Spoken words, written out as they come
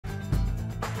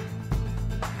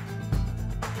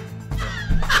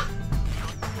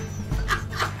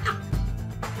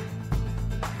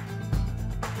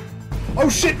Oh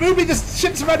shit, Ruby, the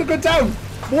ship's about to go down!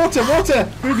 Water, water!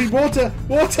 Ruby, water,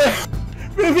 water!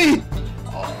 Ruby!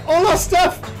 All our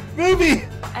stuff! Ruby!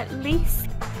 At least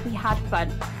we had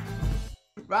fun.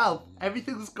 Ralph,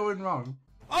 everything's going wrong.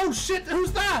 Oh shit,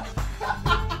 who's that?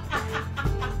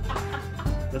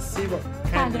 Let's see what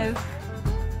Kind of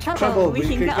trouble we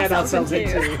can get ourselves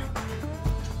into.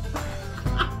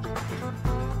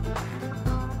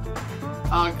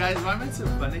 Oh guys, why am I so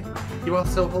funny? You are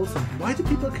so wholesome. Why do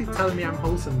people keep telling me I'm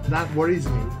wholesome? That worries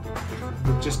me.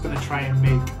 We're just gonna try and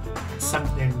make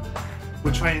something.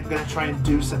 We're gonna try and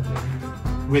do something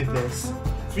with this.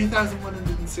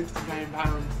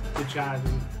 £3,169 to charity.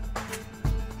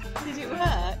 Did it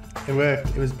work? It worked.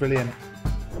 It was brilliant.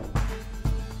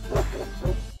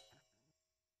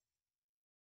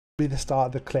 Be the start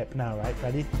of the clip now, right?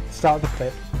 Ready? Start the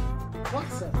clip.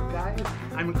 What's up, guys?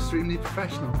 I'm extremely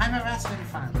professional. I'm a wrestling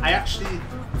fan. I actually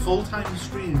full-time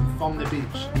stream from the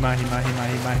beach. Mahi.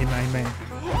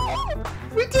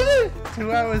 We did it!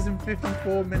 2 hours and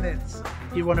 54 minutes.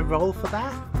 You want to roll for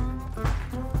that?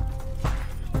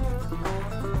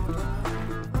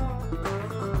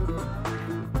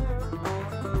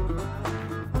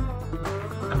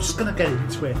 I'm just gonna get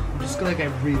into it. I'm just gonna get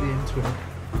really into it.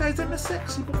 Guys, I'm a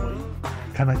sexy boy.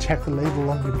 Can I check the label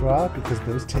on your bra? Because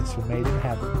those tits were made in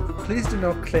heaven. Please do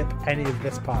not clip any of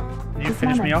this part. Can you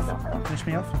finish me off? Finish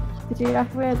me off? Did you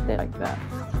have to wear it like that?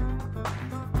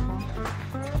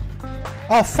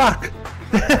 Oh fuck!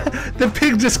 The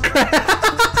pig just crashed!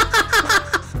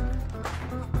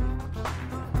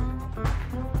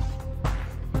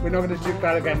 We're not gonna juke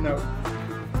that again, no.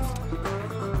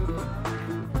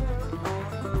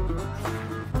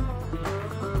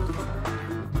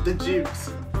 The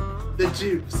jukes. The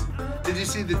jukes. Did you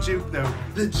see the juke though?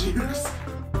 The jukes.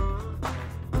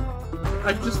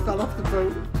 I just fell off the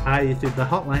boat. Hi, you through the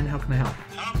hotline. How can I help?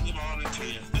 Top of the morning to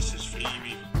you. This is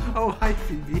Phoebe. Oh, hi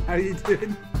Phoebe. How are you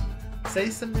doing? Say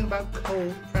something about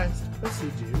cold pressed pussy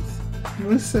juice.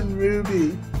 Listen,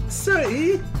 Ruby.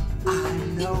 Sorry.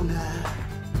 I'm Nona.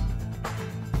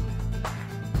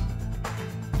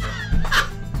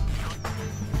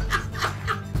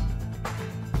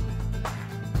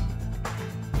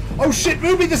 Oh shit,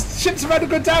 Ruby, the ship's about to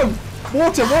go down!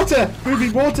 Water, water!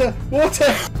 Ruby, water,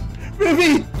 water!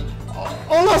 Ruby!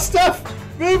 All our stuff!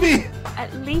 Ruby!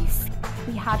 At least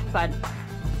we had fun.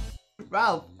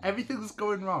 Ralph, everything's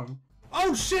going wrong.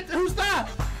 Oh shit, who's that?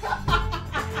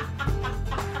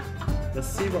 Let's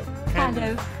see what Kind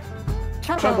of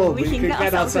trouble we can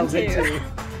get ourselves into.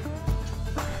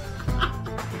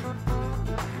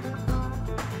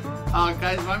 Oh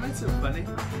guys, why am I so funny?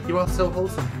 You are so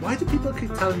wholesome. Why do people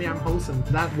keep telling me I'm wholesome?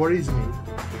 That worries me.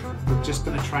 We're just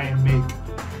gonna try and make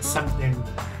something.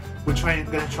 We're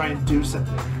gonna try and do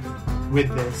something with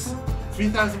this.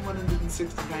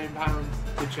 £3,169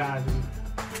 to charity.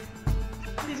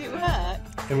 Did it work?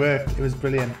 It worked. It was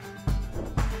brilliant.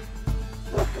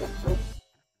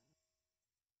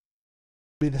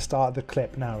 Be the start of the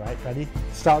clip now, right? Ready?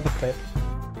 Start the clip.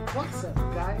 What's up,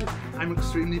 guys? I'm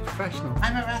extremely professional.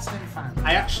 I'm a wrestling fan.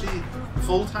 I actually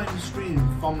full-time stream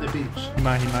from the beach.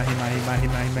 Mahi.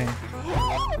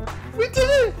 We did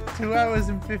it! 2 hours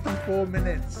and 54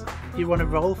 minutes. You want to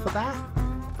roll for that?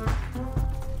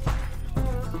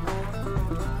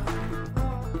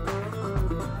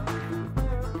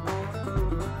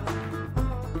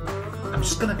 I'm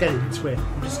just gonna get into it.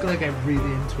 I'm just gonna get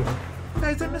really into it.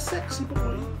 Guys, I'm a sexy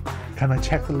boy. Can I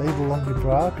check the label on your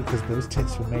bra? Because those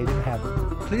tits were made in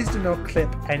heaven. Please do not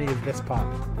clip any of this part.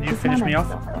 Can you finish me off?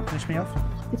 Finish me off?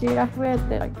 Did you have to wear it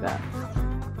like that?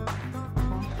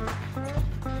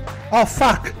 Oh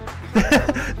fuck!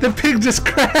 The pig just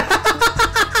crashed!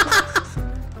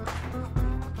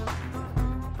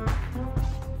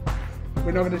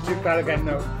 We're not gonna juke that again,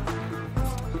 no.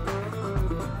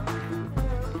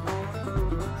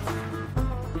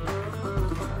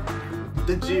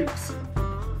 The jukes.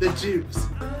 The jukes.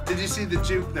 Did you see the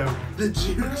juke though? The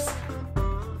jukes.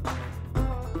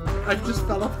 I just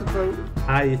fell off the boat.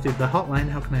 Hi, you through the hotline.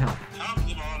 How can I help? Top of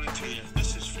the morning to you.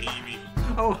 This is Phoebe.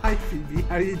 Oh, hi Phoebe.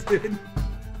 How are you doing?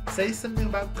 Say something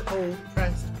about cold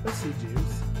pressed pussy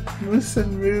juice.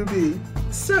 Listen, Ruby.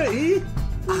 Sorry.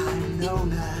 I'm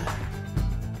Nona.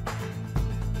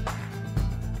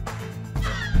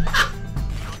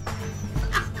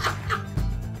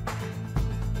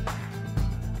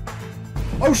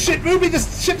 Oh shit, Ruby, the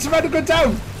ship's about to go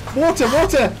down! Water,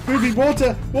 water! Ruby,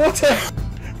 water, water!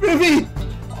 Ruby!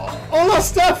 All our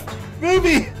stuff!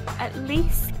 Ruby! At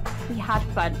least we had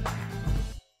fun.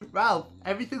 Ralph,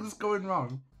 everything's going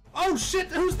wrong. Oh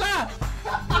shit, who's that?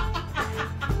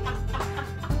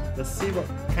 Let's see what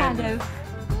Kind of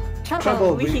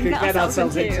trouble we can get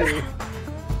ourselves into.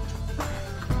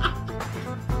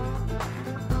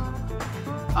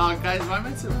 Oh, guys, why am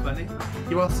I so funny?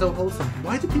 You are so wholesome.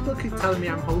 Why do people keep telling me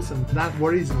I'm wholesome? That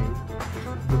worries me.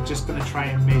 We're just gonna try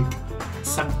and make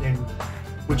something.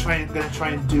 We're gonna try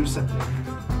and do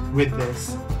something with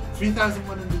this.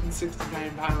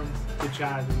 £3,169 to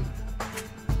charity.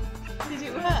 Did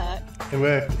it work? It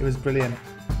worked. It was brilliant.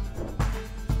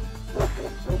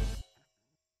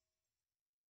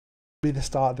 Be the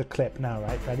start of the clip now,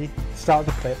 right? Ready? Start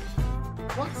of the clip.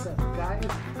 What's up, guys?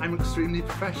 I'm extremely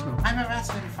professional. I'm a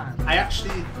wrestling fan. I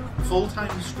actually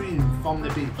full-time stream from the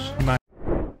beach.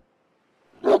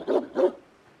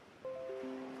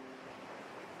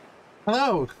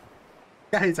 Hello!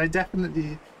 Guys, I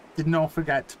definitely did not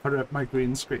forget to put up my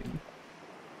green screen.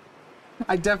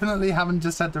 I definitely haven't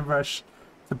just had to rush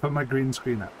to put my green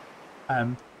screen up.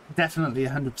 Definitely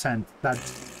 100% that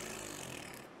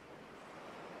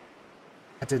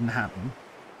didn't happen.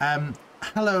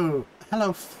 Hello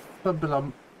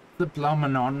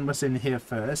Fliblomenon was in here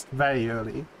first, very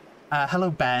early. Hello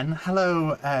Ben.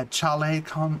 Hello Charlie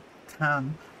can't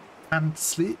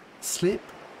slip.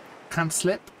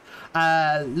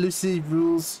 Lucy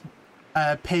Rules,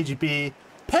 Paige B.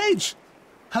 Paige!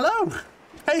 Hello!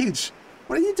 Paige!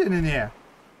 What are you doing in here?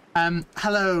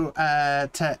 Hello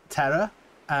Tara.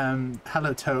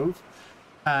 Hello Tove.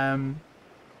 And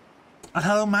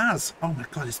hello Maz. Oh my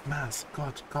god, it's Maz.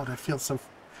 God, I feel so,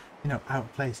 out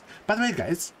of place. By the way,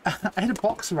 guys, I had a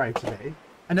box arrive today.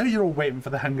 I know you're all waiting for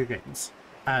the Hunger Games.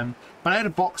 But I had a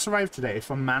box arrive today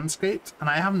from Manscaped, and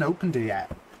I haven't opened it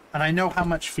yet. And I know how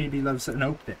much Phoebe loves an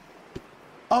opening.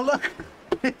 Oh look!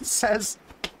 It says,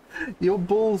 your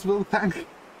balls will thank...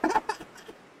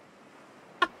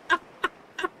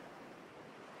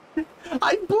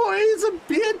 I bought it as a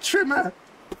beard trimmer!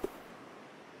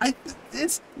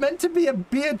 It's meant to be a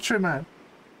beard trimmer.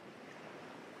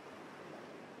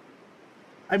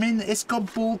 I mean, it's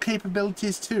got ball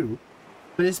capabilities too,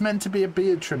 but it's meant to be a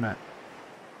beard trimmer.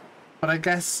 But I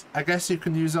guess you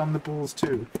can use it on the balls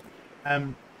too.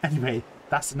 Anyway,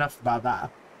 that's enough about that.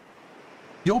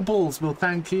 Your balls will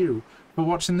thank you for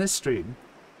watching this stream.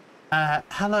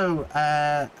 Hello,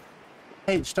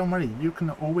 H, don't worry, you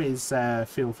can always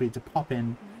feel free to pop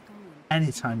in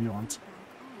anytime you want.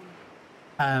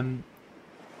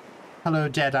 Hello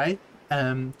Jedi.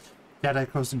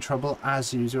 Jedi causing trouble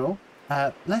as usual.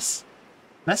 Let's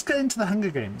get into the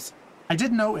Hunger Games. I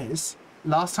did notice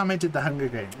last time I did the Hunger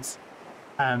Games,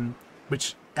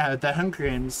 which the Hunger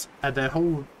Games,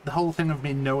 the whole thing of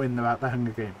me knowing about the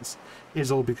Hunger Games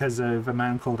is all because of a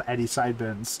man called Eddie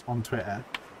Sideburns on Twitter.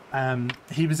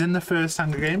 He was in the first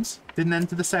Hunger Games, didn't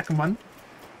enter the second one.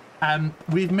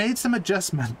 We've made some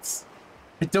adjustments.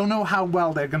 I don't know how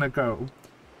well they're gonna go.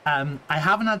 I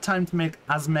haven't had time to make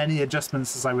as many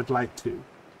adjustments as I would like to.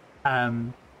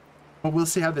 But we'll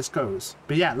see how this goes.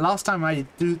 But yeah, last time I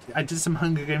did some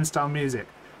Hunger Games style music.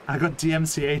 I got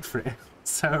DMCA'd for it.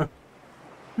 So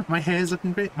my hair's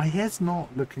looking great. My hair's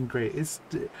not looking great.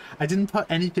 I didn't put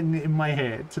anything in my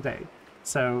hair today.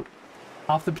 So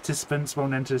half the participants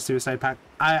won't enter the suicide pact.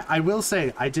 I will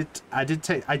say I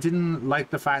didn't like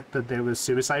the fact that there was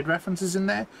suicide references in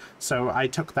there. So I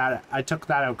took that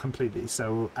out completely.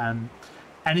 So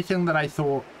anything that I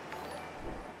thought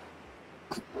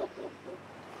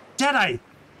Jedi,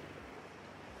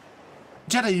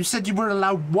 you said you were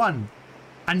allowed one,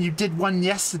 and you did one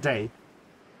yesterday.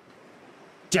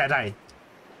 Jedi.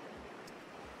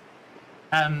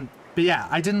 But yeah,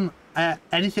 I didn't.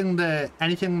 Anything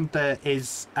that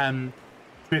is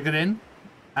triggered in,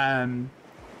 that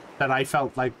I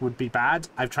felt like would be bad,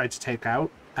 I've tried to take out.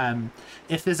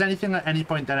 If there's anything at any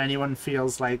point that anyone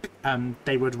feels like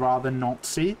they would rather not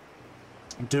see,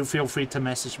 do feel free to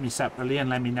message me separately and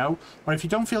let me know. Or if you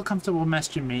don't feel comfortable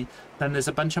messaging me, then there's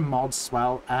a bunch of mods as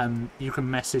well. You can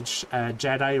message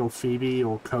Jedi or Phoebe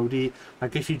or Cody,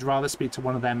 like if you'd rather speak to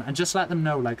one of them, and just let them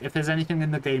know, like if there's anything in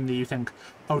the game that you think,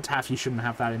 oh Taff, you shouldn't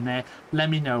have that in there, let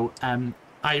me know.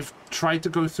 I've tried to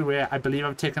go through it. I believe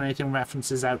I've taken anything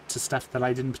references out to stuff that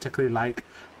I didn't particularly like.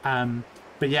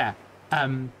 But yeah,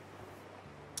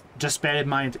 just bear in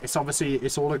mind,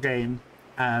 it's all a game.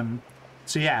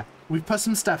 So yeah, we've put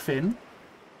some stuff in.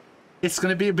 It's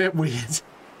going to be a bit weird.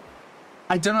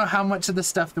 I don't know how much of the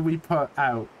stuff that we put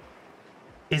out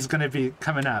is going to be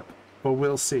coming up, but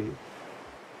we'll see.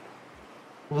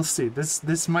 We'll see.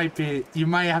 This might be... You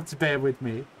might have to bear with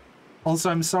me. Also,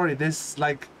 I'm sorry, this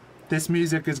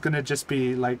music is going to just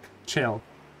be, like, chill.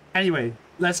 Anyway,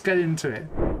 let's get into it.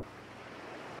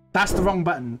 That's the wrong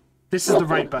button. This is the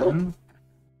right button.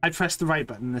 I pressed the right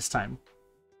button this time.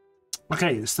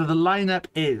 Okay, so the lineup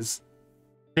is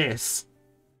this.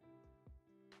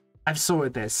 I've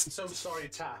sorted this. I'm so sorry,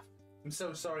 Taff. I'm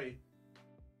so sorry.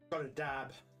 Got a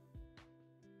dab.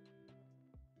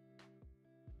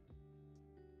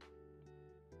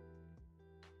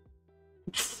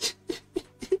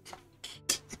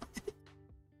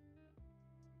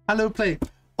 Hello, Play.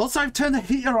 Also, I've turned the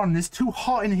heater on. It's too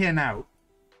hot in here now.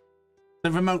 The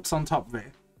remote's on top of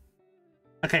it.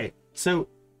 Okay, so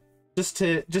just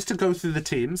to go through the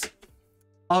teams.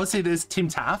 Obviously, there's Team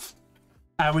Taff,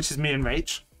 which is me and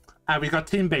Rach. We got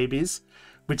Team Babies,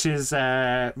 which is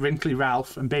Wrinkly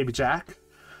Ralph and Baby Jack.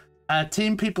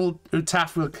 Team People who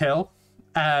Taff will kill.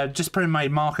 Just putting my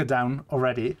marker down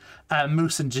already.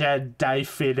 Moose and Jed die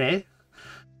fide.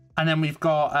 And then we've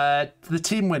got the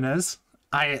team winners.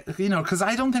 Because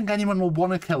I don't think anyone will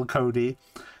want to kill Cody.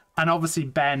 And obviously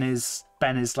Ben is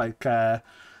like, the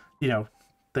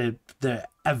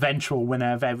eventual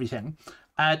winner of everything.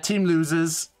 Team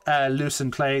losers, Luce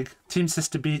and Plague. Team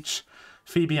Sister Beach,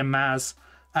 Phoebe and Maz.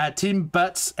 Team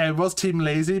Butts, it was Team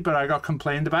Lazy, but I got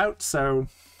complained about, so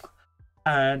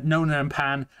Nona and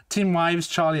Pan. Team Wives,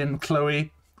 Charlie and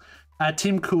Chloe.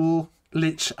 Team Cool,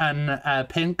 Lich and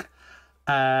Pink.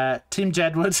 Team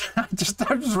Jedward. I'm just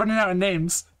running out of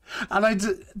names. And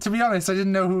to be honest, I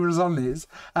didn't know who was on these.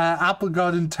 Apple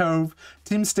God and Tove.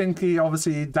 Team Stinky,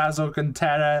 obviously Dazok and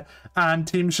Terra. And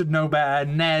Team Should Know Better,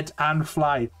 Ned and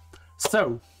Fly.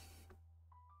 So,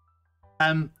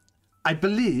 I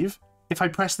believe if I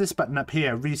press this button up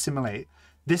here, resimulate,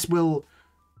 this will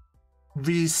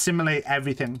resimulate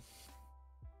everything.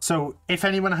 So if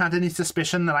anyone had any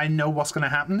suspicion that I know what's going to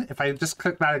happen, if I just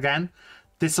click that again,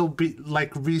 this will be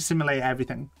like resimulate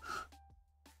everything.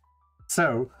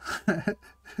 So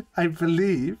I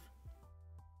believe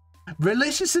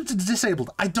relationships are disabled.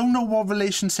 I don't know what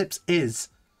relationships is,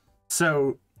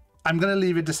 so I'm going to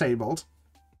leave it disabled.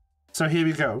 So here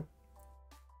we go.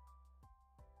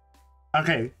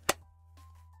 Okay,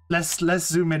 let's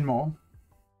zoom in more.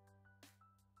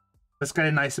 Let's get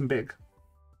it nice and big.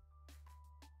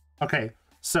 Okay,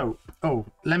 so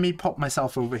let me pop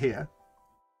myself over here.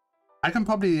 I can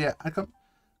probably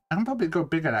go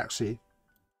bigger actually.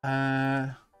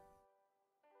 There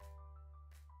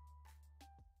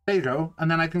you go, and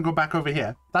then I can go back over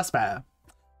here. That's better.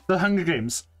 The Hunger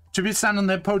Games. Tribute stand on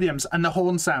their podiums and the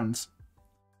horn sounds.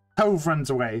 Tove runs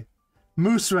away.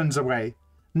 Moose runs away.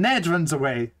 Ned runs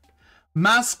away.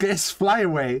 Maskus fly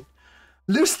away.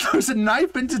 Luce throws a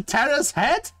knife into Terra's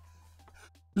head.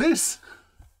 Luce.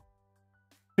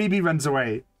 Phoebe runs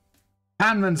away.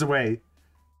 Pan runs away.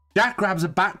 Jack grabs a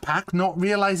backpack, not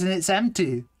realizing it's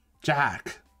empty.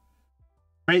 Jack.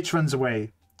 Rach runs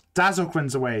away. Dazok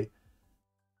runs away.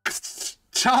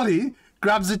 Charlie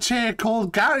grabs a chair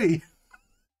called Gary.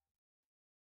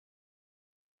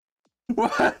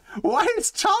 Why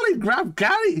is Charlie grab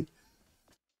Gary?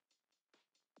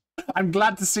 I'm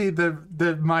glad to see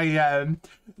my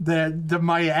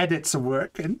edits are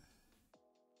working.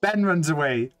 Ben runs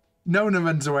away. Nona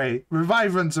runs away.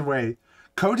 Revive runs away.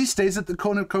 Cody stays at the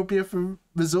cornucopia for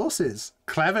resources.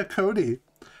 Clever Cody.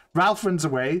 Ralph runs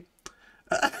away.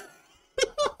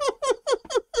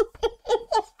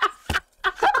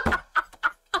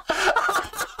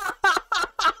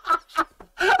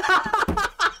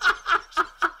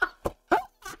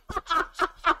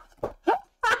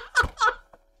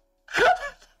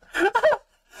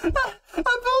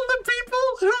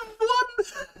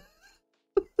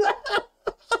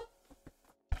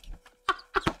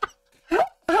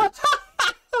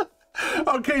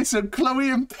 Okay, so Chloe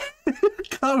and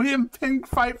Pink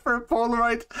fight for a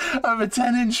Polaroid of a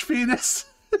 10-inch penis,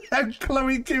 and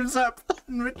Chloe gives up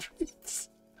and retreats.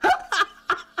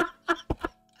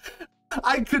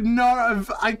 I could not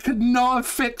have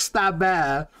fixed that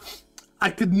better. I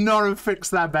could not have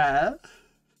fixed that better.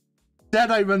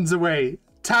 Deadeye runs away.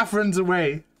 Taff runs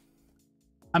away.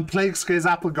 And Plague scares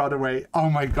Apple God away. Oh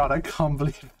my god, I can't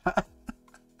believe that.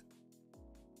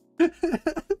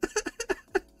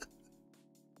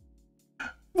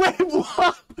 Wait,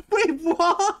 what? Wait,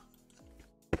 what?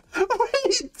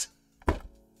 Wait!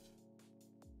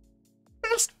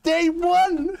 It's day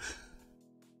one!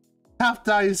 Taff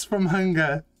dies from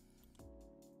hunger.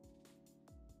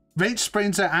 Rach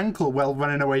sprains her ankle while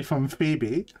running away from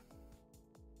Phoebe.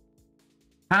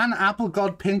 Han, Apple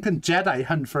God, Pink, and Jedi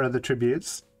hunt for other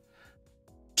tributes.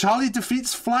 Charlie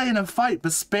defeats Fly in a fight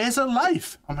but spares her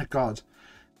life. Oh my god.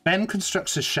 Ben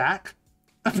constructs a shack.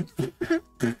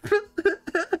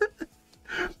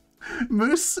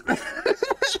 Moose.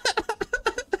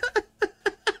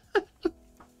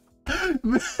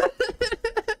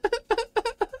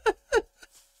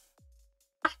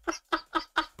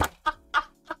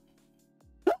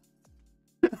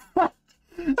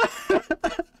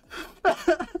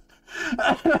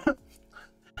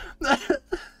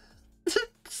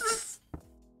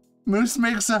 Moose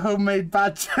makes a homemade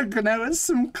bad juggernaut with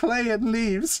some clay and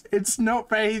leaves. It's not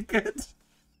very good.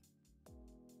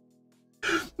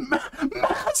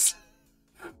 Maz!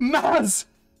 Maz!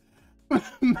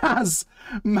 Maz!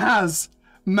 Maz!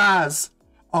 Maz!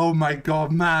 Oh my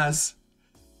god, Maz!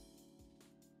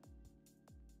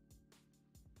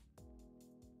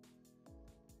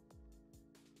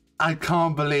 I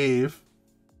can't believe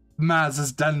Maz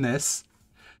has done this.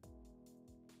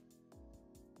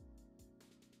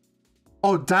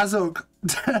 Oh, Dazok.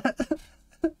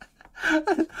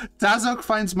 Dazok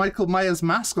finds Michael Myers'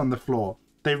 mask on the floor.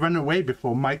 They run away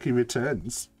before Mikey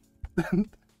returns.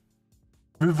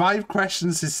 Revive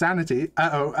questions his sanity.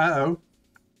 Uh-oh, uh-oh.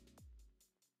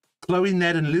 Chloe,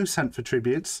 Ned, and Luce hunt for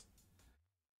tributes.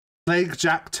 Plague,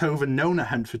 Jack, Tove, and Nona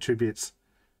hunt for tributes.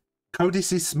 Cody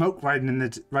sees smoke rising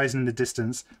in the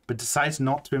distance, but decides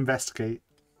not to investigate.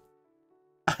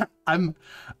 I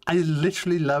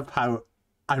literally love how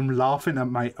I'm laughing at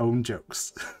my own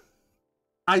jokes.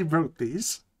 I wrote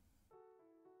these.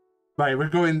 Right, we're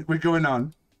going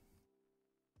on.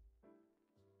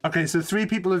 Okay, so 3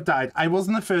 people have died. I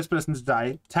wasn't the first person to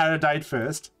die. Tara died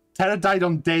first. Tara died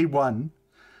on day 1.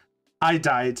 I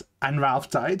died, and Ralph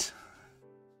died.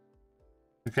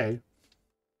 Okay.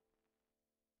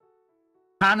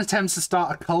 Han attempts to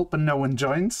start a cult, but no one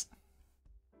joins.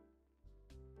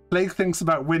 Blake thinks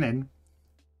about winning.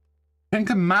 Pink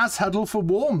and Maz huddle for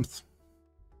warmth.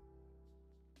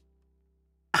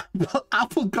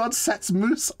 Apple God sets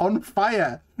Moose on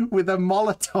fire with a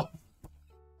Molotov.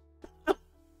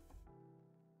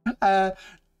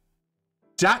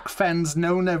 Jack fends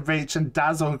Nona, Rach, and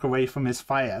Dazog away from his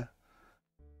fire.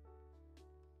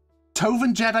 Tove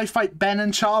and Jedi fight Ben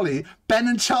and Charlie. Ben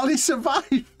and Charlie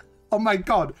survive. Oh my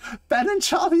god. Ben and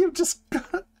Charlie have just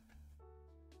got...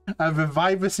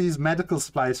 Revive receives medical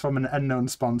supplies from an unknown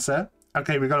sponsor.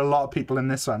 Okay, we got a lot of people in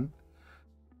this one.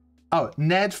 Oh,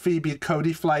 Ned, Phoebe,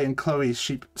 Cody, Fly, and Chloe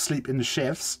sleep in the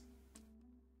shifts.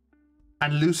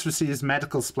 And Luce receives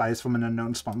medical supplies from an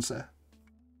unknown sponsor.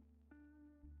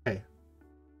 Okay.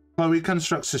 Chloe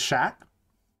constructs a shack.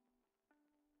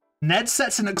 Ned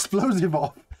sets an explosive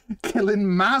off, killing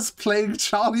Maz, Plague,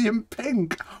 Charlie, and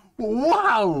Pink.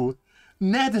 Wow!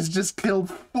 Ned has just killed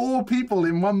 4 people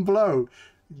in one blow.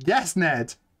 Yes,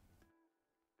 Ned.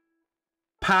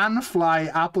 Pan, Fly,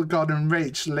 Apple God, and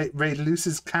Rach raid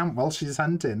Luce's camp while she's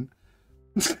hunting.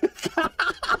 It's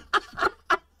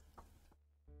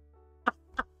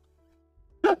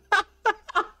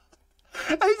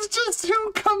just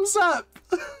who comes up.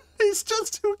 It's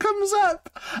just who comes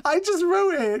up. I just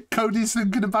wrote it. Cody's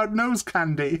thinking about nose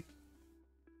candy.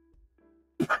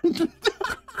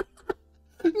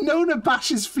 Nona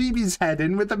bashes Phoebe's head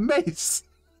in with a mace.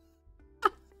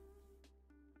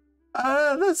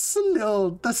 That's a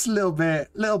little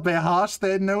bit harsh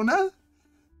there, Nona.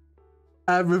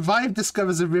 Revive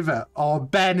discovers a river. Oh,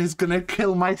 Ben is gonna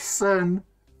kill my son.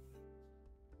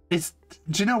 Do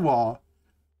you know what?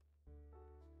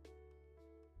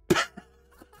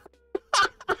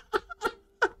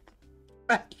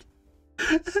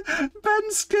 Ben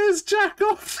scares Jack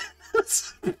off.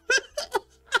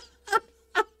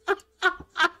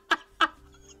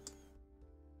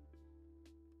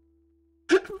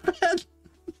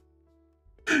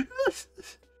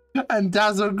 And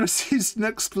Dazzle receives an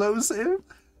explosive.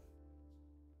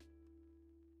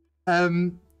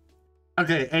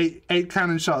 Okay, eight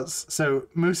cannon shots. So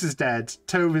Moose is dead,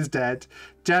 Tove is dead,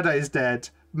 Jedi is dead,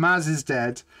 Maz is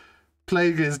dead,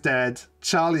 Plague is dead,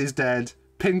 Charlie is dead,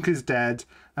 Pink is dead,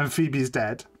 and Phoebe's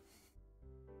dead.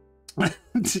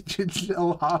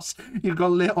 Little horse, you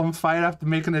got lit on fire after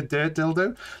making a dirt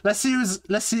dildo. Let's see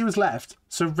who's left.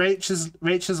 So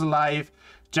Rach is alive,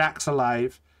 Jack's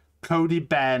alive, Cody,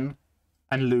 Ben,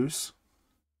 and Luce.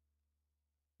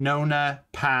 Nona,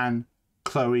 Pan,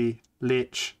 Chloe,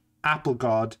 Lich, Apple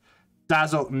God,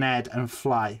 Dazzle, Ned, and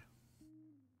Fly.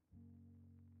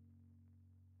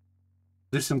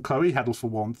 Luce and Chloe huddle for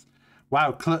warmth.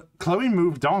 Wow, Chloe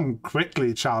moved on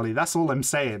quickly, Charlie. That's all I'm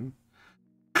saying.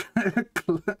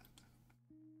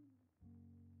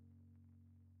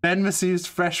 Ben receives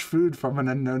fresh food from an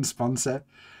unknown sponsor.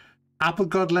 Apple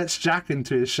God lets Jack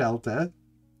into his shelter.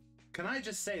 Can I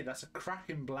just say that's a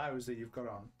cracking blouse that you've got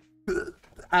on?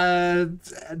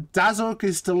 Dazok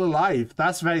is still alive.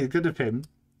 That's very good of him.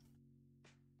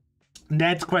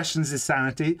 Ned questions his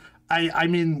sanity. I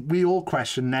mean, we all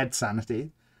question Ned's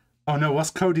sanity. Oh no, what's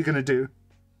Cody gonna do?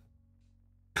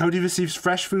 Cody receives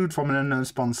fresh food from an unknown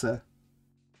sponsor.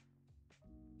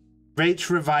 Rach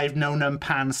revived Nona and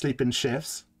Pan sleep in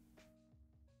shifts.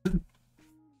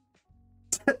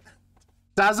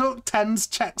 Dazzle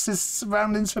checks his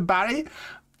surroundings for Barry.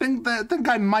 think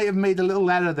I might have made a little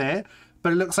error there,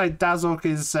 but it looks like Dazok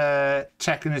is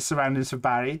checking his surroundings for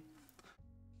Barry.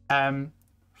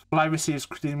 Fly receives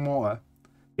clean water.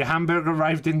 Your hamburger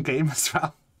arrived in game as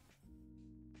well.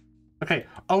 Okay.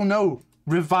 Oh no.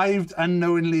 Revived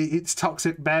unknowingly eats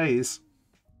toxic berries.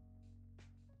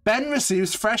 Ben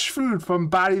receives fresh food from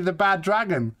Barry the Bad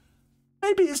Dragon.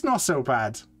 Maybe it's not so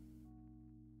bad.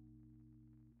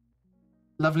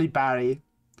 Lovely Barry.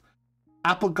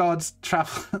 Apple Gods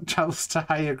travels to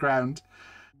higher ground.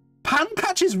 Pan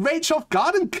catches Rach off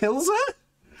guard and kills her?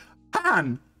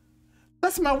 Pan!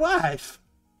 That's my wife!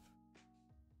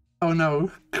 Oh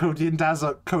no, Cody and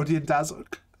Dazok. Cody and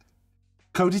Dazok.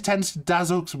 Cody tends to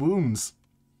Dazok's wounds.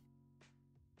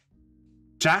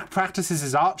 Jack practices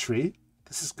his archery.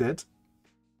 This is good.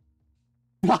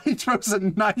 Fly throws a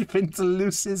knife into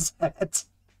Lucy's head.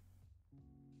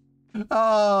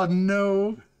 Oh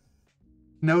no.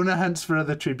 Nona hunts for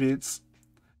other tributes.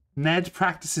 Ned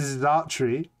practices his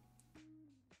archery.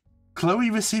 Chloe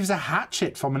receives a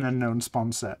hatchet from an unknown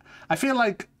sponsor. I feel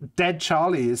like Dead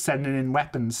Charlie is sending in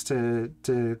weapons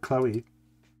to Chloe.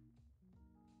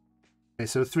 Okay,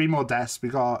 so 3 more deaths. We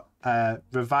got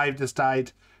Revived has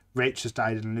died, Rach has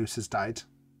died, and Luce has died.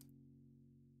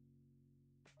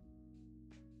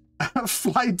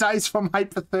 Fly dies from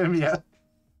hypothermia.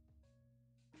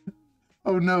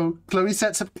 Oh no. Chloe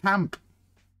sets up camp.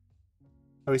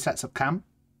 Chloe sets up camp.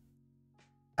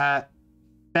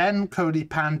 Ben, Cody,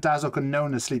 Pan, Dazok, and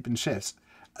Nona sleep in shifts.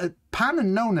 Pan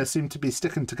and Nona seem to be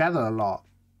sticking together a lot.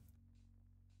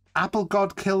 Apple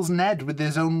God kills Ned with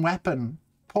his own weapon.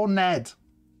 Poor Ned.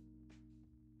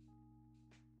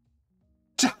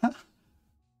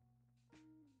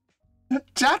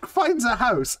 Jack finds a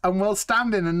house and while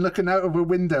standing and looking out of a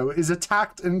window is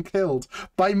attacked and killed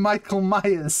by Michael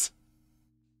Myers.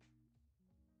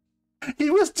 He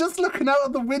was just looking out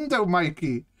of the window,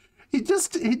 Mikey. He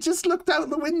just looked out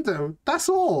the window. That's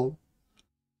all.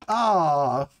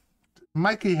 Ah,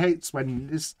 Mikey hates when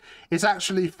it's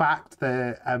actually fact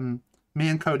that me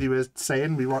and Cody were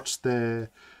saying we watched one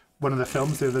of the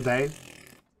films the other day.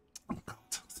 Oh God,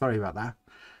 sorry about that.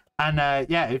 And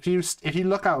yeah, if you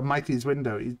look out of Mikey's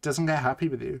window, he doesn't get happy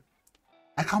with you.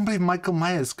 I can't believe Michael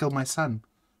Myers killed my son.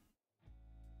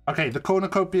 Okay, the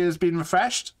cornucopia has been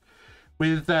refreshed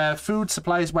with food,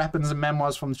 supplies, weapons, and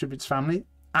memoirs from the Tribute's family.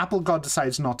 Apple God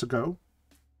decides not to go.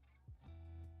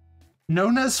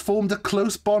 Nona's formed a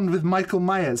close bond with Michael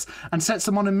Myers and sets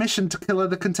him on a mission to kill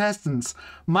other contestants.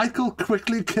 Michael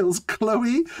quickly kills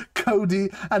Chloe, Cody,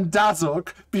 and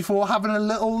Dazok before having a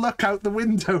little look out the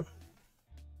window.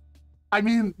 I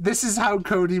mean, this is how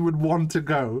Cody would want to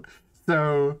go.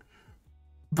 So,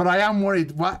 but I am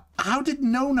worried. What? How did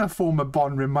Nona form a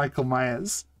bond with Michael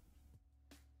Myers?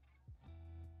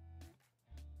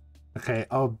 Okay.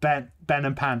 Oh, Ben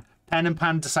and Pan. Pen and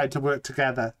Pan decide to work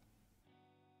together.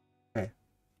 Okay.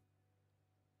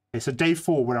 Okay. So day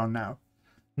 4 we're on now.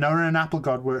 Nona and Apple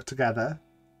God work together.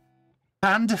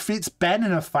 Pan defeats Ben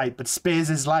in a fight, but spares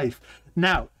his life.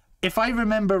 Now, if I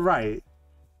remember right,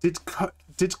 did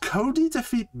Cody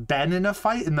defeat Ben in a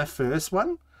fight in the first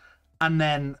one? And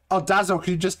then... Oh, Dazok,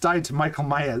 you just died to Michael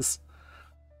Myers.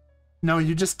 No,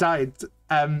 you just died.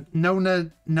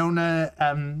 Nona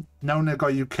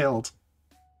got you killed.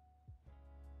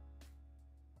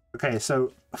 Okay,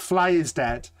 so Fly is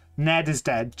dead. Ned is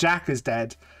dead. Jack is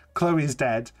dead. Chloe's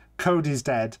dead. Cody's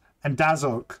dead. And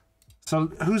Dazok. So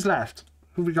who's left?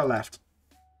 Who we got left?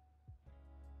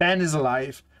 Ben is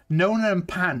alive. Nona and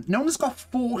Pan. Nona's got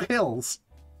 4 kills.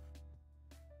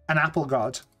 And Apple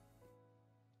God.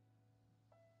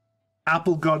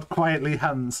 Apple God quietly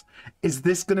hums. Is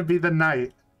this going to be the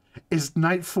night? Is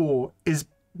night 4? Is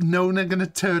Nona going to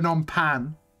turn on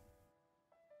Pan?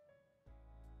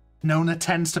 Nona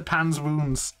tends to Pan's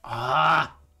wounds.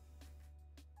 Ah!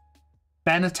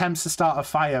 Ben attempts to start a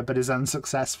fire but is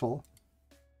unsuccessful.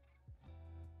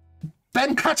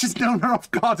 Ben catches Nona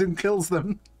off guard and kills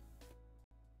them.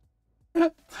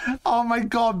 Oh my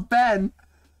God, Ben!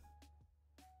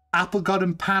 Apple God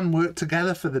and Pan work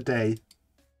together for the day.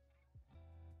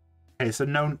 Okay, so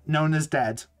Nona's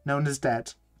dead. Nona's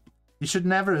dead. You should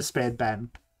never have spared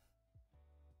Ben.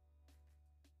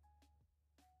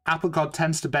 Apple God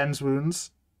tends to Ben's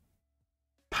wounds.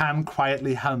 Pan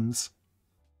quietly hums.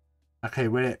 Okay,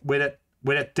 we're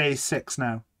at day 6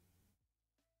 now.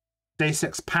 Day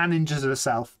 6. Pan injures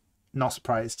herself. Not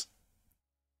surprised.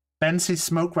 Ben sees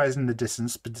smoke rising in the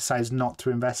distance, but decides not to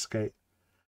investigate.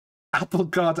 Apple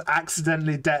God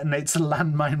accidentally detonates a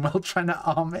landmine while trying to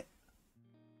arm it.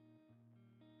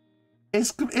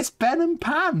 It's Ben and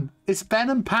Pan. It's Ben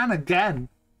and Pan again.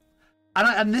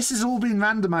 And this has all been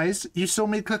randomized. You saw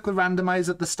me click the randomize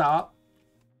at the start.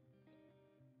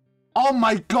 Oh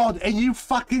my god, are you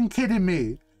fucking kidding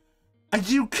me? Are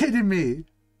you kidding me?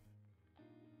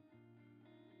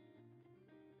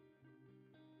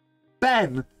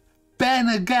 Ben! Ben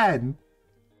again!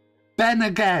 Ben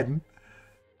again!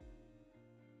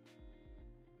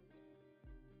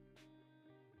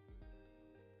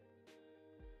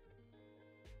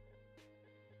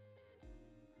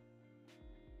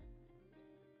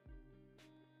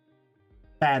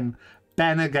 Ben.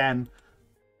 Ben again.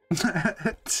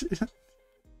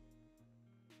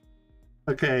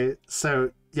 Okay,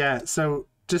 so, yeah, so,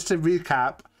 just to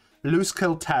recap, Luce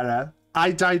killed Terra,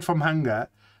 I died from hunger,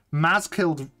 Maz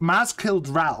killed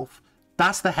Ralph,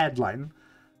 that's the headline.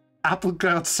 Apple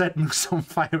Girl set Moose on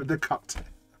fire with the cocktail,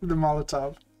 the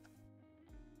Molotov.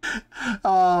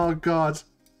 Oh, God.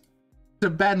 So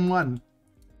Ben won.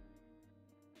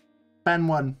 Ben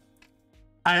won.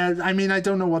 I mean, I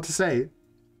don't know what to say.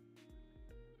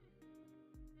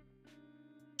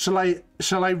 Shall I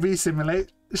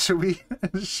re-simulate? Should we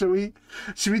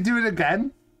do it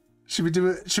again?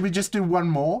 Should we just do one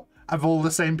more of all the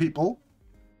same people?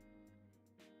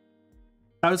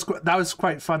 That was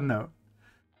quite fun though.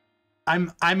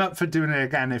 I'm up for doing it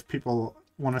again if people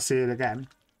want to see it again.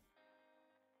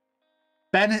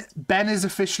 Ben is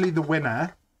officially the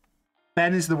winner.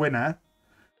 Ben is the winner.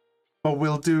 But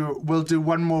we'll do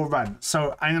one more run.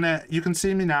 So you can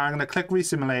see me now. I'm gonna click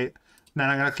re-simulate. Then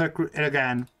I'm going to click it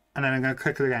again, and then I'm going to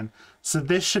click it again. So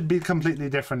this should be completely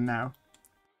different now.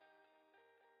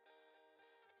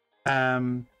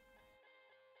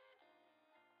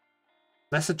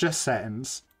 Let's adjust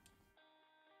settings.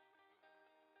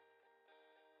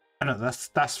 Oh, no,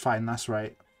 that's fine. That's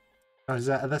right. Oh, is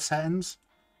that other settings?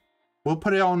 We'll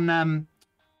put it on.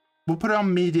 We'll put it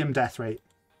on medium death rate.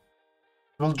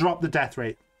 We'll drop the death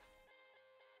rate.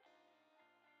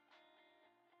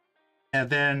 Yeah,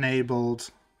 they're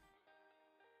enabled.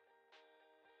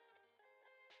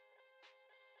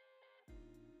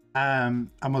 And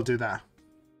we'll do that.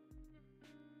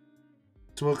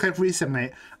 So we'll click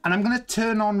re-simulate. And I'm going to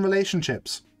turn on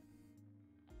relationships.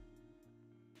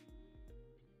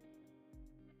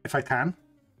 If I can.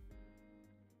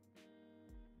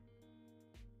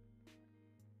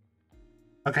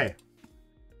 Okay.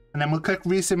 And then we'll click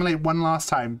re-simulate one last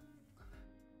time.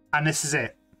 And this is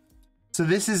it. So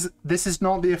this is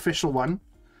not the official one.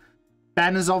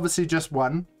 Ben has obviously just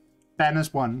won. Ben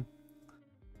has won.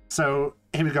 So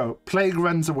here we go. Plague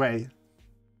runs away.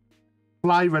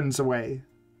 Fly runs away.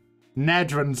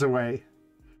 Ned runs away.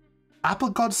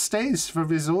 Apple God stays for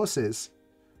resources.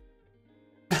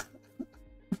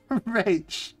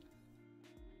 Rage.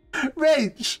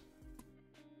 Rage.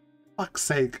 Fuck's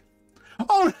sake.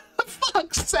 Oh,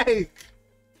 fuck's sake.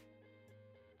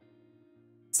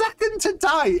 Second to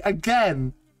die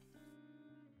again.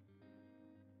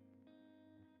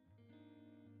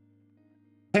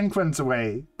 Pink runs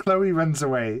away. Chloe runs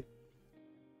away.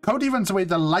 Cody runs away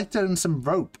with a lighter and some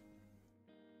rope.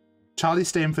 Charlie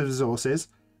staying for resources.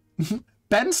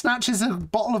 Ben snatches a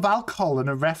bottle of alcohol and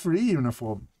a referee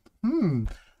uniform.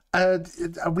 I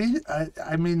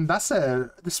mean,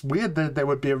 that's weird that there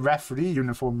would be a referee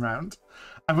uniform round.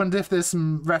 I wonder if there's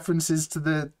some references to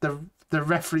the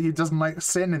referee who doesn't like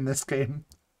sin in this game.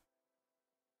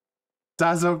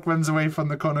 Dazok runs away from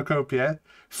the cornucopia.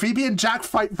 Phoebe and Jack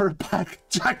fight for a bag.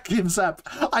 Jack gives up.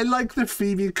 I like that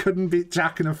Phoebe couldn't beat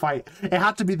Jack in a fight. It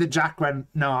had to be the Jack went,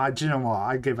 no, do you know what?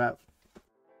 I give up.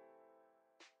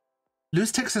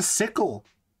 Luz takes a sickle.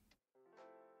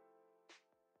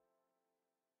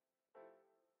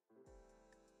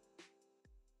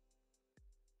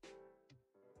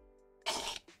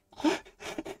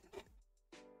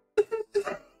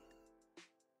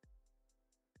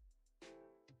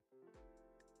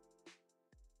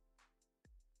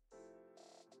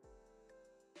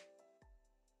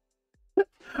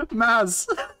 Maz.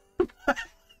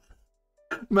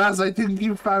 Maz, I think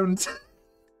you found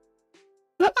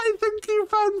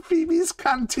Phoebe's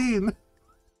canteen.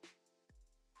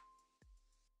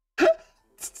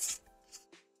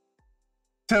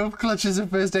 Toph clutches a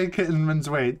first aid kit and runs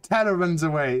away. Terra runs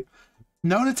away.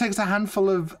 Nona takes a handful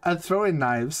of throwing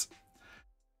knives.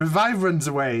 Revive runs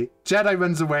away. Jedi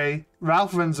runs away.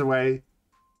 Ralph runs away.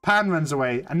 Pan runs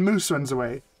away. And Moose runs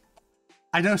away.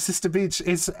 I know Sister Beach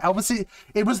is obviously,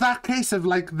 it was that case of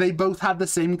like they both had the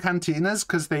same cantinas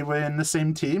because they were in the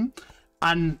same team,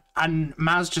 and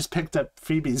Maz just picked up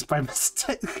Phoebe's by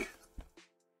mistake.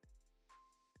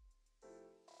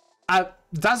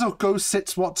 Dazzle goes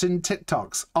sits watching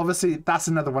TikToks. Obviously, that's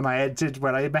another one I did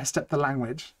where I messed up the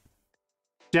language.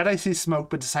 Jedi sees smoke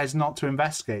but decides not to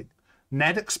investigate.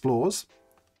 Ned explores.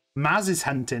 Maz is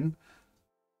hunting.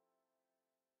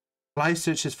 Fly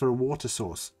searches for a water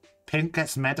source. Pink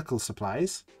gets medical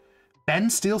supplies. Ben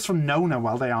steals from Nona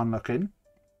while they aren't looking.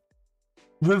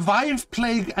 Revive,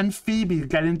 Plague, and Phoebe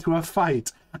get into a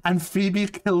fight, and Phoebe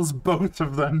kills both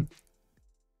of them.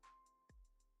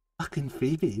 Fucking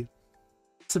Phoebe.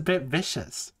 It's a bit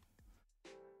vicious.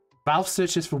 Valve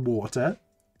searches for water.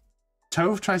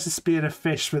 Tove tries to spear a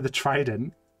fish with a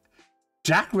trident.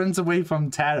 Jack runs away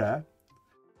from Terra.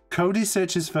 Cody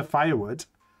searches for firewood.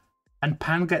 And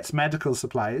Pan gets medical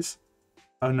supplies.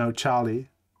 Oh no, Charlie.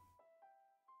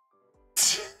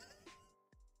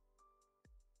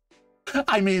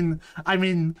 I mean,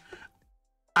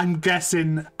 I'm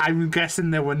guessing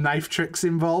there were knife tricks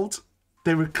involved.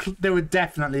 There were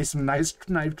definitely some nice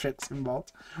knife tricks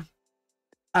involved.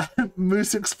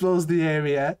 Moose explores the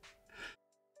area.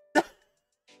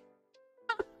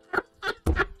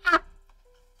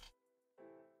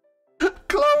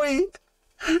 Chloe.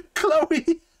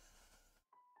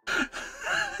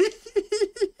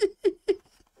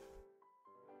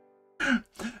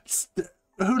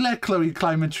 Who let Chloe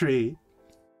climb a tree?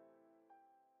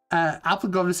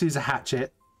 Applegod receives a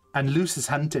hatchet, and Luce is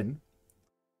hunting.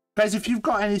 Guys, if you've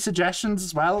got any suggestions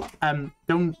as well,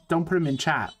 don't put them in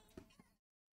chat.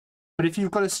 But if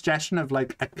you've got a suggestion of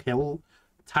like a kill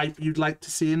type you'd like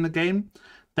to see in the game,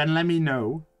 then let me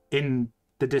know in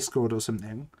the Discord or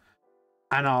something,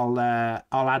 and I'll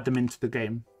add them into the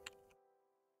game.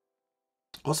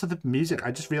 Also, the music.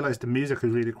 I just realized the music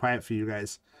is really quiet for you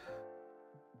guys.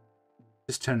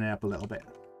 Just turn it up a little bit.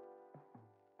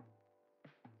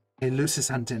 Okay, Luce is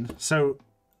hunting. So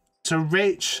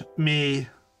Rach, me,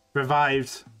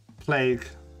 Revived, Plague,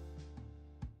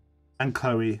 and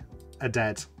Chloe are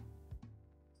dead.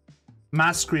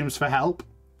 Maz screams for help.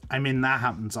 I mean, that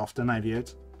happens often, I've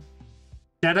heard.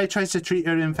 Jedi tries to treat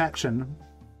her infection.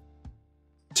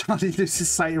 Charlie loses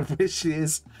sight of where she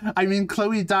is. I mean,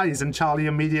 Chloe dies and Charlie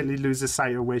immediately loses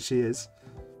sight of where she is.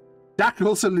 Jack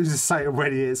also loses sight of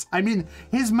where he is. I mean,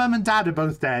 his mum and dad are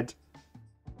both dead.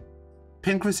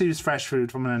 Pink receives fresh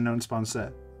food from an unknown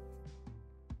sponsor.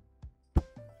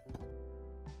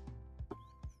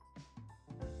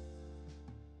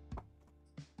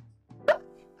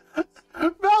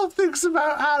 Mel thinks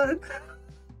about Aaron.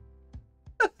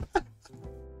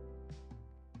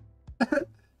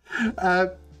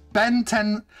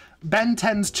 Ben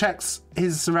checks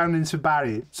his surroundings for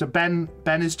Barry. So Ben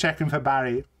is checking for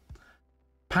Barry.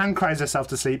 Pan cries herself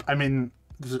to sleep. I mean,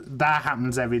 that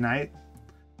happens every night.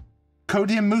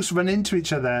 Cody and Moose run into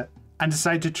each other and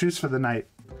decide to truce for the night.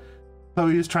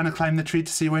 Chloe was trying to climb the tree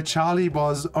to see where Charlie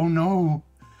was. Oh no.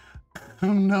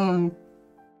 Oh no.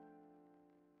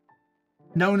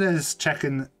 Nona's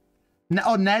checking.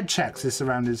 Oh, Ned checks his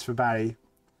surroundings for Barry.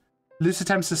 Luce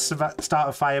attempts to start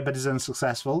a fire but is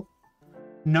unsuccessful.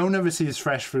 Nona receives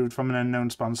fresh food from an unknown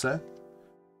sponsor.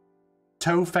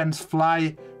 Toe fends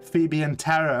Fly, Phoebe, and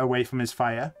Terra away from his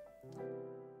fire.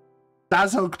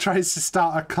 Dazhawk tries to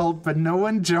start a cult, but no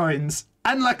one joins.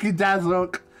 Unlucky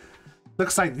Dazhawk.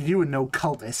 Looks like you are no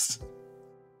cultist.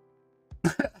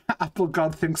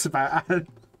 Applegod thinks about Aaron.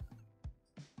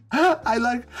 I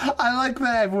like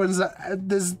that everyone's...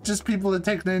 there's just people that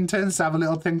take it in turns to have a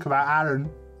little think about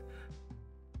Aaron.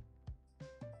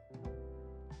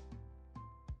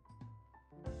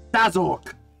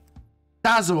 Dazhawk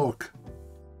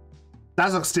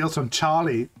steals from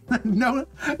Charlie.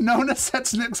 Nona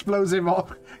sets an explosive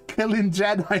off, killing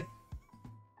Jedi.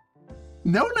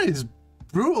 Nona is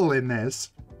brutal in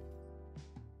this.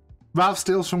 Ralph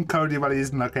steals from Cody while he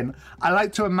isn't looking. I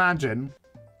like to imagine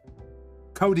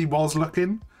Cody was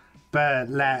looking, but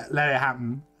let it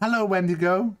happen. Hello,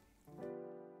 Wendigo.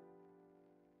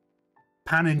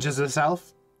 Pan injures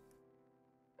herself.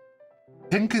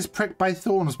 Pink is pricked by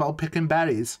thorns while picking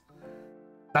berries.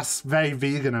 That's very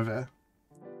vegan of her.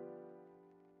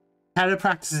 Terra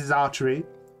practices archery.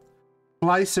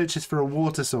 Fly searches for a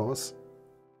water source.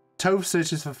 Tove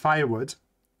searches for firewood.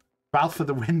 Ralph for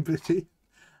the wind booty.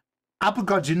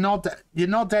 Applegod, you're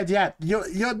not dead yet.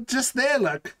 You're just there,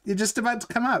 look. You're just about to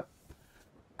come up.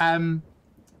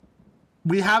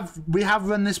 We have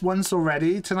run this once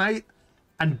already tonight,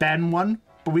 and Ben won,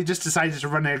 but we just decided to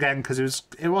run it again because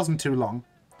it wasn't too long.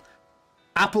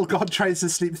 Applegod tries to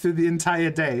sleep through the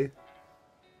entire day.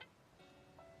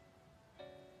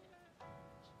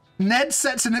 Ned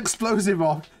sets an explosive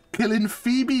off, killing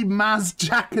Phoebe, Maz,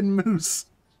 Jack, and Moose.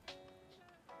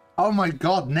 Oh my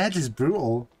god, Ned is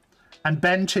brutal. And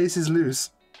Ben chases Luce.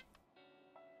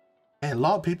 Yeah, a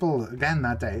lot of people again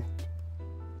that day.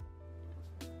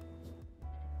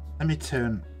 Let me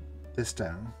turn this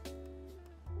down.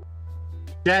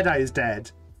 Jedi is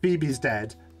dead. Phoebe's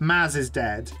dead. Maz is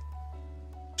dead.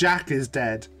 Jack is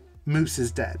dead. Moose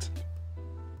is dead.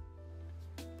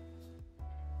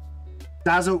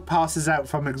 Dazzle passes out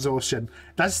from exhaustion.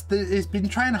 He's been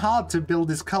trying hard to build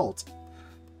his cult.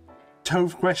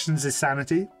 Tove questions his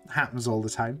sanity. Happens all the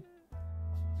time.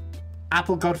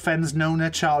 Apple God fends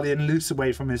Nona, Charlie, and Luce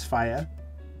away from his fire.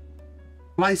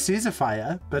 Fly sees a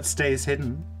fire, but stays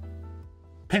hidden.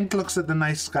 Pink looks at the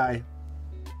night sky.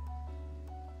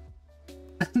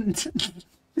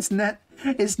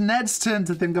 It's Ned's turn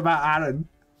to think about Aaron.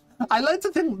 I like to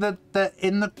think that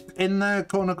in the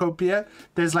cornucopia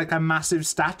there's like a massive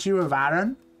statue of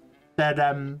Aaron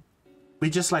that we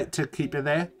just like to keep it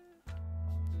there.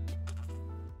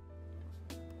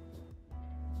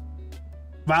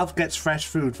 Ralph gets fresh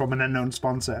food from an unknown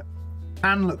sponsor.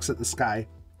 Anne looks at the sky.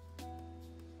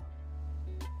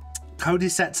 Cody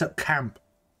sets up camp.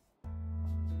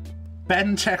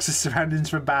 Ben checks his surroundings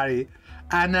for Barry,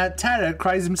 and Tara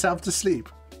cries himself to sleep.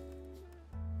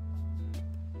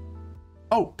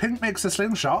 Oh, Pink makes a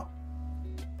slingshot.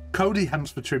 Cody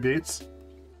hunts for tributes.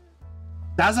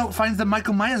 Dazzle finds the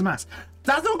Michael Myers mask.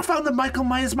 Dazzle found the Michael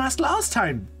Myers mask last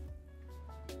time.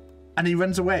 And he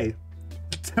runs away.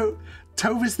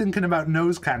 Tove is thinking about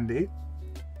nose candy.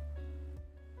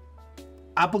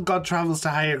 Apple God travels to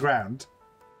higher ground.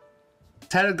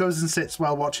 Tara goes and sits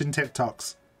while watching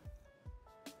TikToks.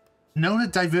 Nona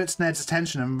diverts Ned's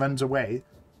attention and runs away.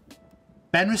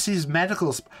 Ben receives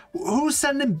medical... Who's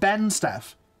sending Ben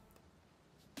stuff?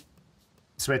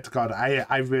 Swear to God,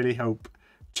 I really hope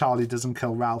Charlie doesn't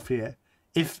kill Ralph here.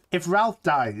 If Ralph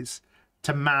dies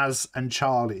to Maz and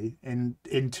Charlie in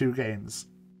 2 games,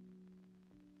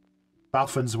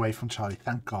 Ralph runs away from Charlie,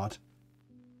 thank God.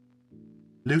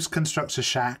 Luce constructs a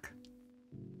shack.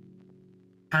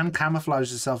 Han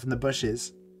camouflages herself in the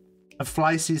bushes. A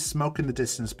fly sees smoke in the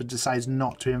distance but decides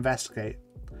not to investigate.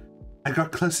 I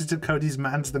got closer to Cody's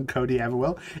mans than Cody ever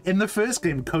will. In the first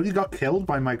game, Cody got killed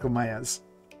by Michael Myers.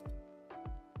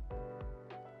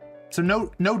 So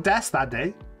no deaths that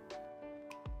day.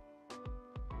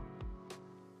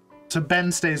 So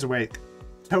Ben stays awake.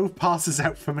 Tove passes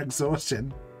out from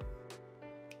exhaustion.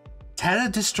 Tara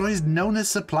destroys Nona's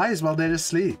supplies while they're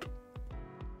asleep.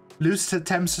 Luce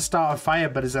attempts to start a fire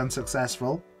but is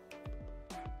unsuccessful.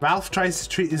 Ralph tries to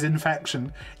treat his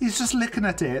infection. He's just licking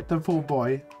at it, the poor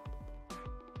boy.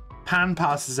 Pan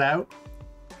passes out.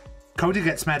 Cody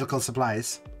gets medical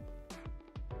supplies.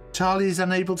 Charlie is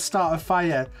unable to start a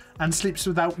fire and sleeps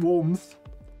without warmth.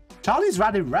 Charlie's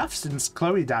had it rough since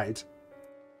Chloe died.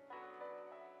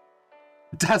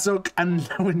 Dazzle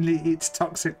unknowingly eats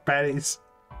toxic berries.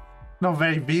 Not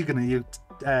very vegan of you,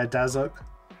 Dazzle.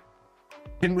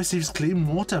 Pink receives clean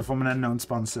water from an unknown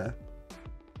sponsor.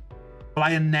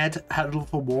 Fly and Ned huddle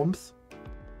for warmth.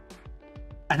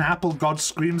 An Apple God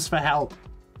screams for help.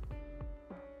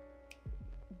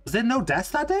 Was there no deaths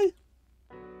that day?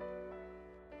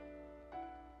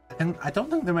 I don't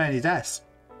think there were any deaths.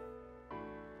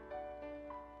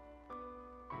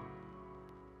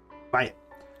 Right.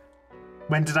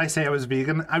 When did I say I was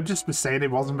vegan? I just was saying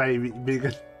it wasn't very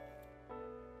vegan.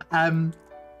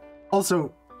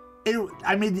 Also,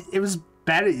 it was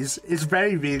berries. It's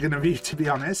very vegan of you, to be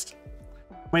honest.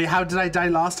 Wait, how did I die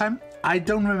last time? I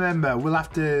don't remember.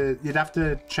 You'd have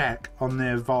to check on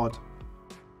the VOD.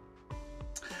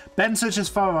 Ben searches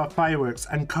for fireworks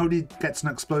and Cody gets an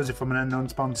explosive from an unknown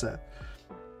sponsor.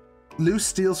 Luce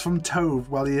steals from Tove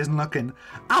while he isn't looking.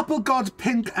 Apple God,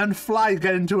 Pink and Fly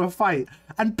get into a fight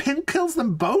and Pink kills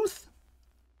them both?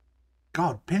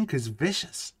 God, Pink is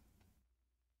vicious.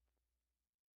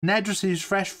 Ned receives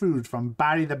fresh food from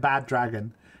Barry the Bad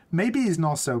Dragon. Maybe he's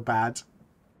not so bad.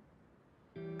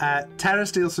 Tara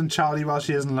steals from Charlie while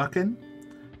she isn't looking.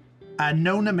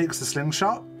 Nona makes a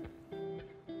slingshot.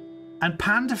 And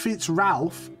Pan defeats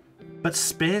Ralph, but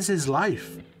spares his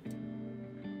life.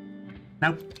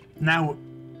 Now,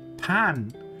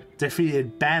 Pan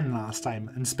defeated Ben last time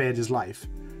and spared his life.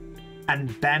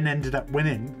 And Ben ended up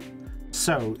winning.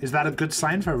 So, is that a good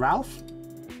sign for Ralph?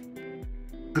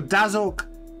 Dazzle,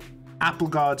 Apple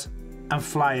God, and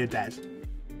Fly are dead.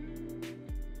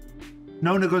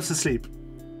 Nona goes to sleep.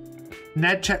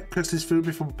 Ned cooks his food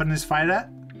before putting his fire out.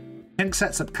 Pink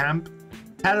sets up camp.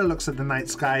 Tara looks at the night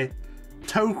sky.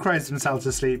 Tove cries himself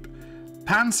to sleep.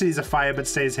 Pan sees a fire but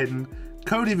stays hidden.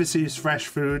 Cody receives fresh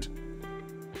food.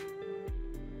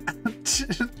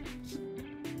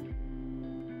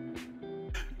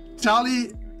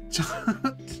 Charlie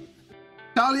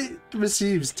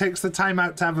takes the time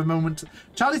out to have a moment.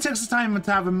 Charlie takes the time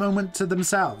to have a moment to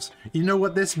themselves. You know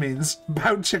what this means?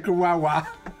 About Chickawawa.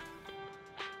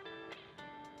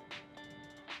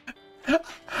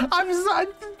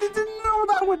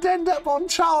 how that would end up on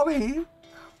Charlie.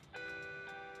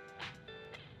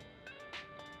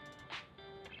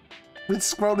 We're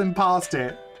scrolling past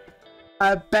it.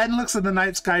 Ben looks at the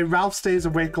night sky. Ralph stays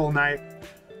awake all night.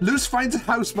 Luce finds a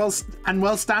house while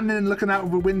standing and looking out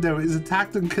of a window is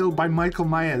attacked and killed by Michael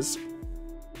Myers.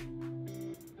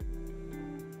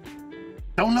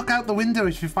 Don't look out the window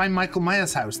if you find Michael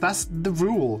Myers' house. That's the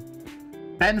rule.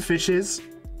 Ben fishes.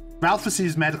 Ralph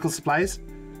receives medical supplies.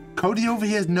 Cody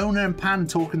overhears Nona and Pan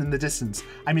talking in the distance.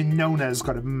 I mean, Nona's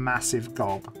got a massive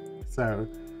gob. So,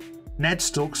 Ned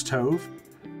stalks Tove.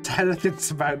 Tara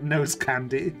thinks about nose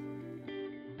candy.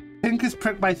 Pink is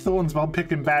pricked by thorns while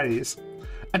picking berries.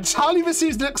 And Charlie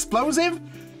receives an explosive?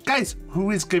 Guys,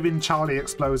 who is giving Charlie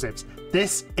explosives?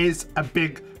 This is a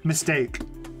big mistake.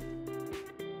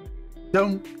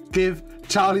 Don't give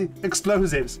Charlie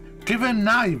explosives. Give her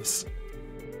knives.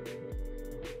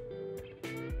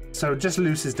 So just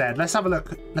Luce is dead. Let's have a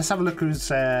look. Let's have a look who's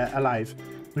alive.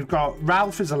 We've got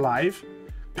Ralph is alive.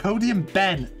 Cody and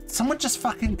Ben. Someone just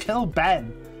fucking kill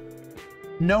Ben.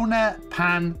 Nona,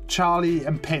 Pan, Charlie,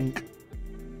 and Pink.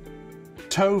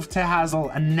 Tove, Tehazel,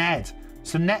 and Ned.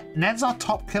 So Ned's our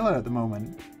top killer at the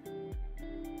moment.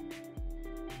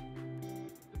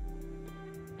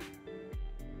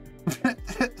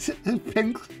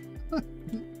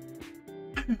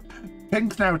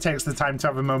 Pink now takes the time to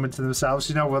have a moment to themselves.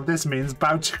 You know what this means.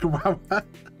 Bow chicka wow.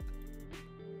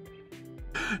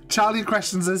 Charlie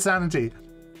questions his sanity.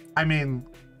 I mean,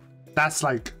 that's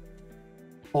like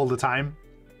all the time.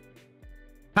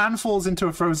 Pan falls into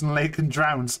a frozen lake and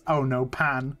drowns. Oh no,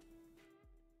 Pan.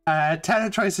 Tara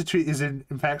tries to treat his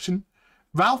infection.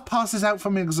 Ralph passes out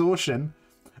from exhaustion.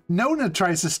 Nona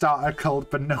tries to start a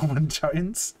cult, but no one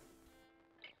joins.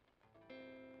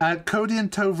 Cody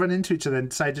and Tove run into each other and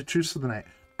decide to truce for the night.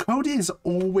 Cody is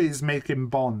always making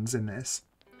bonds in this.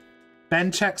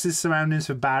 Ben checks his surroundings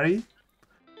for Barry.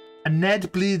 And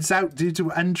Ned bleeds out due to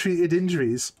untreated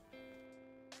injuries.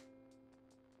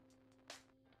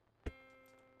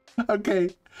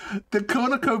 Okay. The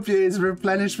cornucopia is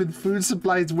replenished with food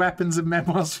supplies, weapons, and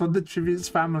memoirs from the Tribute's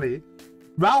family.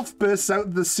 Ralph bursts out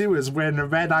of the sewers wearing a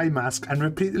red eye mask and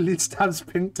repeatedly stabs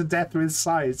Pink to death with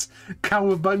scythes.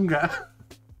 Cowabunga.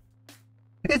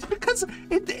 It's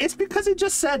because it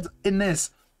just said in this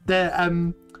they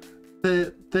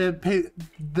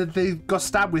got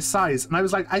stabbed with scythes, and I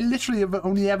was like, I literally have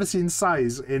only ever seen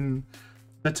scythes in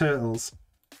the Turtles.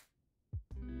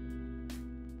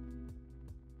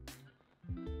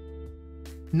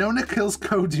 Nona kills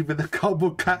Cody with a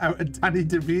cardboard cutout of Danny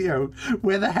DeVito.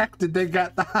 Where the heck did they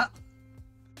get that?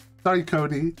 Sorry,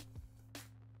 Cody.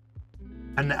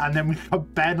 And then we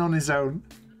got Ben on his own.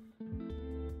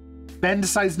 Ben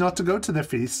decides not to go to the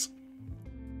feast.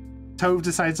 Tove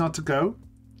decides not to go.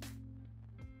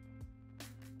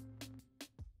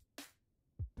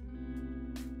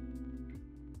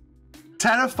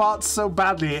 Tara farts so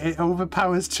badly it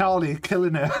overpowers Charlie,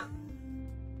 killing her.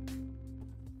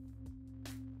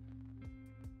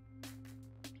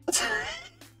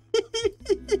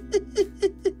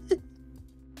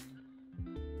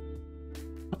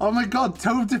 Oh my god,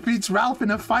 Tove defeats Ralph in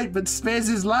a fight but spares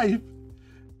his life.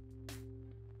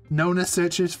 Nona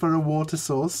searches for a water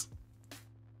source.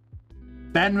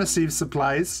 Ben receives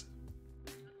supplies.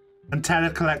 And Tara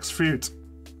collects fruit.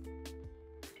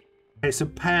 Okay, so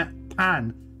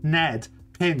Pan, Ned,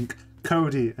 Pink,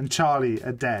 Cody, and Charlie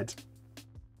are dead.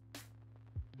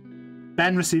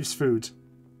 Ben receives food.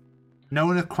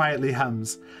 Nona quietly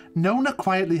hums. Nona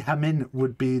quietly humming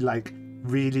would be like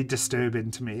really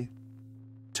disturbing to me.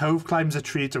 Tove climbs a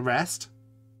tree to rest.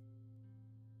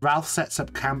 Ralph sets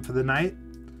up camp for the night.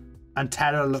 And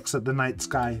Tara looks at the night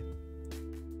sky.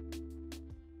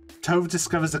 Tove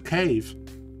discovers a cave.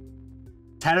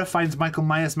 Tara finds Michael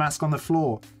Myers' mask on the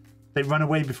floor. They run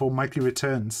away before Mikey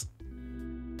returns.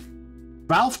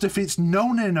 Ralph defeats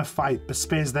Nona in a fight but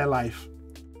spares their life.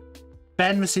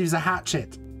 Ben receives a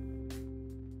hatchet.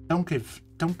 Don't give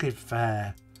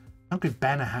Ben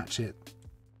a hatchet.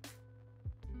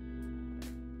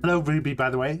 Hello, Ruby, by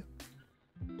the way.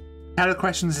 Tara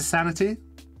questions his sanity.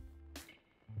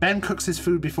 Ben cooks his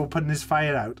food before putting his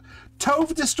fire out.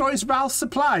 Tove destroys Ralph's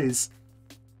supplies.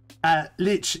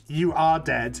 Lich, you are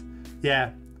dead.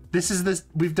 Yeah,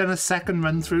 we've done a second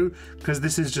run through because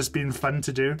this has just been fun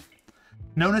to do.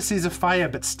 Nona sees a fire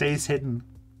but stays hidden.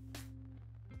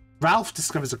 Ralph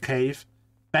discovers a cave.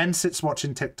 Ben sits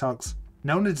watching TikToks.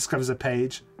 Nona discovers a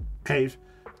cave.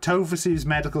 Tove receives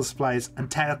medical supplies and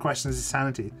Tara questions his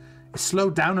sanity. It's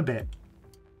slowed down a bit.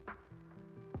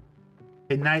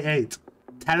 In night 8,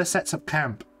 Tara sets up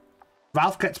camp.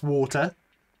 Ralph gets water.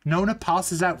 Nona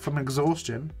passes out from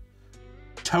exhaustion.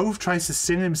 Tove tries to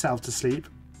sing himself to sleep.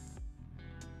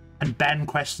 And Ben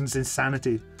questions his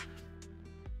sanity.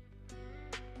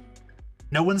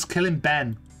 No one's killing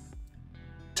Ben.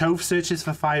 Tove searches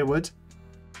for firewood.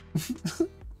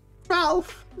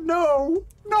 Ralph! No!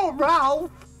 Not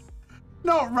Ralph!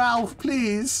 Not Ralph,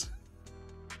 please!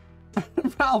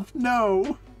 Ralph,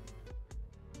 no!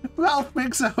 Ralph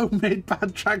makes a homemade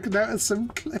bad dragon out of some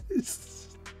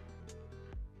cliffs.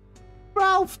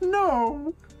 Ralph,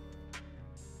 no!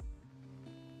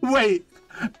 Wait!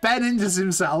 Ben injures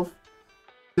himself.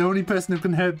 The only person who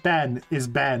can hurt Ben is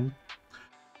Ben.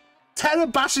 Terror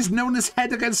bashes Nona's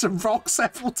head against a rock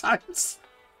several times.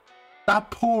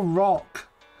 That poor rock.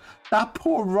 That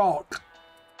poor rock.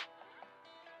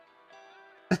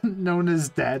 Nona's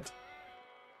dead.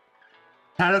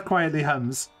 Terror quietly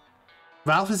hums.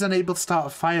 Ralph is unable to start a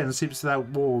fire and sleeps without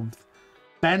warmth.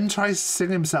 Ben tries to sing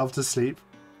himself to sleep.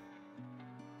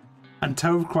 And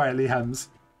Tove quietly hums.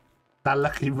 That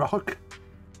lucky rock.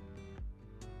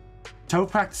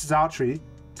 Tove practices archery.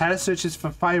 Terror searches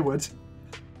for firewood.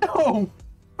 No!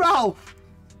 Ralph!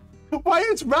 Why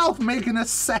is Ralph making a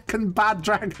second bad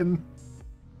dragon?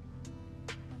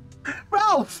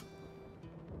 Ralph!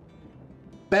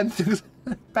 Ben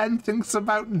thinks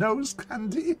about nose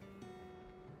candy.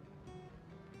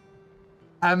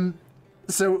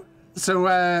 So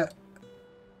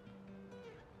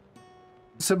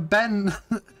Ben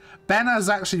Ben has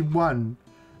actually won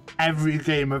every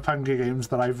game of Hunger Games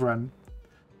that I've run.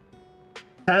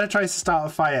 Terror tries to start a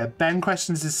fire. Ben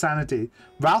questions his sanity.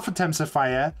 Ralph attempts a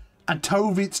fire, and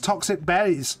Tove eats toxic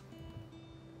berries.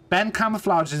 Ben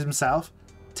camouflages himself.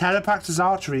 Terror practices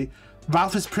archery.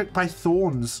 Ralph is pricked by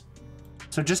thorns.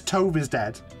 So just Tove is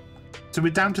dead. So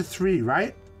we're down to 3,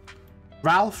 right?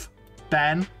 Ralph,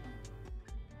 Ben,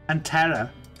 and Terror.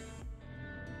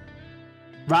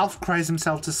 Ralph cries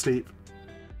himself to sleep.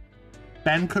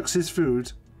 Ben cooks his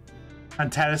food,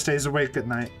 and Terror stays awake at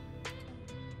night.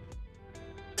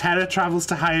 Terror travels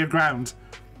to higher ground.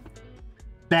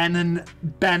 Ben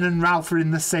and Ralph are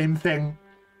in the same thing.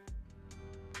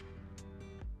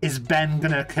 Is Ben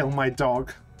gonna kill my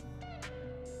dog?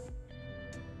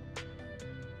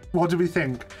 What do we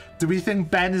think? Do we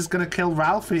think Ben is gonna kill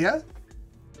Ralph here?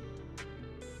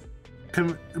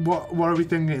 What are we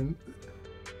thinking?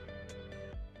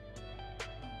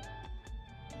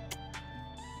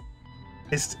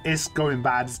 It's going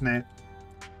bad, isn't it?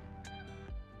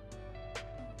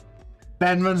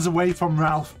 Ben runs away from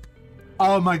Ralph.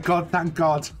 Oh my god, thank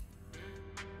god.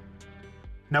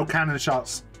 No cannon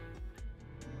shots.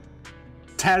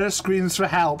 Terror screams for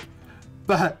help,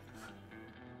 but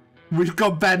we've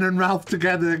got Ben and Ralph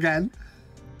together again.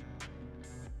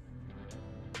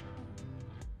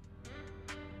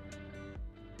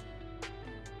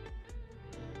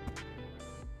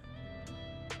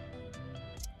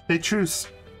 They truce.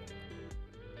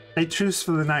 They truce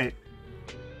for the night.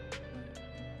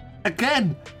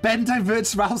 Again, Ben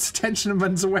diverts Ralph's attention and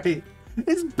runs away.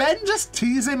 Is Ben just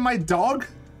teasing my dog?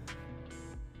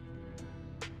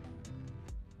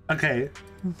 Okay.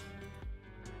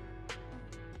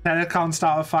 Terror can't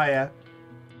start a fire.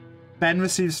 Ben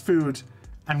receives food,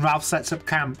 and Ralph sets up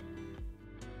camp.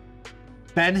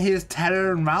 Ben hears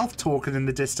Terror and Ralph talking in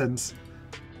the distance.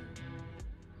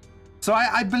 So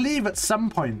I believe at some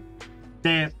point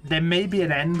there may be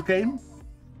an end game.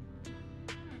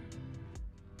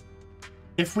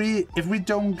 If we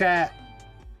don't get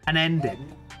an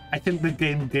ending, I think the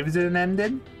game gives it an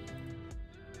ending.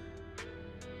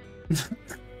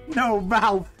 No,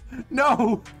 Ralph!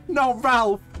 No! No,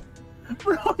 Ralph!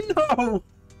 No!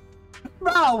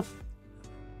 Ralph!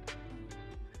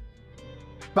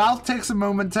 Ralph takes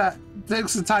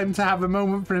the time to have a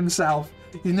moment for himself.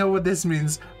 You know what this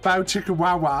means. Bow chicka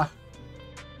wah wah.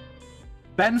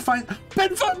 Ben's dead!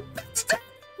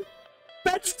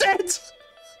 Ben's dead!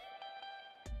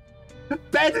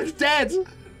 Ben is dead!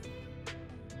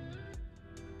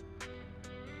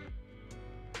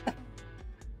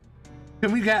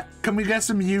 Can we get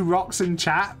some you rocks in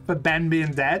chat for Ben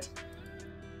being dead?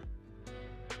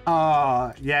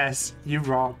 Oh, yes, you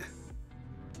rock.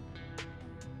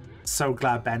 So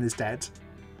glad Ben is dead.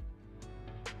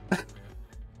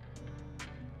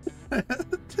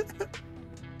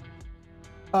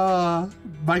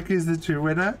 Mikey's the true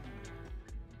winner.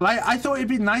 Like, I thought it'd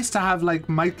be nice to have like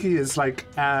Mikey as like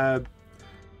a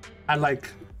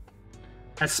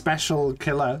special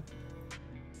killer.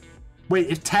 Wait,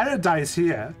 if Terror dies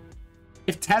here,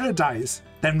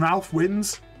 then Ralph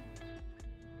wins.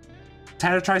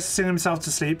 Terror tries to sing himself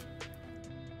to sleep.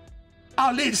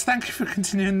 Oh, Leech, thank you for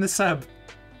continuing the sub.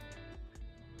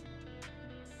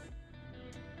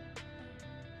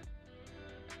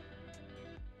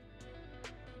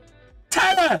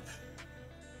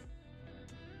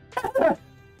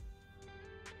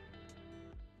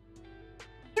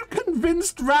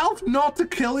 convinced Ralph not to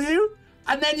kill you,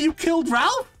 and then you killed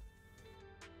Ralph?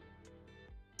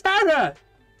 Tara!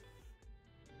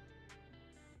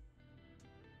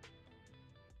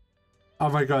 Oh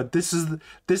my god, this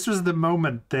was the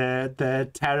moment the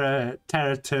Tara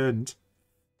turned.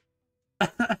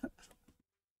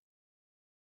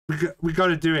 we got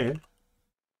to do it.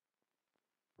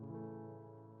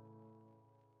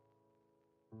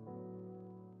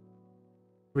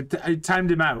 I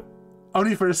timed him out,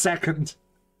 only for a second.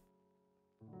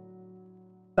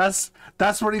 That's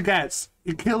what he gets.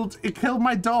 He killed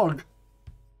my dog.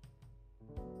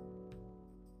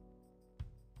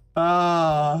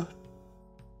 Ah.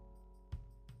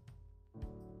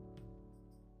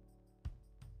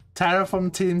 Tara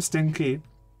from Team Stinky.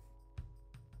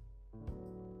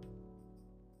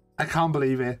 I can't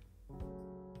believe it.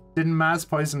 Didn't Maz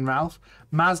poison Ralph?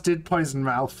 Maz did poison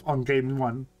Ralph on game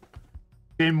 1.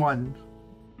 Game 1.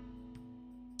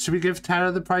 Should we give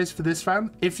Tara the prize for this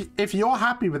round? If you're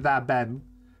happy with that, Ben,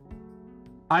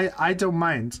 I don't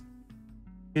mind.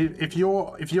 If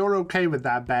you're okay with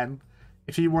that, Ben,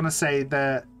 if you want to say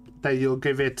that you'll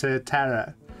give it to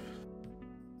Tara,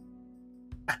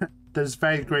 that's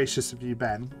very gracious of you,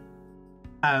 Ben.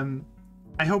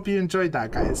 I hope you enjoyed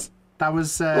that, guys. That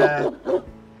was the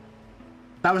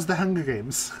Hunger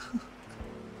Games.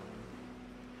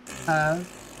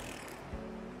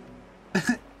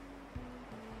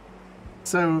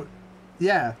 So,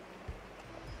 yeah.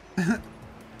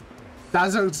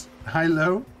 Dazzled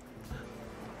high-low.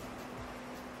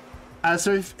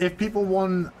 So if people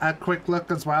want a quick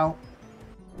look as well,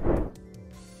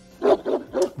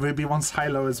 Ruby wants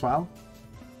high-low as well.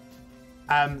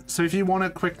 So if you want a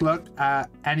quick look at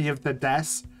any of the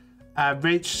deaths,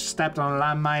 Rach stepped on a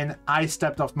landmine, I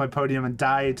stepped off my podium and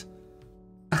died.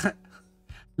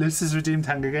 Lucy's redeemed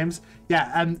Hunger Games.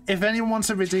 Yeah, if anyone wants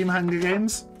to redeem Hunger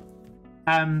Games,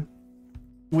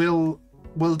 we'll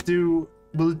do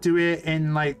it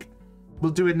in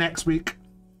we'll do it next week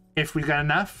if we get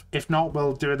enough. If not,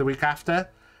 we'll do it the week after.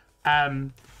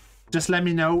 Just let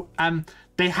me know.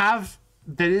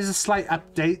 There is a slight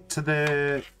update to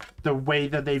the way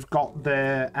that they've got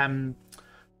the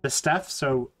stuff,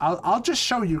 so I'll just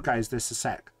show you guys this a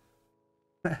sec.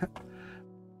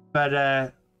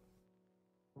 But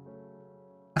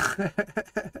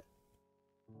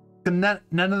none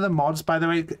of the mods, by the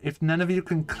way, if none of you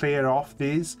can clear off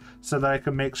these so that I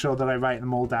can make sure that I write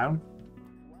them all down.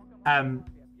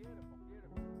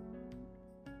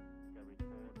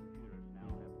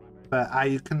 But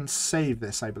I can save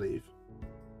this, I believe.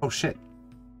 Oh shit.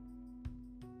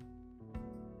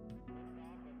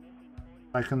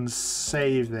 I can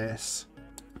save this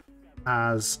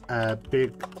as a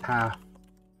BigTaff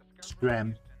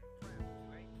Stream.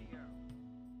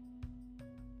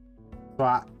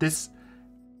 But this,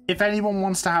 if anyone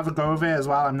wants to have a go of it as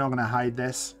well, I'm not going to hide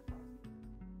this.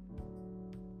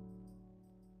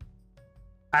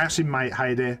 I actually might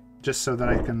hide it just so that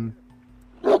I can...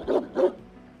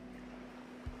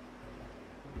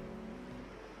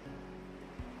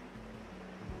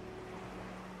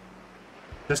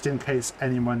 Just in case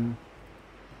anyone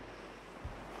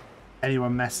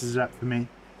messes it up for me.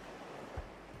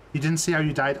 You didn't see how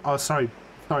you died? Oh, sorry.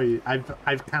 Sorry,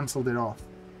 I've cancelled it off.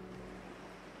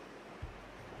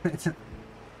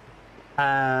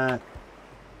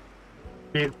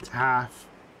 BigTaff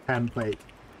template.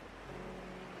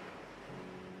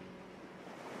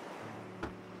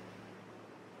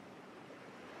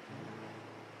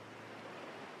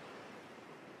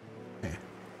 Okay.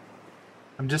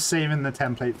 I'm just saving the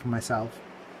template for myself.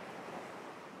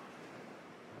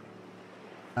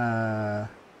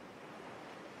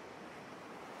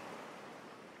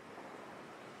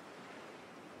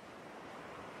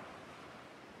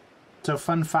 So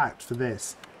fun fact for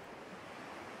this.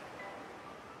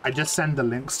 I just send the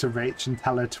links to Rach and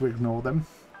tell her to ignore them.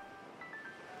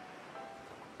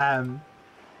 But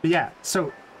yeah,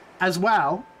 so as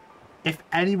well, if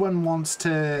anyone wants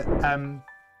to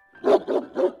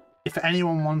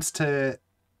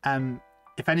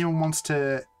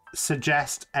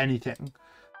suggest anything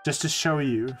just to show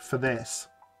you for this,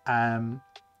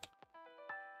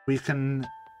 we can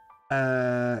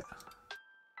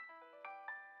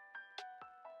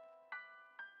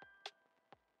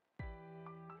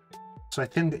so I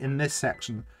think in this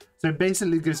section, so it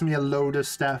basically gives me a load of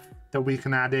stuff that we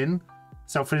can add in.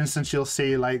 So for instance, you'll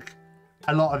see like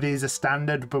a lot of these are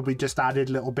standard, but we just added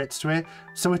little bits to it.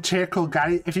 So a chair called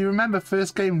Gary, if you remember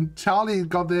first game, Charlie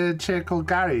got the chair called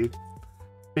Gary.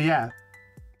 But yeah.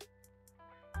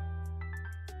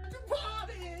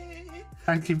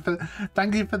 Thank you for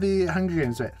the Hunger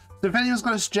Games bit. So if anyone's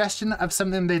got a suggestion of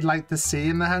something they'd like to see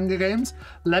in the Hunger Games,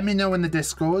 let me know in the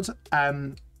Discord.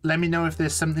 Let me know if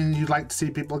there's something you'd like to see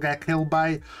people get killed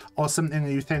by, or something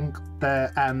you think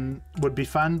that would be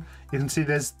fun. You can see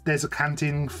there's a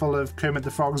canteen full of Kermit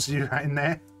the Frogs right in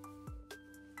there.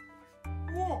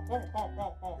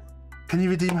 Can you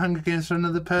redeem Hunger Games for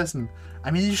another person?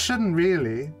 I mean, you shouldn't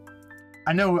really.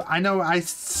 I know. I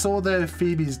saw the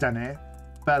Phoebe's done it,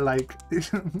 but like,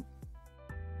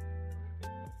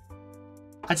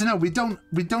 I don't know. We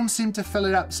don't seem to fill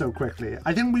it up so quickly.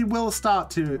 I think we will start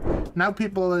to, now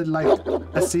people are like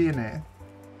are seeing it.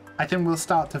 I think we'll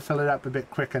start to fill it up a bit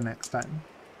quicker next time.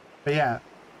 But yeah,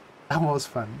 that was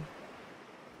fun.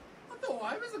 I thought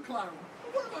I was a clown.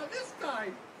 What about this guy?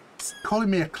 It's calling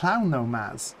me a clown though,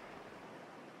 Maz.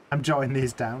 I'm jotting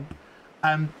these down.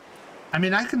 I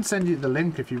mean, I can send you the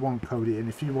link if you want, Cody, and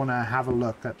if you want to have a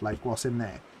look at like what's in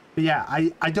there. But yeah,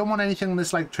 I don't want anything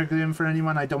that's like triggering for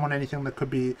anyone. I don't want anything that could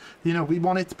be, you know, we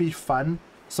want it to be fun.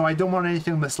 So I don't want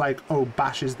anything that's like, oh,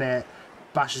 bashes their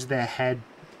head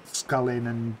skull in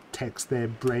and takes their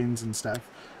brains and stuff.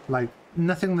 Like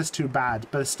nothing that's too bad,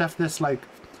 but stuff that's like,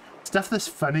 stuff that's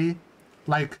funny,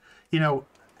 like, you know,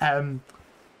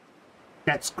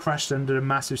 gets crushed under a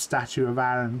massive statue of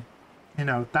Aaron. You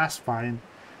know, that's fine.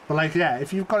 But like, yeah,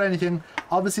 if you've got anything,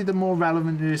 obviously the more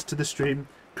relevant it is to the stream,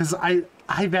 because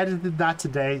I've edited that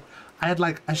today. I had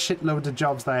like a shitload of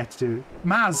jobs that I had to do.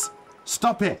 Maz,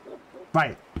 stop it.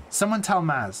 Right, someone tell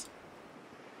Maz.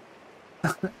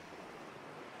 But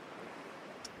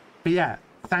yeah,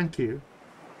 thank you.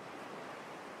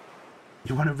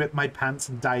 You want to rip my pants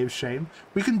and die of shame?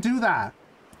 We can do that.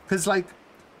 Because like,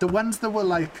 the ones that were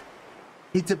like,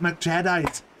 eat it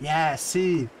McJedi's. Yeah,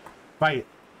 see. Right.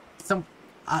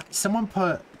 Someone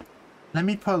put, let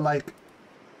me put like,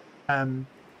 I'll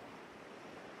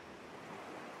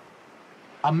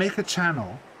make a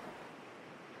channel.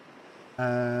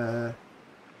 And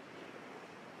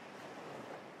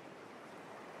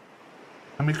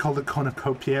we call the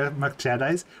cornucopia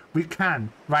McJedi's. We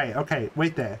can. Right, okay,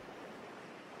 wait there.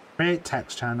 Create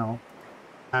text channel.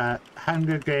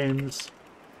 Hunger Games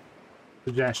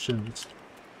suggestions.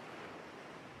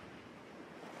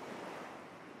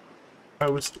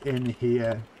 Post in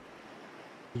here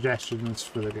suggestions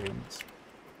for the games.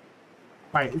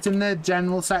 Right, it's in the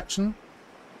general section.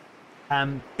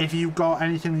 If you've got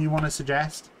anything you want to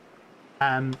suggest,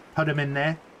 put them in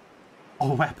there.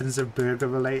 All weapons are burger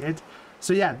related.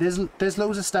 So yeah, there's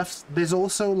loads of stuff. There's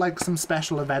also like some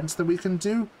special events that we can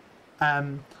do.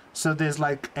 So there's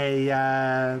like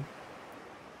a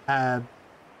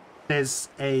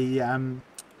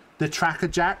the tracker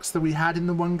jacks that we had in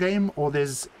the one game, or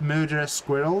there's murderous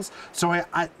squirrels. So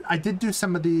I did do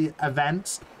some of the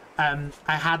events. I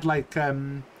had like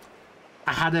I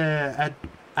had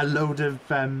a load of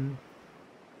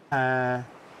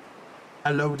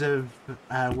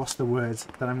what's the word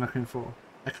that I'm looking for?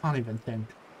 I can't even think.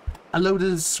 A load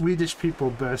of Swedish people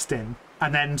burst in,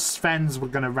 and then Svens were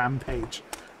gonna rampage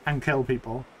and kill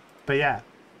people. But yeah.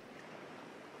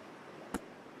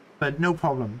 But no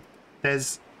problem.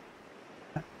 There's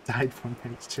died from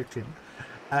his chicken.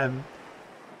 I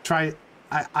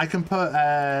can put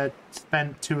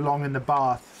spent too long in the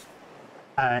bath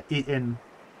eating,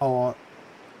 or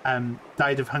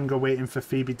died of hunger waiting for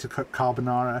Phoebe to cook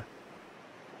carbonara.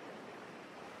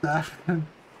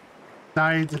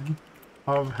 Died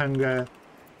of hunger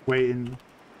waiting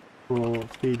for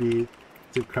Phoebe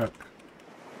to cook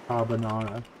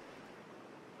carbonara.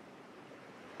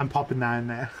 I'm popping that in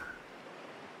there.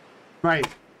 Right.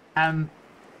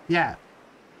 Yeah.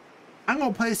 I'm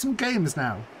gonna play some games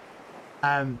now.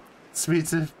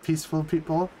 Sweet of peaceful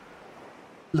people.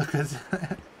 Look at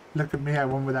look at me, I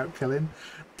won without killing.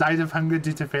 Died of hunger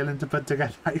due to failing to put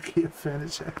together IKEA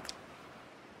furniture.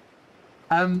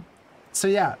 So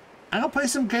yeah, I'm gonna play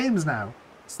some games now.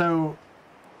 So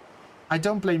I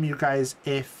don't blame you guys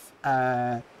if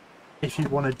you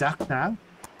want to duck now.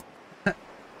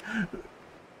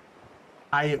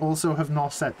 I also have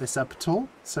not set this up at all,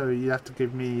 so you have to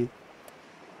give me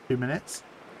 2 minutes.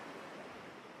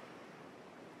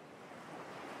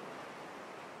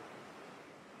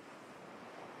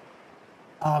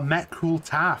 Oh, Met Cool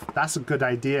Taff. That's a good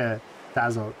idea,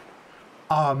 Dazzle.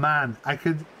 Oh man, I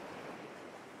could...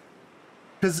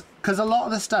 Because a lot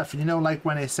of the stuff, you know, like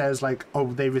when it says like,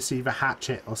 oh, they receive a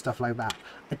hatchet or stuff like that,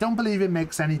 I don't believe it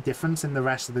makes any difference in the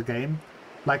rest of the game.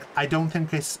 Like, I don't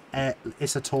think it's at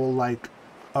all like,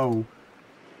 oh,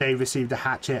 they received a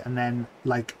hatchet and then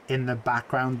like in the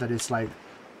background that it's like,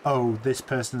 oh, this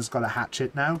person's got a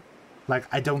hatchet now. Like,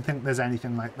 I don't think there's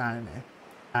anything like that in it.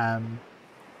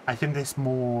 I think it's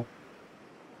more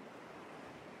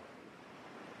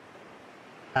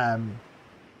I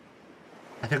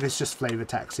think it's just flavor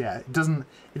text. Yeah, it doesn't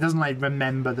like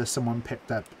remember that someone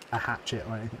picked up a hatchet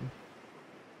or anything.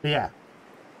 But yeah.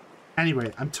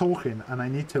 Anyway, I'm talking and I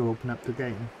need to open up the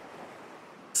game.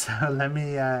 So let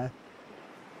me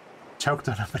choked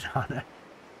on a banana.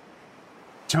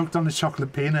 Choked on a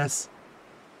chocolate penis.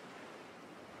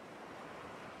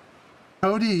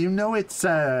 Cody, you know it's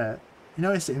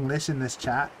English in this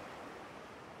chat.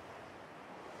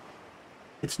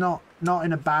 It's not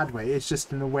in a bad way, it's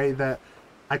just in a way that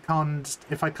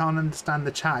if I can't understand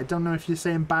the chat, I don't know if you're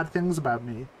saying bad things about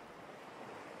me.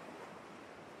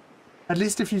 At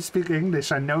least if you speak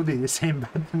English, I know that you're saying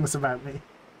bad things about me.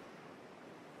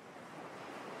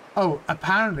 Oh,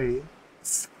 apparently,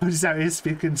 somebody's out here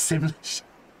speaking Simlish.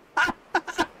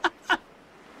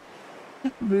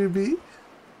 Ruby.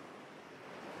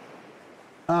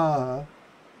 I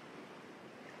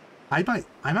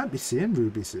might be seeing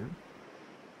Ruby soon.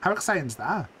 How exciting is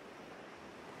that?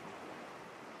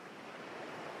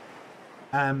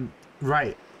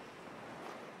 Right.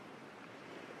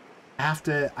 I have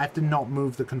to not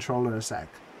move the controller a sec.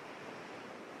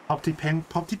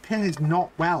 Popty Ping is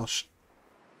not Welsh.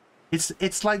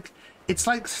 It's like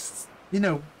you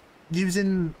know,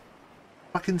 using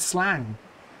fucking slang.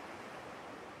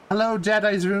 Hello,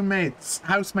 Jedi's roommates,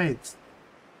 housemates.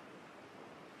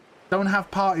 Don't have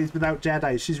parties without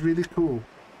Jedi. She's really cool.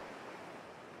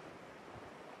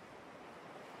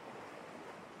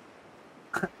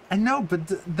 I know,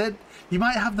 but you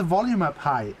might have the volume up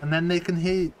high, and then they can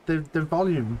hear the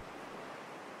volume.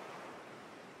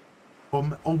 Or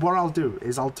what I'll do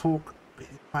is I'll talk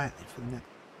quietly for the next.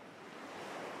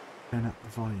 Turn up the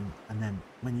volume, and then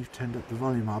when you've turned up the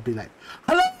volume, I'll be like,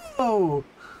 "Hello."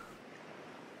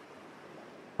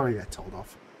 Probably get told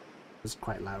off. It was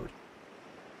quite loud.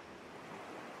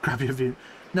 Grab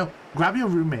your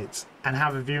roommates and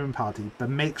have a viewing party, but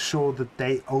make sure that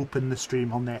they open the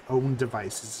stream on their own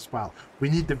devices as well. We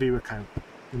need the viewer count,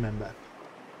 remember.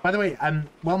 By the way,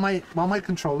 while my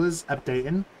controller's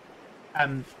updating,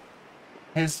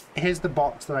 here's the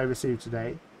box that I received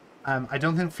today. I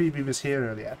don't think Phoebe was here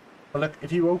earlier, but look,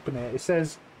 if you open it, it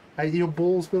says your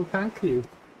balls will thank you.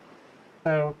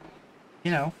 So,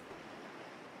 you know.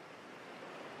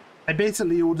 I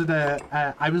basically ordered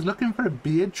I was looking for a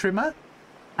beard trimmer,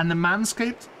 and the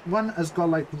Manscaped one has got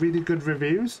like really good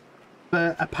reviews,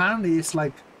 but apparently it's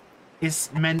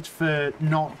meant for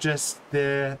not just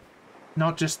the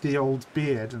old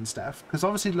beard and stuff, because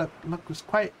obviously look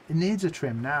it needs a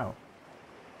trim now,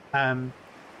 but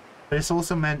it's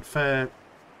also meant for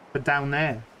down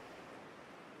there.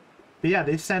 But yeah,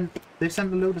 they've sent a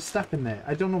load of stuff in there.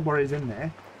 I don't know what is in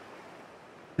there.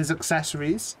 There's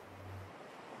accessories.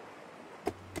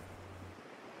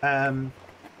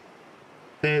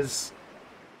 There's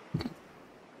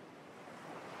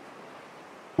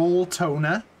ball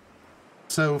toner,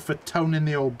 so for toning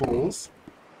the old balls,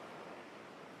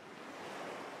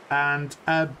 and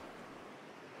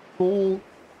ball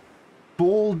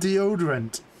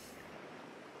deodorant,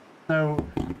 so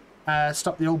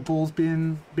stop the old balls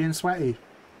being sweaty.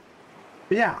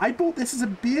 But yeah, I bought this as a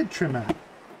beard trimmer,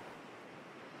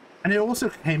 and it also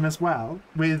came as well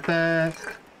with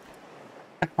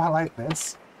I quite like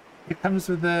this. It comes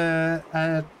with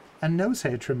a nose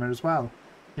hair trimmer as well.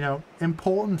 You know,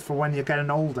 important for when you're getting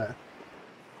older.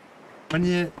 When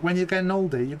you're getting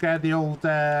older, you get the old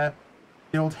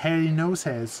hairy nose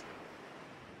hairs.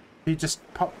 You just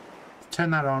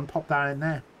turn that on, pop that in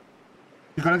there.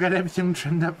 You gotta get everything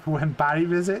trimmed up for when Barry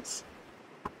visits.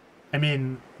 I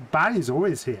mean, Barry's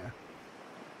always here.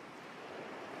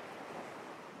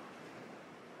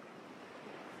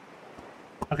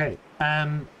 Okay,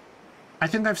 I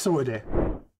think I've sorted it.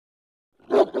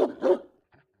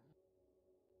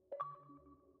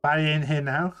 Barry ain't here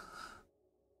now.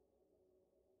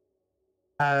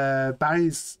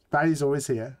 Barry's always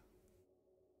here.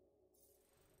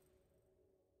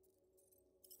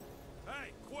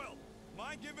 Hey, Quill,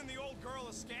 mind giving the old girl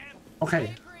a scan? Okay. I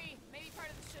agree. Maybe part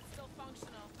of the ship's still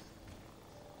functional.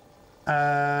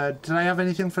 Did I have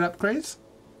anything for upgrades?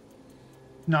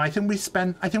 No, I think we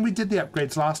did the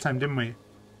upgrades last time, didn't we?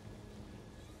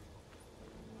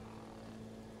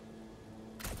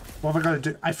 What have I got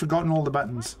to do? I've forgotten all the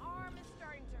buttons. My arm is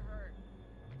starting to hurt.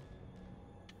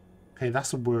 Okay,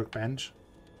 that's a workbench.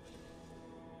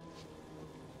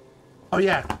 Oh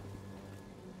yeah.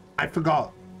 I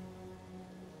forgot.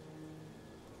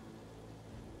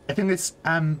 I think it's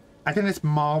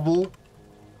Marvel.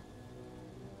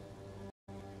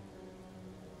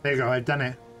 There you go, I've done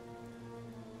it.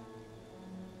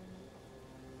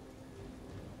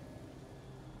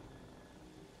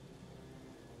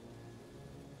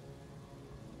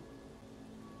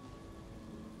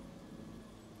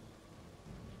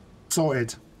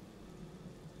 Sorted.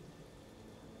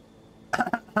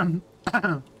 I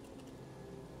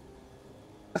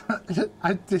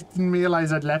didn't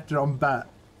realize I'd left it on bat.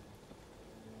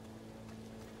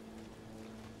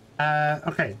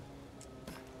 Okay.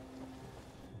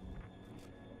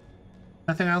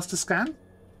 Nothing else to scan?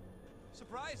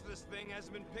 Surprised this thing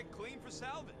hasn't been picked clean for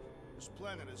salvage. This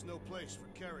planet is no place for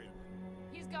carrion.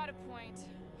 He's got a point.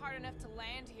 Hard enough to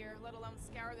land here, let alone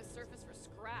scour the surface for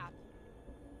scrap.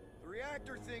 The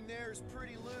reactor thing there is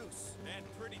pretty loose. And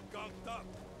pretty gunked up.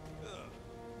 Ugh.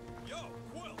 Yo,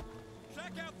 Quill,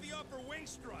 check out the upper wing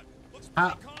strut. Looks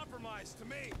pretty compromised to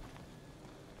me.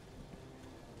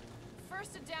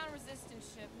 First a down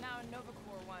resistance ship, now a Nova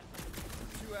Corps one.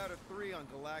 2 out of 3 on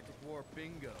Galactic War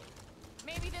bingo.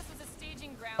 Maybe this was a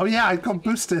staging ground. Oh yeah, I got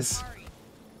boosters.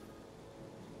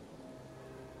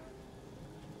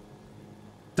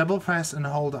 Double press and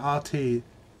hold RT.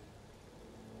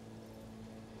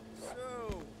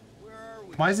 So, where are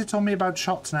we? Why is it telling me about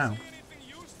shots now? See anything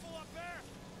useful up there?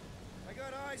 I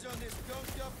got eyes on this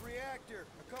gunked up reactor.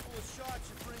 A couple of shots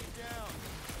should bring it down.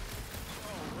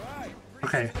 All right.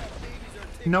 Okay.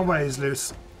 No worries,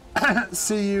 Luce.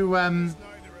 See you,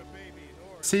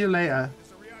 see you later.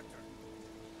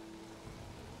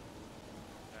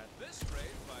 At this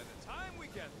rate, by the time we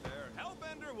get there,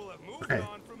 Hellbender will have moved Okay.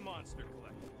 on from Monster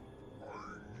Collector.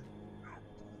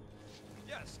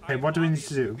 Yes, Okay, what do we need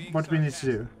to do? What do we need to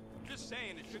do? Just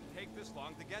saying it shouldn't take this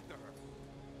long to get to her.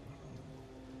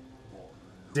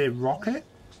 Did it rocket?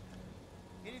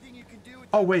 Anything you can do with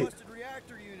Oh, that wait. busted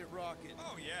reactor unit rocket?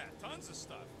 Oh yeah, tons of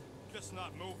stuff. Just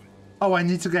not moving. Oh, I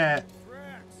need to get...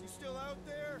 Drax, you still out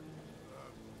there?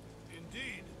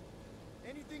 Indeed.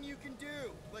 Anything you can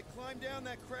do, like climb down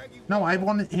that craggy No, wall. I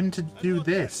wanted him to do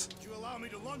this. Would you allow me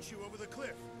to launch you over the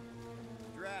cliff?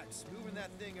 Drax, moving that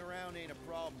thing around ain't a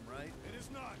problem, right? It is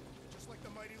not. Just like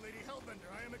the mighty Lady Hellbender,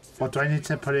 I am What, do I need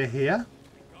to put it here?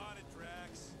 Got it,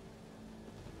 Drax.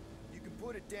 You can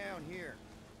put it down here.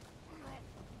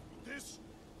 This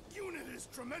unit is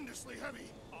tremendously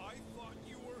heavy. I thought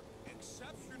you were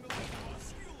exceptionally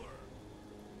muscular.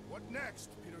 What next,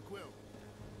 Peter Quill?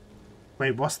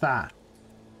 Wait, what's that?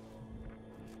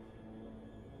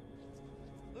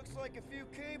 Looks like a few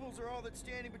cables are all that's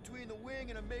standing between the wing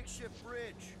and a makeshift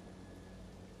bridge.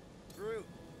 Groot,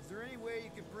 is there any way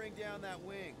you can bring down that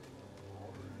wing?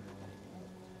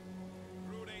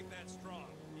 Groot ain't that strong.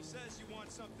 He says you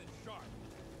want something sharp.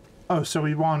 Oh, so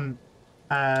we want...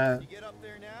 You get up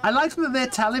there now? I like that they're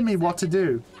telling me what to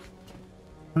do.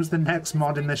 Who's the next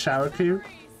mod in the shower queue?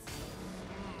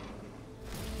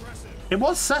 It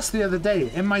was sus the other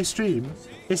day in my stream.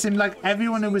 It seemed like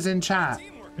everyone who was in chat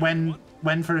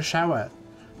went for a shower.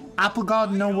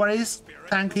 Applegod, no worries.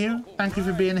 Thank you. Thank you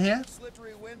for being here.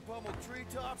 Slippery wind pummeled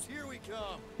treetops, here we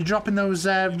come. You dropping those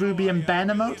Ruby and Ben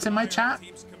emotes in my chat?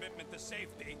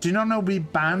 Do you not know we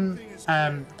ban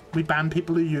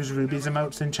people who use Ruby's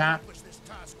emotes in chat?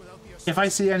 If I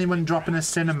see anyone dropping a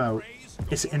Sin emote,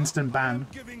 it's instant ban.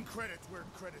 Giving credit where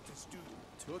credit is due.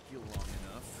 Took you long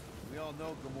enough. We all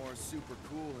know Gamora's super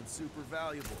cool and super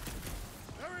valuable.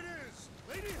 There it is!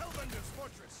 Lady Hellbender's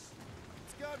fortress.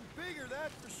 It's gotten bigger,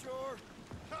 that's for sure.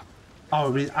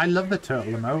 Oh, I love the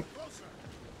turtle emote.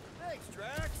 Thanks,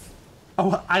 Drax.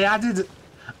 Oh, I added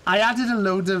a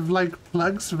load of like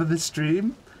plugs for the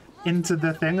stream into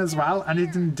the thing as well, and it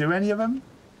didn't do any of them.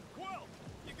 Quill,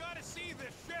 you gotta see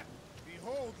this ship.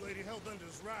 Behold Lady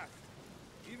Hellbender's wrath.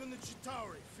 Even the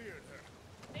Chitauri feared her.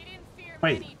 They didn't fear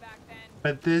Wait. many back then.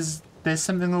 But there's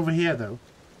something over here though.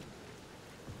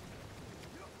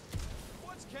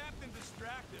 What's Captain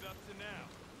distracted up to now?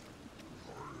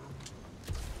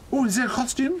 Oh, is it a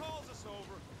costume? Calls us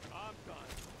over. I'm done.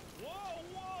 Whoa,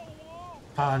 whoa,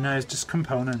 whoa! Oh no, it's just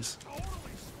components. Totally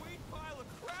sweet pile of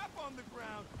crap on the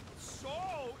ground. So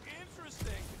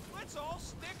interesting. Let's all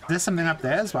stick our There's something up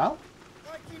there as well.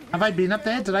 Have I been up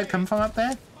there? Did I come from up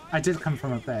there? I did come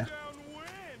from up there.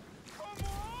 Come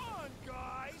on,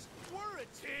 guys. We're a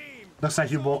team. Looks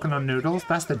like you're walking on noodles.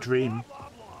 That's the dream. Blah, blah,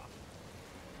 blah.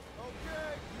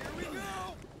 Okay, here we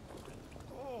go.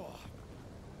 Oh,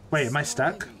 Wait, am I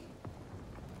stuck?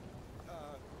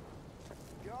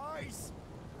 guys.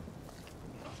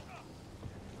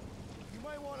 You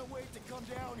might want to wait to come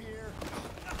down here.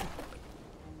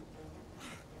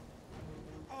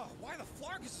 Oh, why the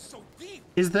Flargus is so deep?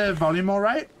 Is the volume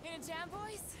alright? In a jam,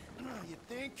 boys? You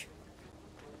think?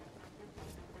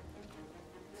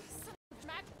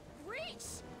 Mac, reach!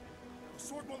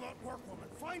 Sword will not work, woman.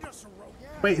 Find us a rope. Yeah.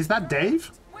 Wait, is that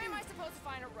Dave? Where am I supposed to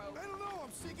find a rope? I don't know.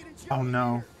 I'm sinking in Oh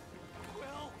no.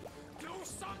 Well, do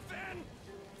something.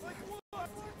 Like what?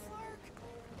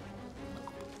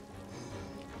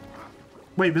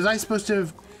 Wait, was I supposed to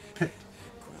have...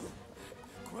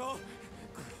 Quill.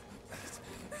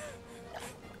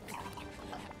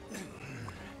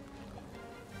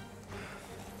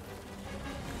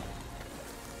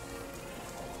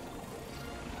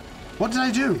 What did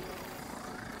I do?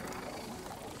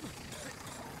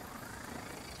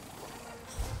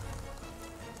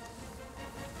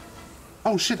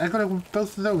 Oh shit, I got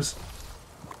both of those.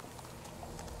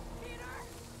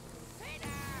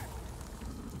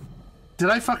 Did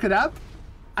I fuck it up?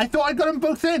 I thought I got them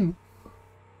both in.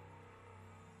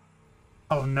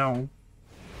 Oh no.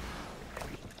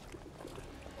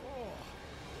 Oh,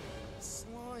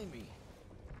 slimy.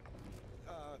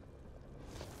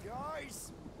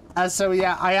 Guys. So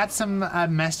yeah, I had some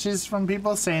messages from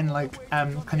people saying like,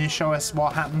 can you show us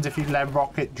what happens if you let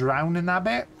Rocket drown in that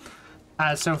bit?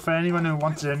 So for anyone who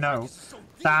wanted to know,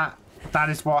 that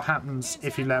is what happens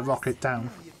if you let Rocket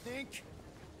down. You think?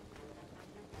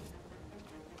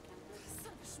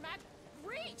 Son of a schmack,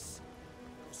 reach!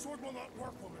 The sword will not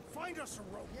work, woman. Find us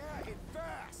a rope. Yeah, and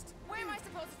fast. Where am I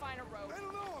supposed to find a rope? I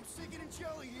don't know. I'm sinking in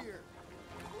jelly here.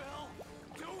 Quill,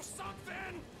 do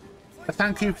something.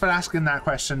 Thank you for asking that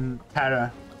question,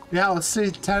 Tara. Yeah, let's see.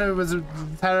 Tara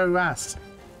who asked.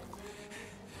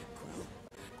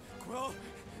 Quill.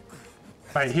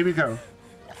 Right, here we go.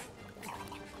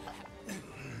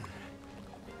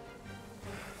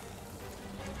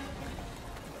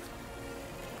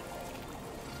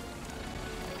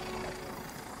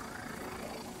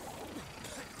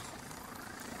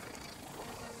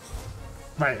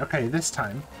 Right, okay, this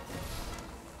time.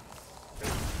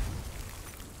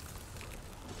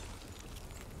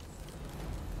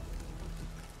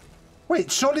 Wait,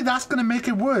 surely that's gonna make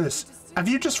it worse. Have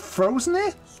you just frozen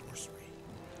it? Sorcery.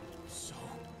 So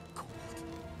cold.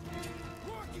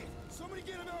 Rocket! Somebody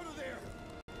get him out of there!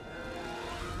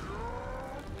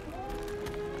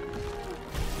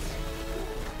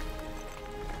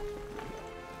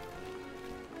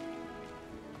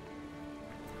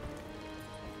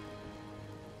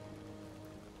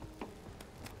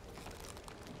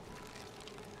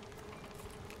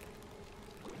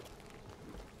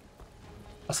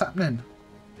 What's happening?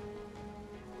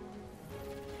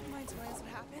 Mind telling us what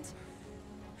happened?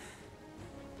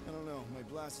 I don't know. My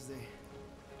glasses,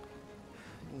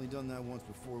 I've only done that once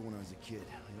before when I was a kid.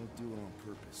 I don't do it on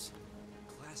purpose.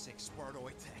 Classic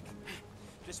Spartoid tech.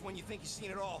 Just when you think you've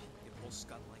seen it all, it pulls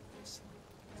scut like this.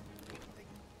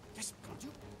 Just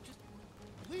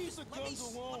Leave the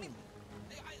guns alone.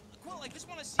 Quill, I just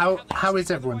want to see How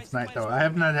is everyone tonight though? I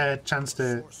haven't had a chance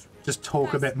to just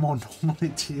talk a bit more normally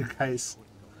to you guys.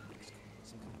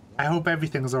 I hope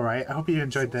everything's alright. I hope you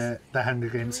enjoyed the Hunger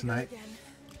Games tonight.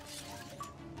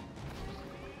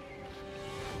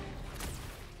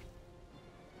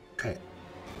 Okay.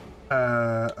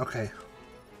 Okay.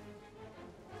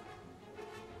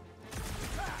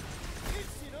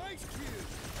 Instant ice cube.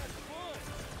 That's fun.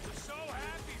 We're so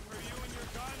happy for you and your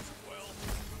guns, Quill.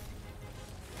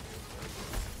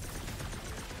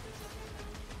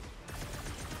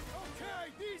 Okay,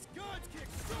 these guns kick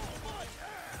so much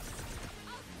ass.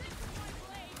 I'll stick with my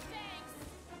blade, thanks!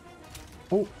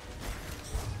 Oh,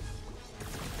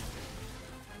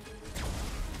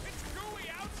 It's gooey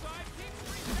outside, keeps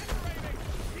regenerating.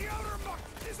 The outer muck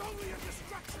is only a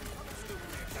distraction from the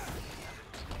stupid attack.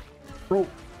 bro.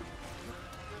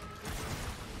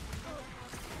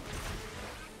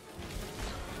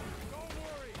 Don't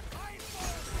worry, I ain't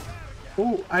falling for that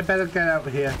again. Oh, I better get out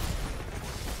of here.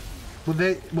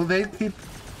 Will they keep...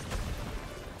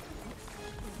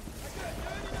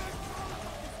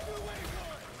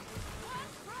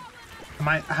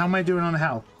 How am I doing on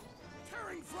health?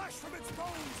 Tearing flesh from its bones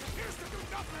appears to do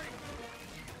nothing.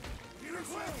 You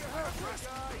reflect to have rest.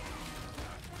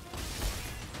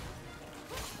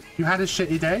 You had a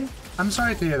shitty day? I'm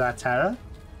sorry to hear that, Tara.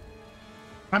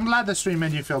 I'm glad the stream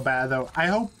made you feel better though. I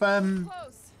hope Close,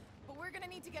 but we're gonna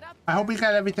need to get up. I hope we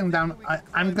get everything down.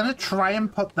 I'm gonna try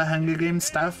and put the Hunger Games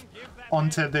stuff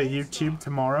onto the YouTube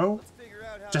tomorrow.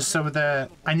 Just so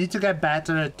I need to get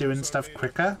better at doing stuff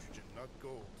quicker.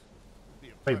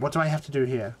 Wait, what do I have to do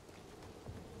here?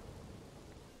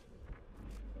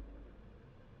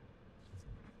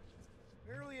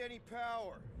 Barely any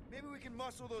power. Maybe we can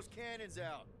muscle those cannons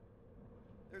out.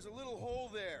 There's a little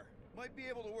hole there. Might be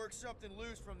able to work something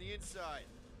loose from the inside.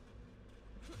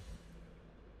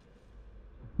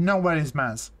 No worries,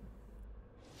 Maz.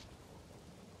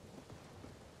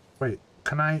 Wait,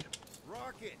 can I?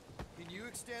 Rocket, can you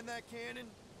extend that cannon?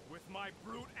 With my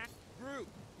brute Groot,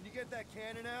 can you get that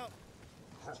cannon out?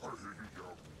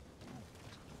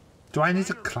 Do I need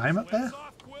to climb up there?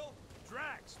 Off, Quill.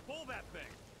 Drax, pull that thing.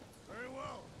 Very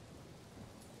well.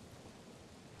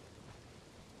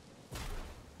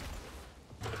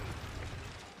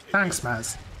 Thanks,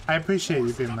 Maz. I appreciate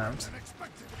you being around.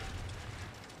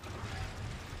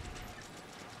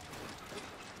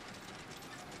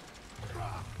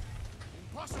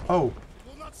 Oh.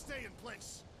 Will not stay in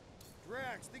place.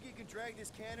 Drax, think you can drag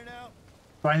this cannon out?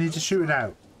 So I need to shoot it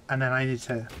out, and then I need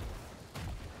to...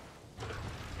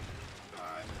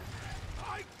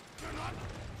 I cannot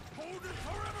hold it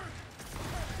forever.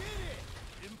 Did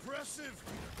it! Impressive.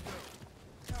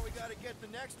 Now we gotta get the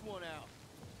next one out.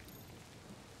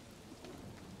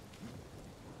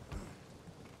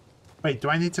 Wait, do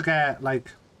I need to get,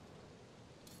 like...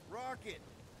 Rocket,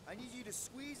 I need you to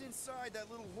squeeze inside that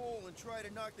little hole and try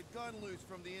to knock the gun loose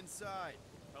from the inside.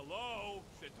 Hello?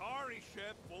 Shatari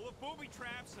ship full of booby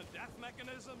traps and death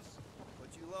mechanisms? But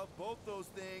you love both those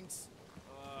things.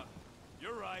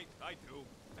 You're right, I do.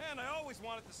 And I always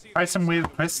wanted to see... Try some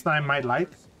weird twists that I might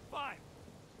like. Fine.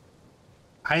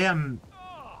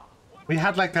 We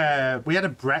had like a... We had a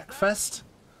breakfast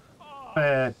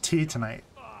for tea tonight.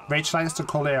 Rachel likes to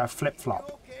call it a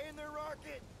flip-flop.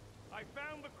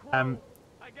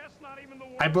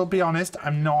 I will be honest,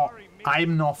 I'm not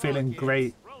feeling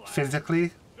great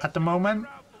physically at the moment.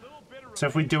 So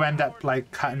if we do end up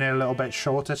like cutting it a little bit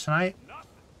shorter tonight,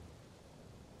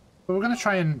 but we're gonna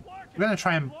try and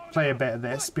play a bit of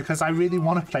this because I really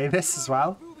want to play this as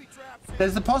well.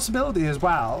 There's the possibility as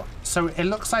well. So it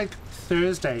looks like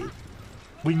Thursday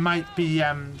we might be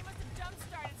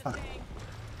fuck.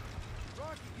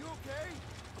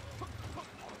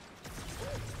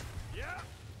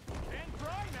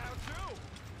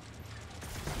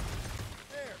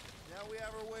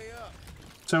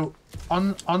 So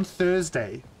on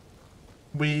Thursday,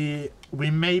 we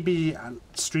may be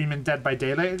streaming Dead by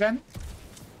Daylight again,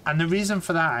 and the reason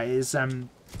for that is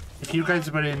if you guys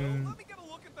were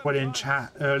in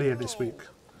chat earlier this week,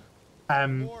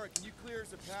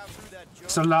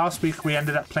 so last week we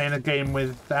ended up playing a game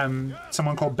with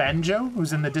someone called Benjo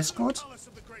who's in the Discord,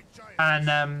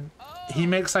 and he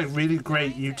makes like really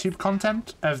great YouTube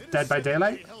content of Dead by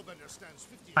Daylight.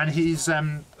 And he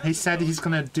said he's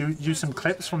gonna use some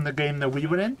clips from the game that we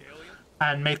were in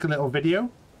and make a little video,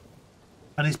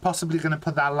 and he's possibly gonna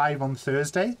put that live on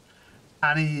Thursday.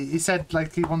 And he said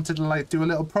like he wanted to like do a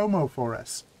little promo for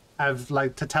us of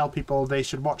like to tell people they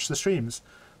should watch the streams.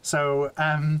 So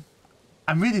I'm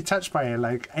really touched by it.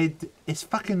 Like it's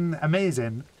fucking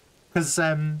amazing because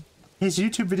his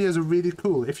YouTube videos are really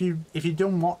cool. If you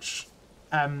don't watch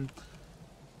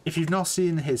if you've not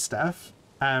seen his stuff,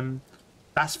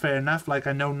 that's fair enough. Like,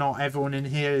 I know not everyone in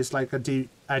here is like a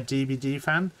DVD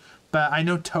fan, but I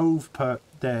know Tove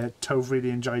really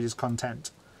enjoyed his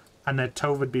content, and that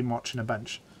Tove had been watching a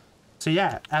bunch. So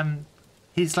yeah,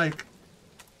 he's like,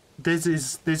 there's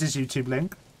his YouTube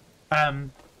link,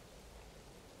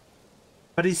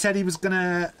 but he said he was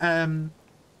gonna,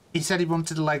 he said he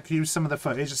wanted to like use some of the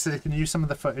footage, so he can use some of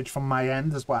the footage from my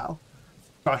end as well.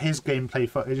 Got his gameplay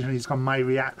footage, and he's got my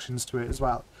reactions to it as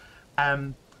well.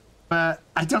 But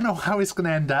I don't know how it's going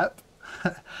to end up.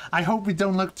 I hope we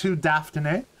don't look too daft in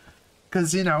it.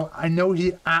 Because, you know, I know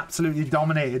he absolutely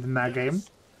dominated in that game.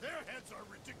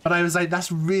 But I was like,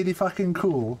 that's really fucking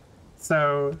cool.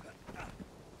 So,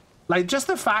 like, just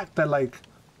the fact that, like,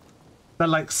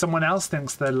 someone else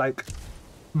thinks that, like,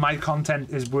 my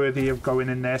content is worthy of going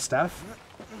in their stuff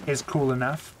is cool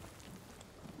enough.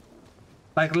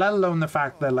 Like, let alone the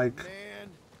fact that, like,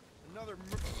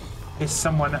 if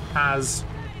someone as...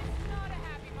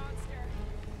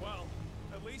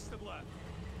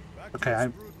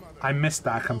 Okay, I missed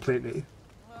that completely.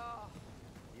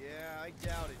 Yeah, I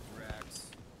doubt it,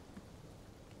 Drax.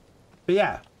 But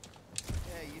yeah,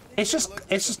 it's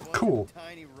just cool.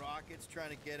 Tiny rockets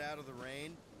trying to get out of the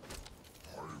rain.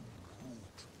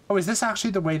 Oh, is this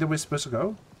actually the way that we're supposed to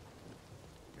go?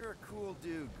 You're a cool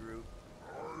dude, Groot.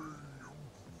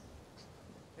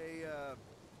 Hey,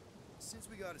 since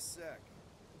we got a sec,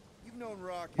 you've known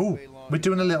Rocket way longer. We're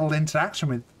doing a little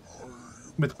interaction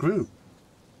with Groot.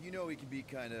 You know he can be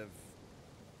kind of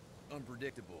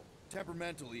unpredictable,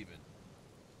 temperamental even.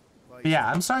 Like, yeah,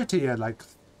 I'm sorry to hear like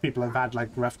people have had like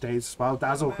rough days as well.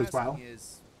 Dazzle as well.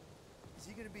 Is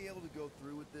he gonna be able to go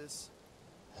through with this?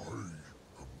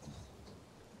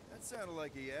 That sounded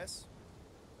like a yes.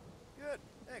 Good,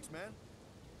 thanks, man.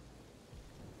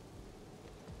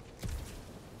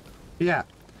 Yeah,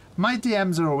 my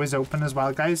DMs are always open as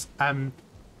well, guys.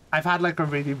 I've had like a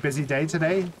really busy day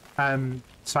today.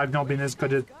 So I've not been as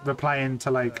good at replying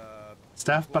to like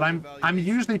stuff, but I'm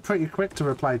usually pretty quick to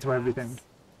reply to everything.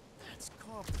 That's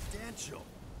confidential.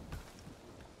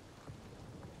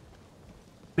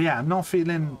 But yeah, I'm not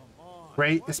feeling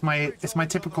great. It's my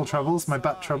typical troubles, my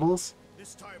butt troubles.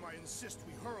 This time I insist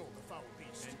we hurl the foul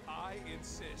beast. And I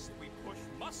insist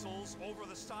us over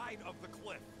the side of the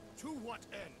cliff. To what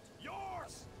end?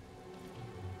 Yours!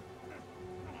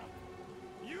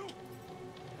 You!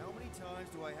 How many times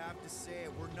do I have to say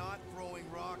it? We're not throwing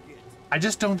rocket. I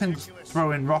just don't think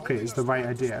throwing rocket is the right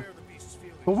idea.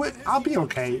 But I'll be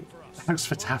okay. Thanks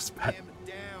for Taff's pet.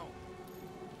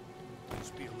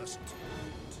 This be a lesson to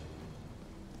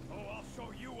you. Oh, I'll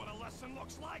show you what a lesson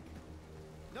looks like.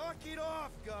 Knock it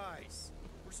off, guys.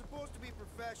 We're supposed to be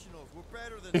professionals. We're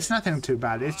better than It's nothing too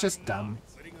bad. It's just dumb.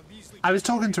 I was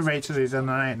talking to Rachel the other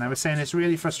night, and I was saying it's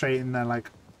really frustrating that,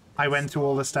 like, I went through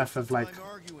all the stuff of, like,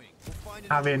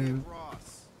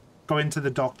 going to the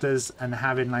doctors and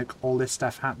having, like, all this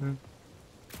stuff happen.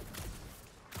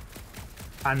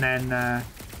 And then,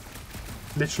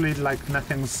 literally, like,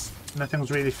 nothing's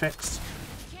really fixed.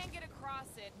 We can't get across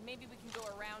it. Maybe we can go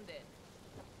around it.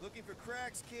 Looking for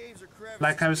cracks, caves, or crevices.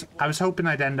 Like, I was hoping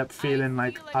I'd end up feeling,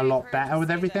 like, a lot better with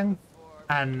everything.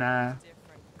 And,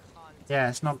 yeah,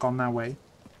 it's not gone that way.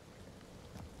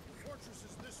 The fortress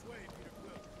is this way,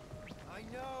 Peter. I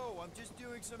know. I'm just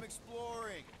doing some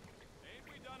exploring. Ain't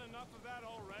we done enough of that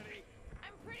already?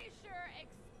 I'm pretty sure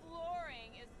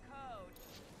exploring is code.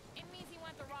 It means he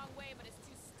went the wrong way, but is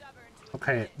too stubborn to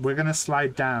Okay, we're gonna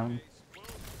slide down.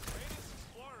 Greatest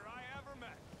explorer I ever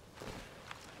met.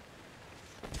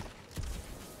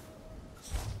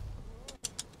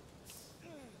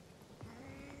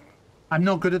 I'm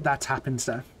not good at that tapping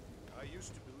stuff. I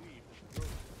used to believe that the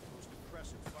road was the most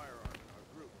impressive firearm in our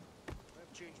group.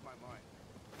 I've changed my mind.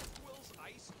 Will's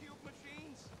ice cube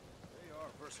machines? They are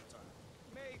versatile.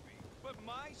 Maybe, but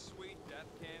my sweet death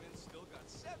cannon still got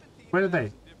 17 Where are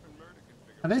they? different murder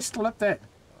configurations. Are they still up there?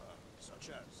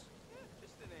 Such as. Yeah,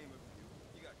 just to name a few.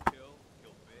 You got kill,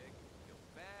 kill big, kill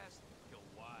fast, kill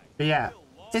wide. But yeah, Kill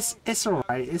long, it's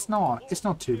alright. It's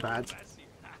not too bad.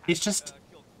 It's just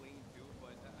kill clean too,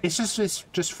 but it's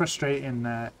just frustrating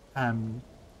that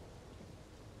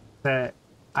that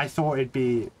I thought it'd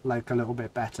be like a little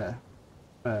bit better,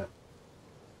 but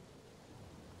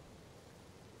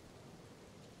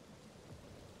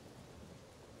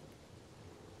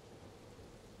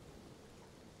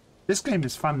this game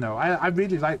is fun though. I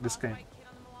really like this game.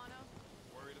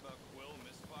 worried about Quill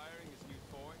misfiring his new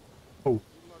toy? Oh, Will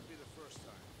not be the first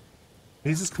time.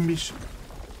 these can be. Yeah.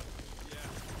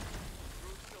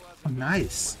 Groot still hasn't Oh,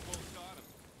 nice. Quill's got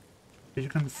him. You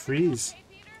can freeze.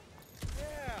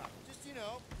 Yeah, just, you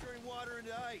know, turning water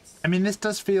into ice. I mean, this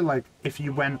does feel like if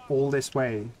you went all this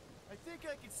way, I think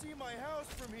I can see my house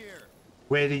from here.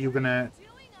 where are you gonna?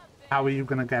 How are you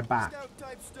gonna get back? Scout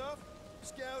type stuff.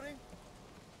 Scouting.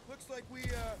 Looks like we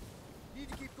need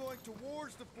to keep going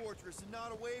towards the fortress and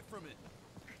not away from it.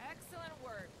 Excellent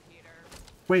work, Peter.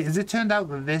 Wait, has it turned out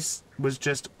that this was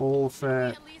just all We for?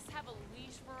 at least have a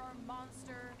leash for our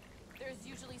monster. There's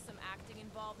usually some acting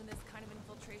involved in this kind of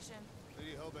infiltration.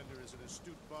 Lady Hellbender is an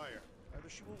astute buyer. Either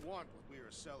she will want what we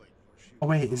are selling, or she Oh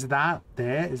wait, is that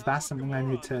there? Is that something I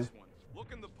need to?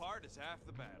 Looking the part is half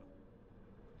the battle.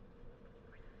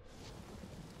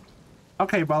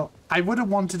 Okay, well, I would have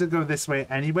wanted to go this way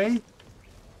anyway.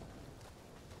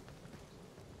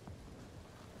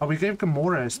 Oh, we gave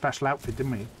Gamora a special outfit,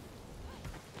 didn't we?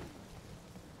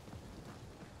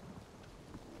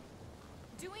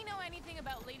 Do we know anything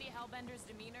about Lady Hellbender's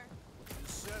demeanor?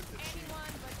 said that she Anyone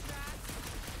but Drax?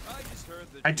 I just heard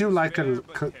that I do like a fair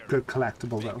but good terrible.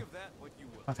 collectible Think though. of that what you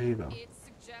will. Oh, there you go. It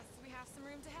suggests we have some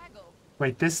room to haggle.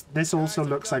 Wait, this also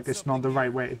looks like it's not the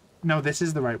right way. No, this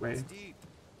is the right way. It's deep.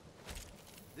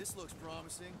 This looks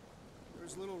promising.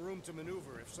 there's little room to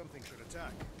maneuver if something should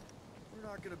attack. We're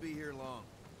not gonna be here long.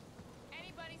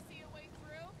 Anybody see a way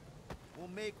through? We'll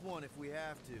make one if we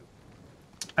have to.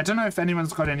 I don't know if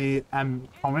anyone's got any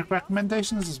comic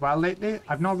recommendations as well lately.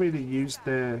 I've not really used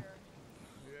the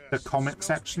comic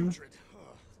section.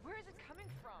 Where is it coming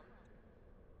from?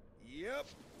 Yep,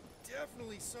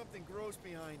 definitely something gross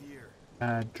behind here.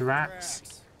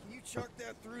 Drax. Can you chuck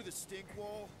that through the stink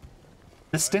wall?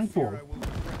 The stink wall.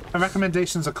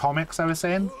 Recommendations of comics, I was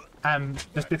saying.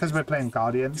 Just because we're playing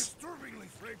Guardians. Disturbingly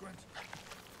fragrant.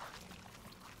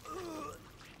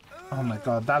 Oh my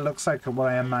god, that looks like what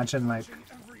I imagine like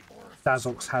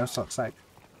Dazok's house looks like.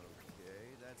 Okay,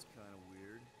 that's kind of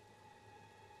weird.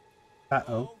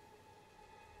 Uh-oh.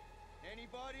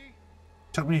 Anybody?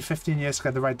 Took me 15 years to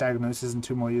get the right diagnosis and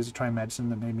 2 more years of trying medicine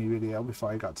that made me really ill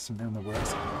before I got to something that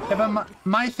works. Yeah, but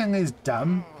my thing is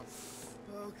dumb.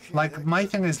 Okay, Like, my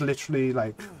thing is literally,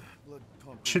 like, blood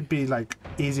pumping. should be, like,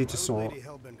 easy to Why sort. would Lady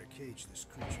Hellbender cage this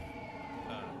creature?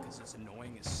 Because it's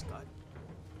annoying as scud.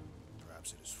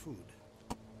 Perhaps it is food.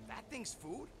 That thing's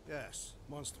food? Yes,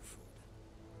 monster food.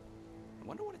 I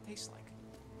wonder what it tastes like.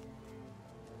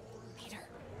 Peter.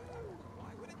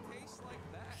 Why would it taste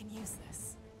use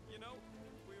this?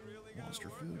 Monster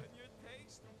food?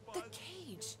 The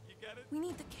cage. We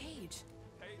need the cage.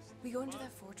 We go into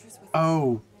that fortress with.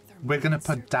 Oh, we're gonna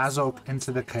put Dazok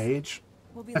into the cage.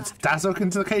 We'll be It's laughed Dazok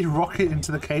into the cage, Rocket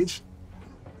into the cage.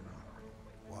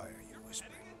 Why are you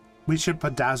whispering? We should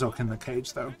put Dazok in the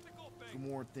cage, though.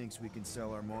 Gamorrean thinks we can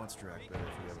sell our monster act better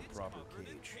if we have a proper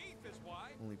cage.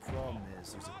 Only problem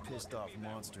is there's a pissed off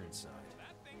monster inside.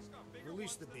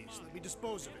 Release the beast. Let me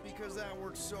dispose of it. Because that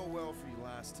worked so well for you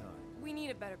last time. We need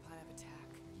a better plan of attack.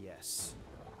 Yes.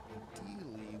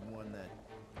 Ideally, one that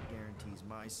guarantees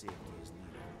my safety as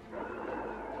leader.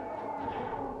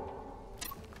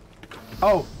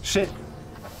 Oh, shit.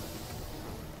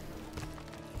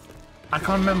 I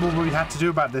can't remember what we had to do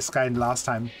about this guy last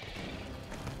time.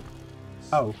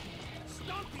 Oh.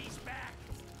 Stumpy's back.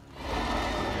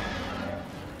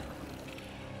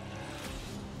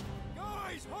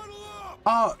 Guys, huddle up!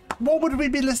 Oh, what would we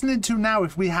be listening to now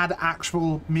if we had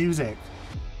actual music?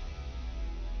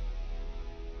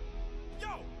 Yo,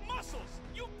 Muscles,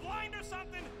 you blind or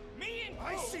something? Me and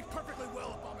I see perfectly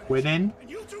well, Abomination. Winning? And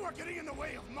you two are getting in the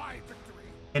way of my victory.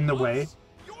 In the way.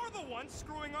 You're the one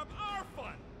screwing up our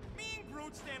fun. Me and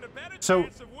Groot stand a better So,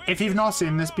 chance of winning. if you've not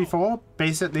seen this before,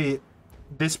 basically,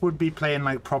 this would be playing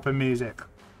like proper music.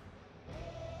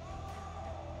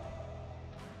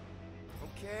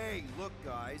 Okay, look,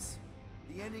 guys.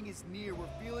 The ending is near. We're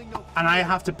feeling no. And I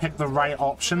have to pick the right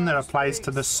option that applies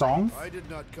to the song. I did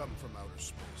not come from outer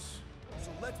space.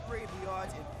 So let's brave the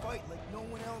odds and fight like no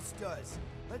one else does.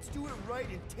 Let's do it right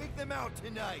and take them out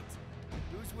tonight.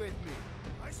 Who's with me?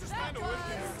 I suspend a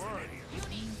word.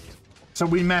 So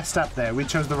we messed up there. We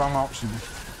chose the wrong option.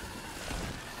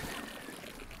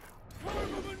 Form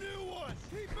of a new one.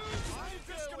 Keep moving. I'm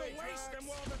just gonna waste them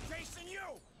while they're chasing you.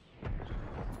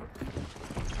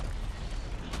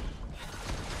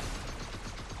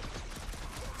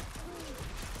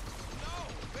 No,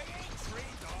 they ain't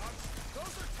tree dogs.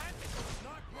 Those are tentacles,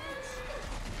 not roots.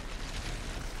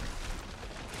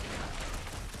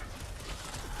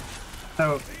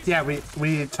 So, yeah,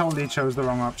 we totally chose the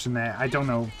wrong option there. I don't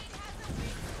know.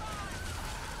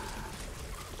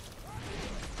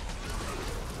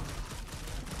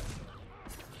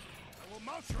 I will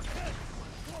mount your head.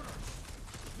 Orders.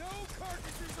 No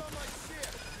carcasses on my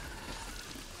ship.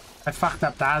 I fucked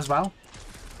up that as well.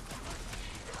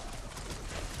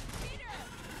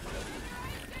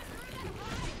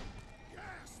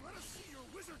 Yes, let us see your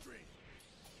wizardry.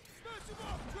 Smash them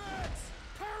off, Drax.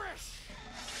 Perish.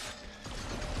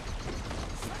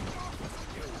 Send off as a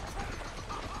new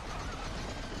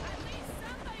At least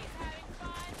somebody's having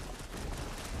fun.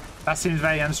 That seems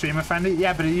very unstreamer friendly.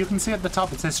 Yeah, but you can see at the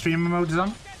top it says streamer mode is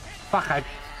on. Fuck, I...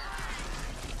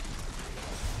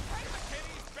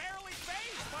 barely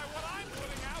phased by what I'm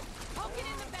putting out. Poke it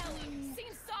in the belly.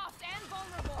 Seems soft and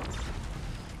vulnerable.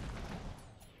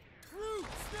 Root,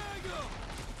 snag 'em.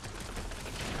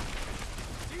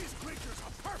 These creatures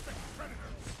are perfect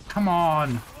predators. Come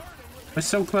on. We're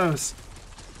so close.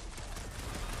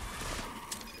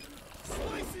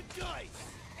 Slice and dice.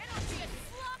 It'll be a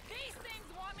slump. These things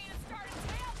want me to start a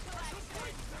tail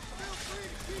collection. Feel free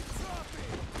to keep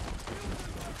chopping. Feels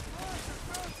like my flies are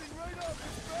bouncing right off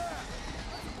his back.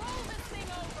 Let's roll this thing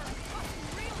over. Cause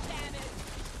some real damage.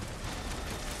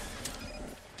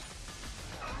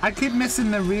 I keep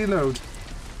missing the reload.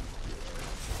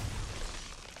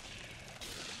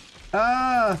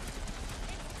 Ah!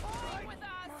 Toying with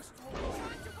us.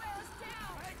 Trying to wear us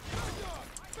down.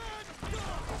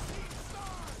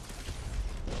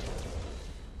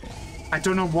 I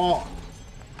don't know what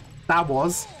that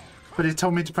was, but it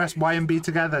told me to press Y and B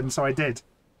together, and so I did.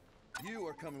 You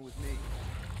are coming with me.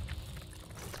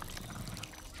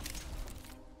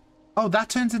 Oh, that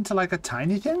turns into like a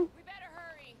tiny thing? We better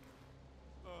hurry.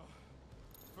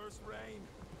 First rain,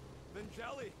 then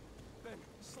jelly, then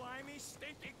slimy,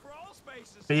 stinky crawl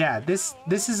spaces. But yeah, this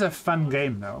is a fun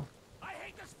game though. I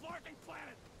hate this flirting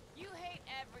planet, You hate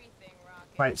everything,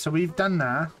 Rocket. Right, so we've done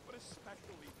that. but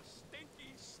especially the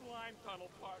stinky slime tunnel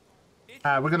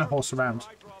part. We're gonna horse around.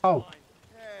 Oh,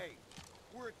 Hey,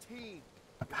 we're a team.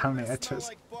 apparently it Smell is.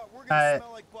 like butt. We're gonna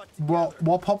smell like butt together.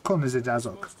 What popcorn is it,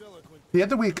 Dazok? The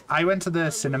other week I went to the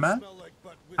cinema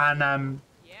and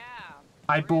Yeah.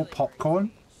 I bought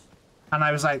popcorn and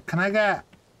I was like, can I get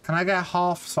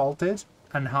half salted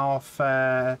and half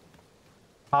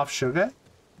sugar?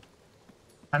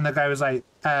 And the guy was like,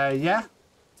 yeah.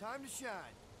 Time to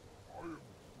shine.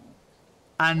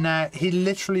 And he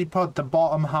literally put the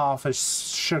bottom half as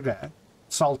sugar,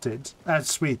 salted,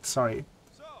 sweet, sorry.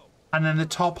 And then the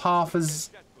top half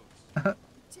is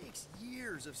Takes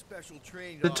years of special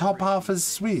training. the top half is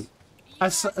sweet,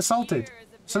 salted.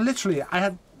 So literally, I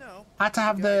had to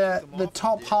have the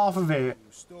top half of it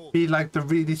be like the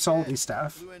really salty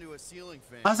stuff.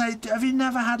 I was like, have you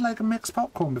never had like a mixed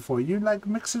popcorn before? You like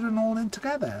mix it and all in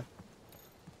together.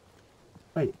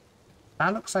 Wait,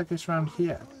 that looks like it's around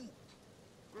here.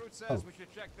 Groot says we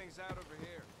should check things out over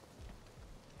here.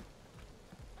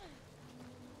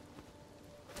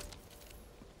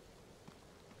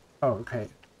 Oh, okay.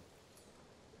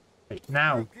 Wait,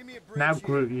 now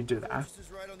Groot, you do that.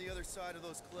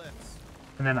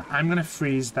 And then I'm gonna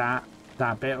freeze that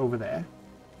bit over there.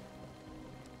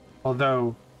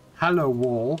 Although, hello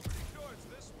wall.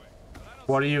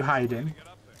 What are you hiding?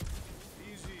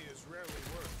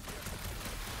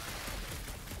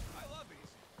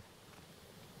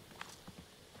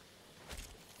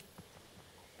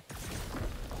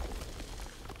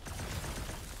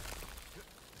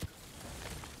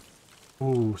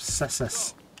 Ooh,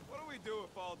 sus.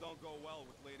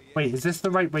 Wait, is this the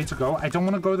right way to go? I don't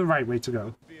want to go the right way to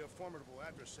go.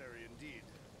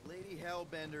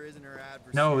 Hellbender isn't her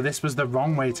adversary. No, this was the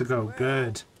wrong way to go.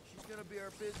 Good. She's gonna be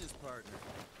our business partner.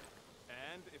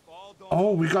 And if all don't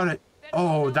Oh, we got it.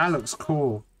 Oh, that looks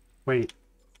cool. Wait.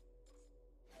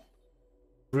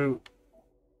 Root.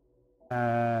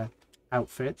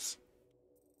 Outfits.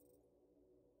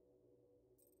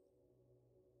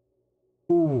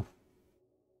 Ooh.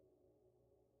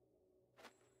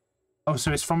 Oh,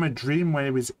 so it's from a dream where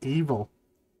he was evil.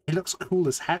 He looks cool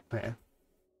as heck there.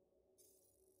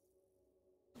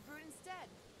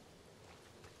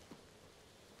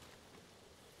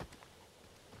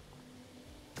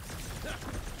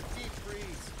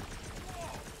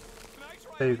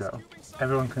 There you go.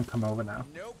 Everyone can come over now.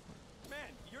 Nope. Man,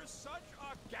 you're such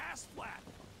a gas flat.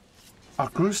 Oh,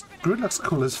 Groot looks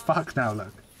cool as fuck now,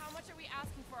 look. How much are we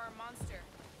asking for our monster?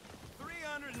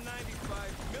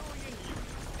 395 million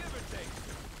units, give or take.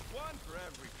 One for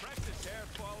every precious hair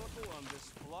follicle on this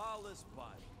flawless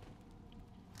body.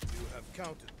 You have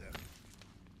counted them.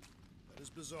 That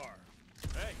is bizarre.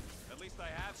 Hey, at least I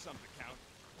have some to count.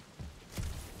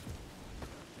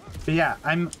 But yeah,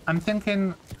 I'm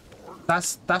thinking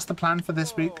that's the plan for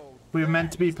this week. We were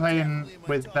meant to be playing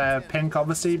with Pink,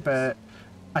 obviously, but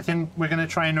I think we're going to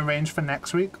try and arrange for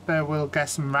next week that we'll get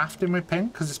some rafting with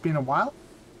Pink, because it's been a while.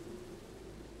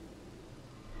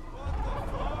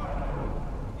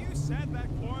 You said that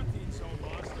quarantine zone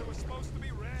monster was supposed to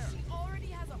be rare. She already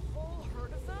has a whole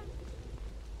herd of them?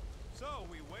 So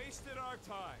we wasted our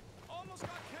time. Almost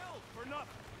got killed for nothing.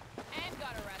 And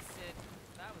got arrested.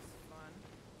 That was fun.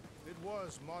 It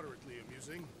was moderately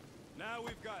amusing. Now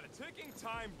we've got a ticking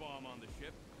time bomb on the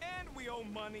ship, and we owe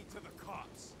money to the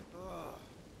cops. Ugh.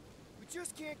 We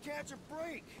just can't catch a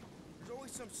break. There's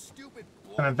always some stupid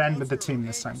An event with the team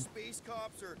this time.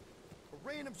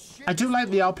 I do like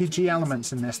the RPG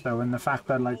elements in this though, and the fact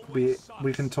that like we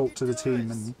can talk to the team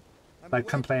and like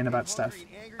complain about stuff.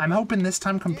 I'm hoping this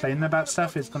time complaining about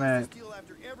stuff is gonna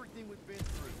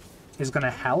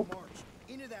help.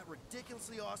 Into that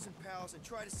ridiculously awesome palace and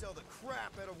try to sell the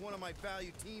crap out of one of my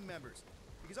valued team members,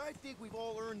 because I think we've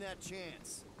all earned that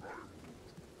chance.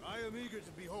 I am eager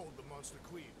to behold the Monster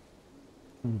Queen.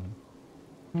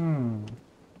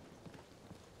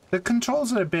 The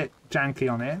controls are a bit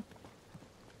janky on it.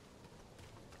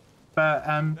 But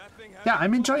yeah,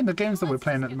 I'm enjoying the games that we're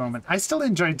playing at the moment. I still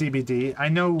enjoy DBD. I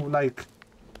know like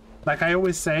I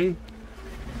always say,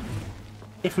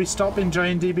 if we stop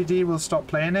enjoying DBD, we'll stop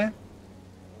playing it.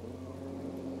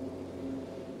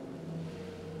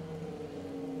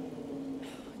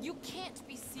 You can't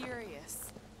be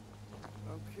serious.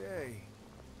 Okay.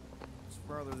 It's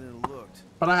farther than it looked.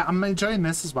 But I'm enjoying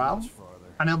this as well.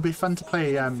 And it'll be fun to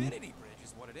play. Infinity Bridge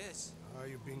is what it is. Are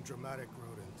you being dramatic,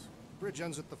 rodent? Bridge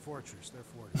ends at the fortress,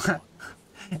 therefore.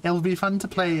 It'll be fun to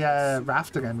play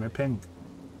Raft again with Pink.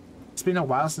 It's been a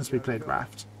while since we played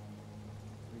Raft.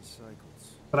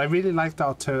 But I really liked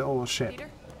our turtle ship. Peter?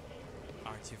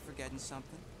 Aren't you forgetting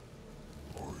something?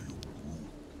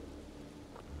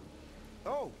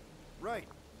 Oh, right.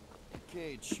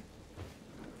 Cage.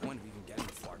 Point of even getting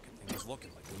the Flarkin thing was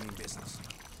looking like we mean business.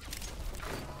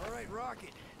 All right,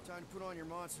 Rocket. Time to put on your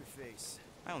monster face.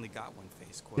 I only got one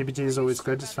face. DBD is always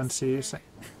good. It's fun to see you say.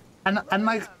 And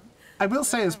like, I will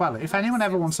say as well, if anyone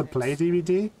ever wants to play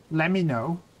DBD, let me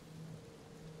know.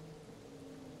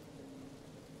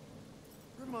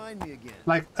 Remind me again.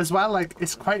 Like, as well, like,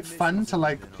 it's quite fun to,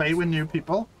 like, play with new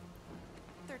people.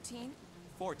 13.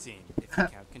 14. If you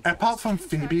count Apart from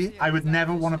Phoebe, I would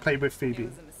never want to play with Phoebe. It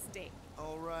was a mistake.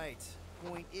 All right.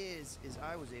 Point is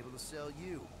I was able to sell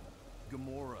you,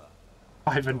 Gamora.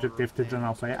 500 gifted and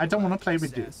I'll play. I don't want to play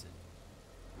with you.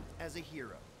 As a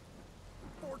hero.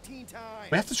 For 14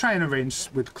 times. We have to try and arrange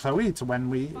with Chloe to when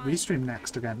we stream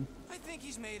next again. I think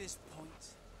he's made his point.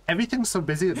 Everything's so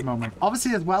busy at the moment.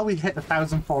 Obviously, as well, we hit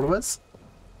 1,000 followers.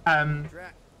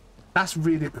 That's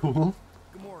really cool.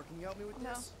 Gamora, can you help me with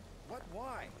this? What?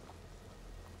 Why?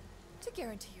 To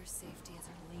guarantee your safety as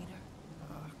our leader.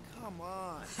 Come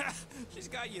on. She's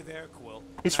got you there, Quill.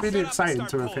 It's Now really shut up and exciting start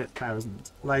to have pulling. hit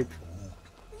 1,000. Like,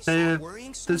 Stop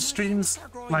worrying so the much, streams,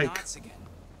 start growing like, knots again.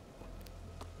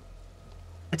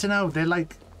 I don't know, they're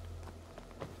like,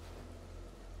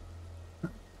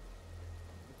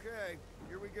 Okay,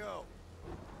 here we go.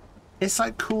 it's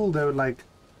like cool though, like,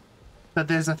 that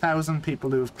there's 1,000 people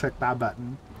who have clicked that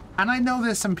button. And I know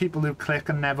there's some people who click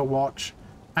and never watch.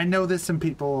 I know there's some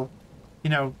people, you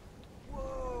know,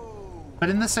 but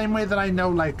in the same way that I know,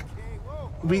 like,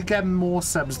 we get more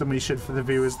subs than we should for the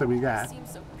viewers that we get.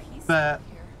 Seems so peaceful But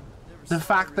here. the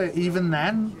fact that even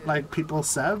then, like, people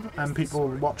sub and people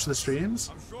watch the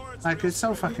streams, I'm sure it's like, real it's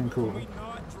so sweet, fucking but cool. can we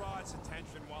not draw its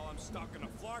attention while I'm stuck in a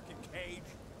flarkin' cage,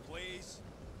 please?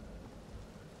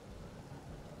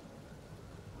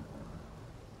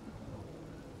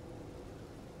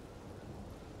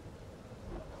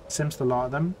 Sims a lot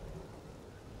of them.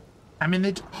 I mean,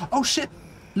 they. Oh shit!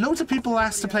 Loads of people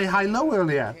asked to play high-low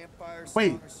earlier.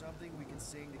 Wait,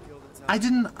 I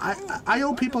didn't. I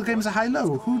owe people games of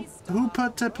high-low. Who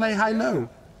put to play high-low?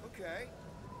 Okay.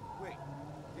 Wait.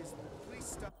 Please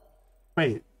stop.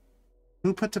 Wait,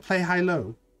 who put to play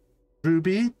high-low?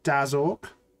 Ruby, Dazork.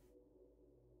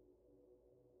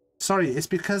 Sorry, it's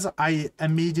because I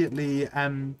immediately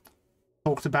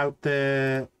talked about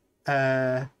the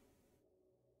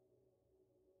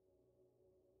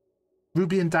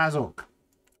Ruby and Dazork.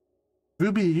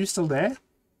 Ruby, are you still there?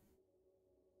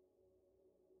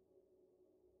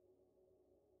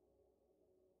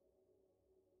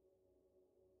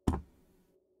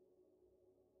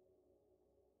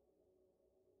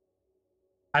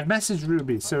 I've messaged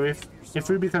Ruby, so if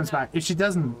Ruby comes back, if she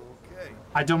doesn't, Okay.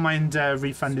 I don't mind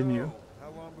refunding you.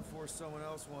 How long before someone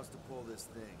else wants to pull this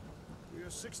thing? We are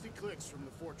 60 clicks from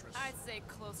the fortress. I'd say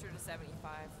closer to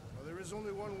 75. Well, there is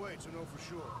only one way to know for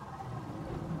sure.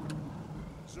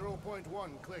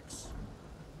 0.1 clicks.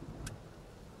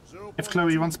 If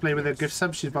Chloe wants to play with her gift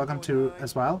sub, she's welcome to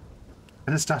as well.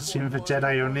 And start streaming for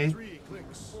Jedi only. 3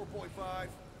 clicks. 4.5.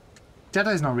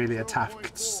 Jedi's not really a Taff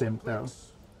simp though.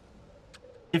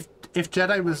 If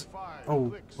Jedi was,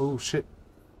 oh shit.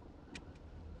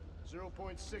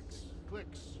 0.6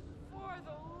 clicks. For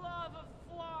the love of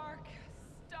Flark,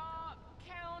 stop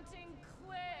counting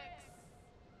clicks.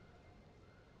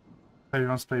 Chloe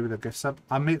wants to play with her gift sub.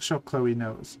 I'll make sure Chloe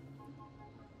knows.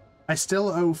 I still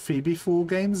owe Phoebe 4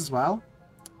 games as well.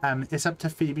 It's up to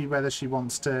Phoebe whether she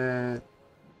wants to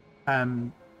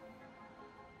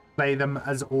play them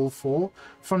as all 4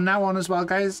 from now on as well,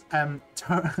 guys.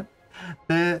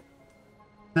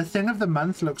 The thing of the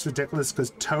month looks ridiculous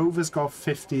because Tove has got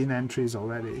 15 entries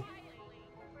already.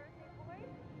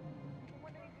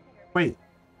 Wait.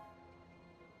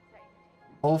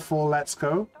 All 4 let's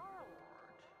go?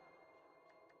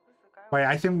 Wait,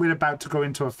 I think we're about to go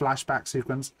into a flashback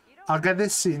sequence. I'll get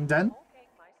this scene done.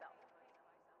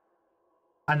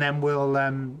 And then we'll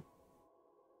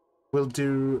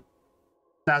do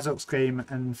Dazok's game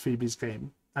and Phoebe's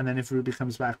game. And then if Ruby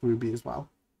comes back, Ruby as well.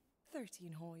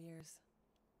 13 whole years.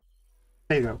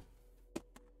 There you go.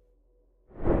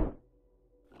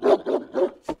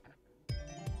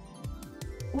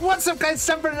 What's up, guys?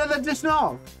 Time for another edition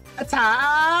of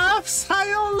Taff's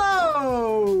High or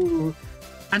Low.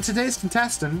 And today's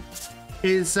contestant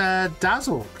is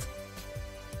Dazork.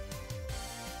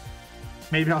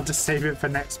 Maybe I'll just save it for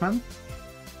next month.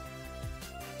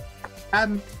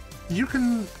 You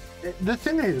can. The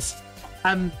thing is,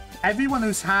 everyone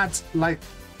who's had like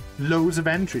loads of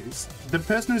entries, the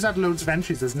person who's had loads of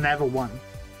entries has never won.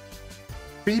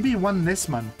 Phoebe won this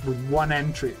month with 1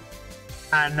 entry,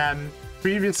 and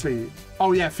previously.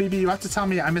 Oh yeah, Phoebe, you have to tell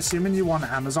me. I'm assuming you won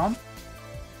Amazon.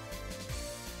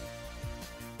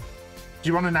 Do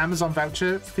you want an Amazon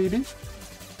voucher, Phoebe?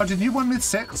 Oh, did you win with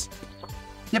 6?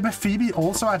 Yeah, but Phoebe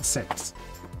also had 6.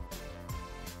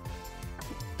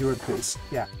 You would please.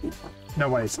 Yeah. No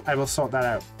worries. I will sort that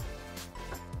out.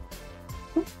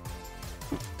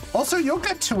 Also, you'll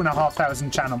get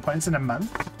 2,500 channel points in a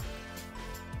month.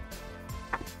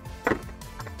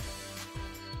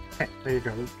 Okay, there you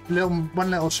go.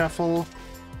 One little shuffle.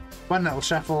 One little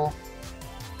shuffle.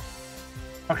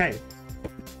 Okay.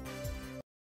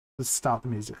 Let's start the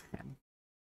music again.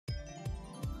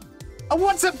 Oh,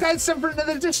 what's up, guys? Time for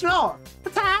another edition of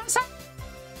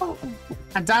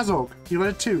and Dazork, you got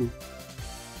a 2.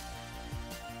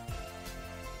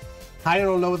 Higher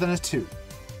or lower than a 2?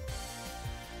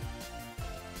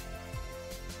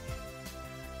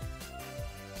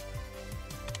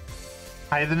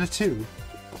 Higher than a 2.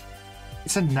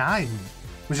 It's a 9.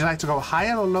 Would you like to go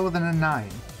higher or lower than a 9?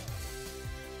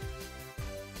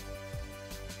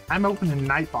 I'm opening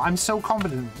Nightbot. I'm so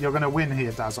confident you're going to win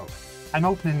here, Dazzle. I'm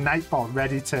opening Nightbot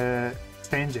ready to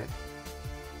change it.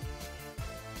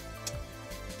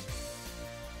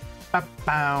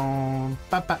 Ba-bow.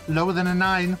 Ba-ba. Lower than a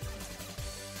 9.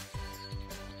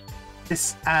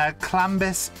 It's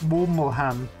Clambus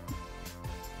Warmelham.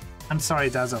 I'm sorry,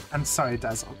 Dazzle. I'm sorry,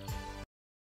 Dazzle.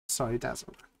 Sorry,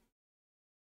 Dazzle.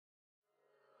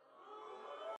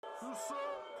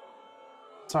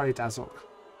 Sorry, Dazzle.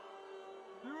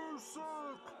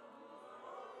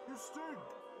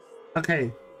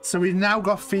 Okay, so we've now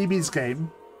got Phoebe's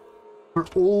game for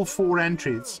all 4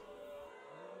 entries.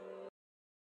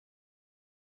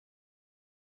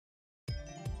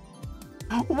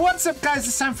 What's up, guys?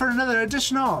 It's time for another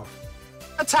edition of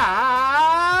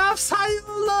Taff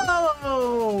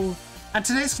Hunger! And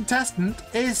today's contestant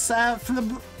is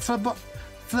Flibblon.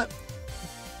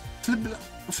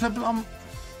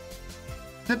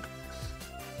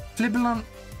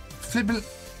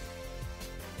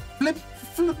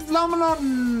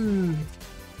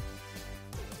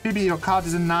 Phoebe, your card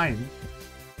is a 9.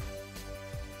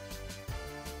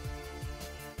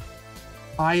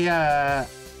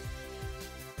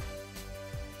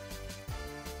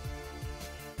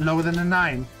 Lower than a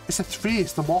 9. It's a 3.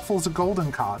 It's the Waffles a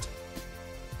golden card.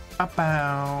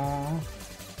 Ba-bow.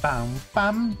 Bam,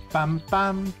 bam, bam,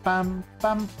 bam, bam,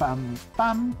 bam, bam,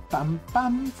 bam, bam,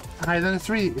 bam. Higher than a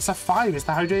 3. It's a 5. It's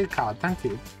the hydrated card. Thank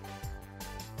you.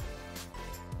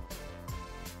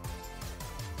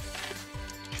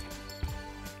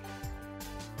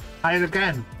 Higher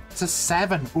again. It's a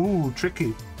 7. Ooh,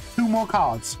 tricky. 2 more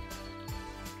cards.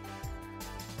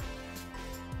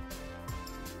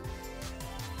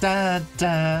 Da,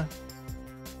 da.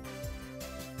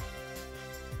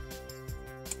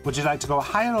 Would you like to go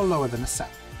higher or lower than a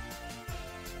 7?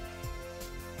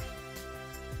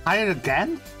 Higher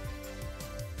again?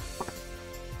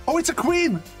 Oh, it's a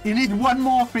queen! You need 1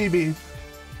 more, Phoebe.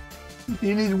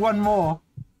 You need 1 more.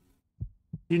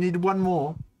 You need 1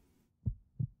 more.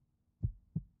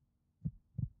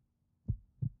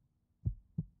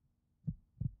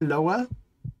 Lower?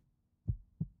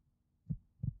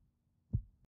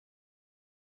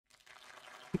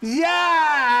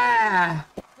 Yeah!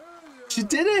 She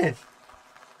did it!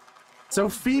 So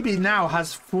Phoebe now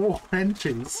has 4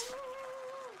 entries.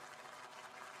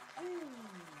 I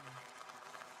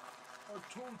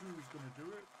told you he was going to do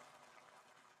it.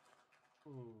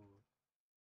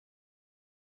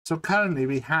 So currently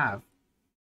we have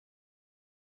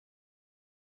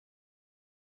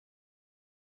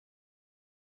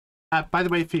by the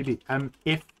way, Phoebe,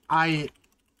 if I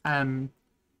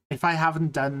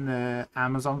haven't done the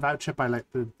Amazon voucher by like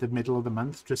the middle of the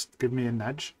month, just give me a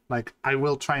nudge. Like I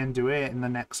will try and do it in the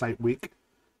next like week.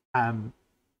 I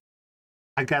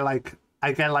get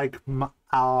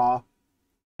our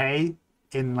pay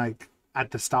in like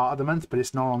at the start of the month, but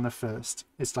it's not on the 1st.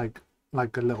 It's like a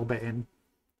little bit in.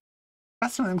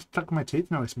 That's something stuck in my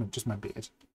teeth. No, it's just my beard.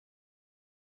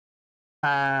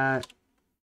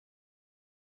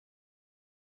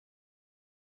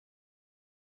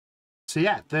 So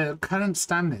yeah, the current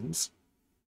standings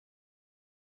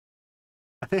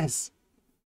are this.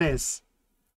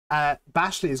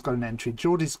 Bashley's got an entry.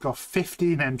 Geordie's got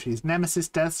 15 entries. Nemesis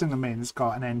Deathstingermain's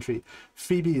got an entry.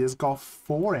 Phoebe has got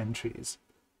 4 entries.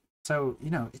 So, you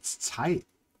know, it's tight.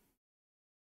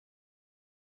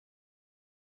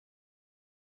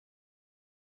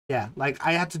 Yeah, like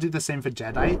I had to do the same for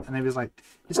Jedi, and it was like,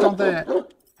 it's not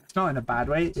in a bad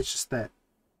way. It's just that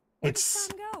it's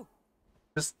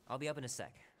just I'll be up in a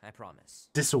sec, I promise.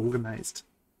 Disorganized.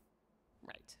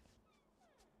 Right.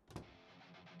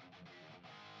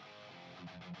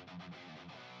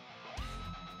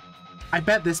 I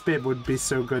bet this bit would be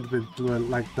so good with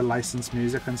like the licensed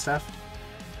music and stuff.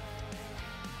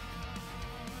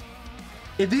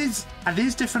 Are these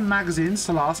different magazines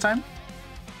to last time?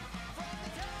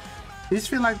 These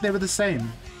feel like they were the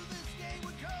same.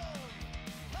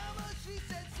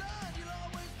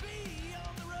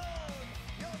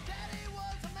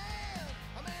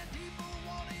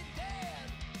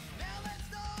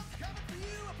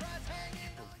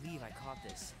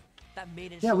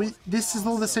 Yeah, this is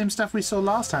all the same stuff we saw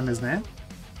last time, isn't it?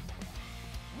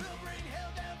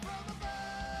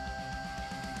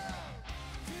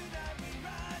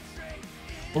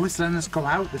 Oh, it's letting us go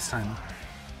out this time.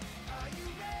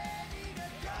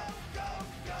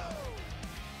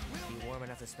 Be warm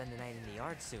enough to spend the night in the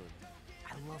yard soon.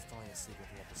 I love falling asleep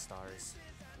looking at the stars,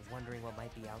 wondering what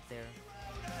might be out there.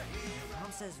 Mom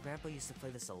says Grandpa used to play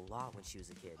this a lot when she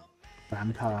was a kid.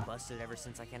 Grandpa. Busted ever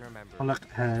since I can remember. Oh look,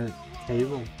 her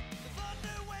table.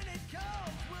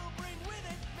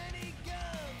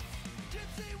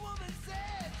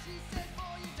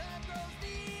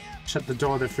 Shut the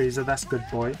door, the freezer. That's good,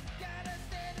 boy.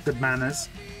 Good manners.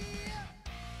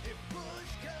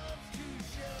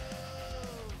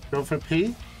 Go for pee.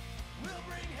 Andy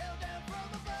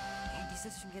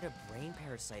says you can get a brain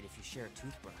parasite if you share a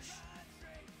toothbrush.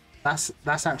 That's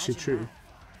actually Imagine true. that.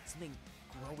 Something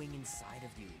growing inside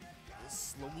of you,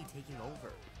 slowly taking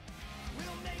over.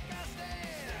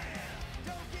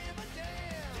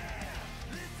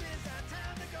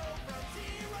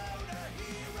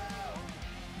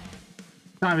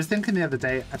 No, I was thinking the other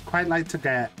day, I'd quite like to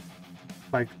get,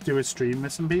 like, do a stream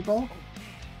with some people.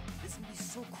 This would be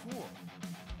so cool.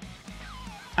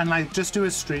 And, like, just do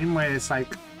a stream where it's,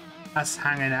 like, us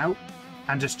hanging out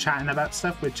and just chatting about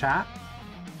stuff with chat.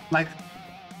 Like,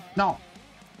 not,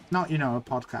 you know, a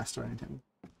podcast or anything.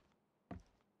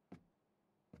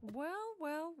 Well,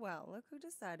 well, well, look who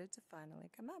decided to finally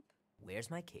come up.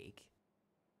 Where's my cake?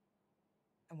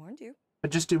 I warned you. But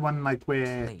just do one, like,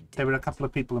 where there were a couple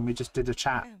of people and we just did a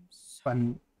chat.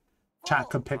 And chat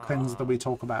could pick things that we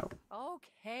talk about.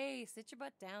 Okay, sit your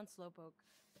butt down, Slowpoke.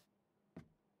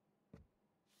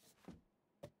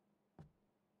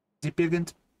 Is he big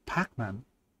into Pac-Man?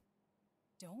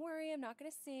 Don't worry, I'm not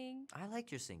gonna sing. I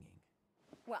like your singing.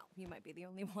 Well, you might be the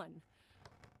only one.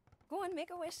 Go on, make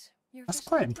a wish. You're That's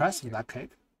officially quite a impressive, teenager. that cake.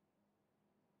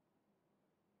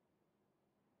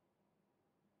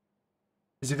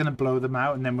 Is he going to blow them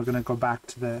out and then we're going to go back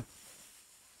to the...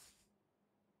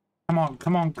 Come on,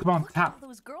 come on, come on, Look at tap. all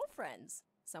those girlfriends.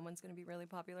 Someone's gonna be really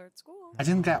popular at school. I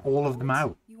didn't get all of them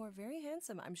out. You are very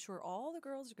handsome. I'm sure all the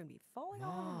girls are gonna be falling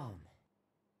all over you. Mom,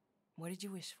 What did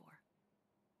you wish for?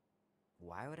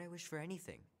 why would I wish for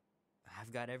anything?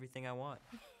 I've got everything I want.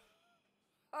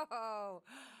 Oh,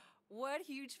 what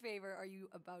huge favor are you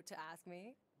about to ask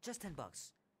me? Just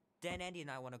 $10. Dan, Andy, and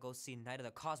I want to go see Night of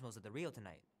the Cosmos at the Rio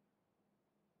tonight.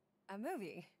 A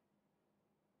movie?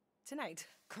 Tonight?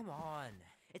 Come on.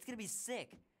 It's gonna be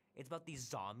sick. It's about these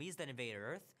zombies that invade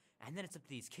Earth, and then it's up to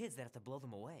these kids that have to blow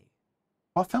them away.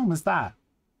 What film is that?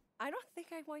 I don't think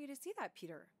I want you to see that,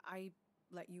 Peter. I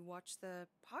let you watch the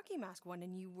hockey mask one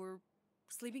and you were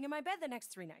sleeping in my bed the next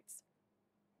 3 nights.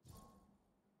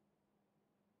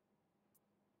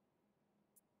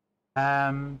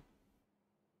 That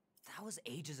was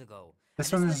ages ago.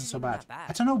 This and one this isn't so even bad. that bad.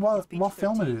 I don't know It's what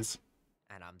film it PG-13. is.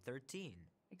 And I'm 13.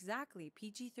 Exactly.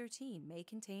 PG-13 may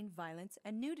contain violence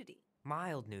and nudity.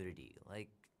 Mild nudity, like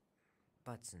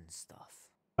butts and stuff.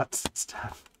 That's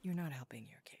stuff. You're not helping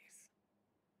your case.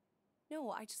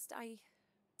 No, I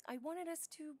wanted us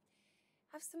to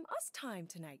have some us time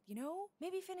tonight, you know?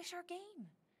 Maybe finish our game.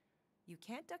 You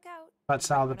can't duck out. That's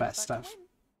You all might the run out best about to stuff.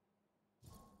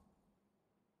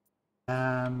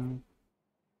 win.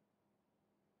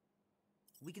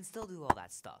 We can still do all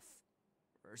that stuff.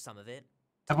 Or some of it.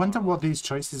 I wonder what these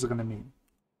choices are going to mean.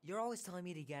 You're always telling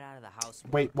me to get out of the house.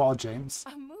 more. Wait, what, James?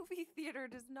 A movie theater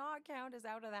does not count as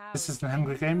out of the house. This is the and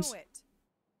Hunger you Games? know it.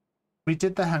 We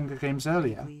did the Hunger Games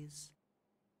earlier. Please.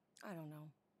 I don't know.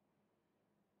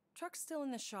 Truck's still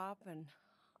in the shop, and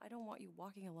I don't want you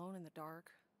walking alone in the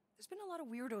dark. There's been a lot of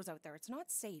weirdos out there. It's not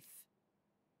safe.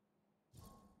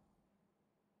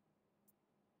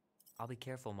 I'll be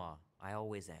careful, Ma. I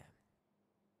always am.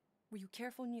 Were you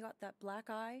careful when you got that black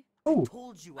eye? Oh,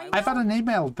 Told you I've had an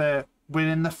email that we're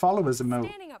in the followers emote.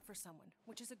 Standing up for someone,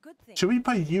 which is a good thing. Should we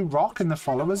put you rock in the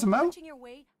followers emote? Punching your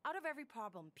way out of every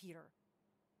problem, Peter.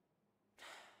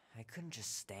 I couldn't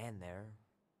just stand there.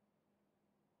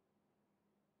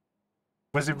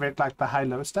 Was it rigged like the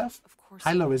high-low stuff? Of course.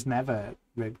 High-low is never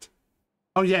rigged.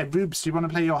 Oh yeah, Rubes, do you want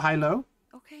to play your high-low?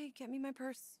 Okay, get me my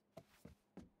purse.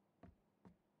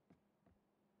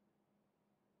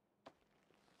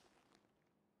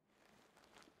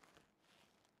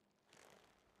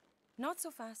 Not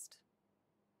so fast.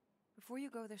 Before you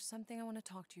go, there's something I want to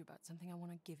talk to you about, something I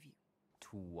want to give you.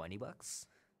 $20?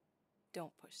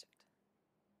 Don't push it.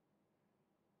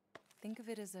 Think of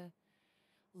it as a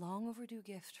long overdue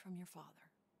gift from your father.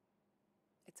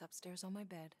 It's upstairs on my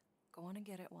bed. Go on and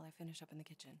get it while I finish up in the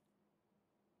kitchen.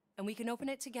 And we can open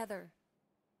it together.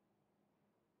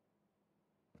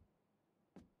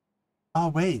 Oh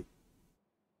wait.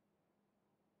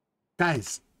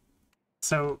 Guys,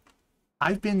 so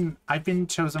I've been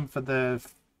chosen for the...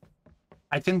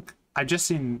 I think I've just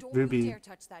seen Don't you Ruby dare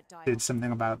touch that dial. did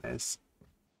something about this.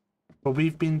 But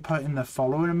we've been putting the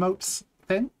follower emotes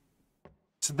thing.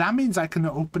 So that means I can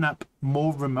open up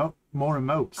more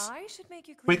emotes. I should make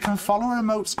you clear. Wait, can follower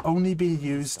emotes only be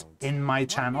used in my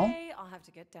channel? One day I'll have to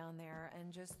to get down there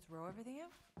and just throw everything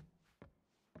out?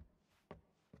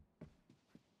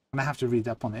 I'm gonna have to read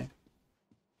up on it.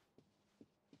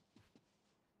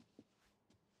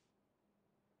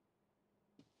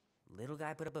 Little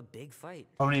guy put up a big fight.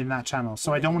 Only in that channel,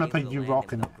 so I don't want to put you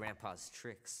rock in it. Grandpa's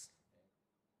tricks.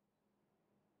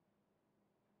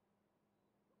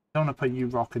 I don't want to put you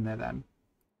rock in there then.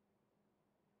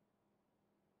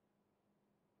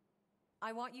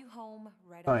 I want you home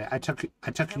right Sorry, after.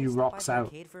 I took you rocks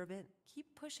out. For a bit? Keep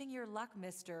pushing your luck,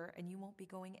 mister, and you won't be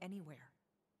going anywhere.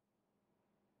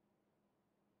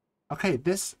 Okay,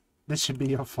 this should be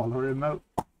your follower emote.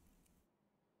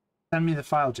 Send me the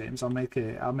file, James. I'll make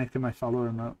it my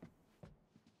follower emote.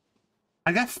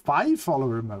 I get 5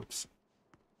 follower emotes.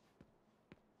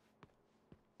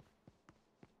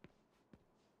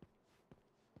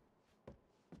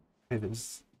 Okay,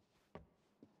 there's...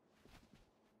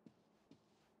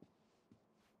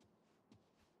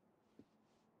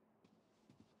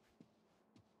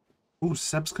 Ooh,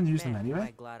 subs can use them anyway.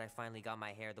 I'm glad I finally got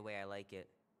my hair the way I like it.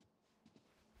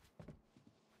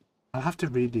 I'll have to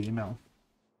read the email.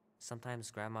 Sometimes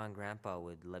Grandma and Grandpa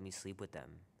would let me sleep with them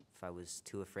if I was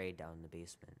too afraid down in the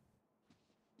basement.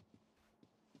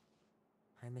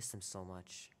 I miss them so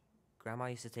much. Grandma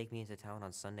used to take me into town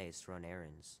on Sundays to run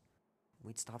errands.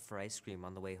 We'd stop for ice cream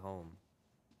on the way home.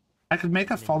 I could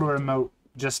make a follower emote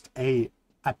just a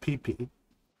PP.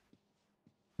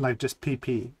 Like just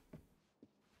PP.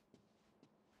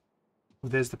 Oh,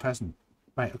 there's the present.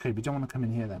 Right, okay, we don't want to come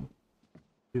in here then.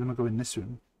 We want to go in this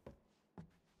room.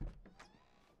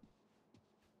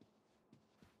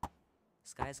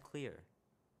 Sky's clear.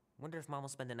 Wonder if Mom will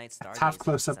spend the night stargazing. Taff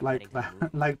close up like that,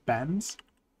 like Ben's.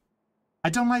 I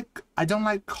don't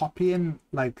like copying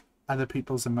like other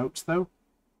people's emotes though.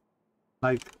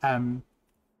 Like I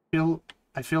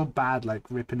feel bad like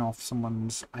ripping off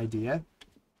someone's idea.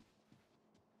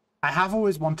 I have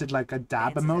always wanted like a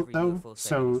dab emote though,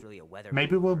 so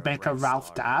maybe we'll make a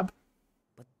Ralph dab.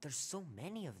 But there's so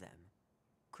many of them.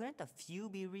 Couldn't a few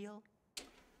be real?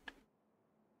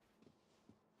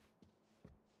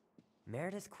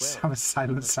 Meredith Quill. Have a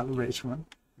silent celebration one.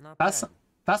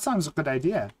 That sounds a good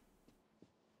idea.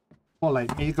 Well,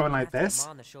 like me going like this.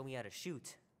 Mom to show me how to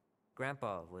shoot.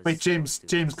 Grandpa was. Wait, James,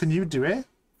 can you do it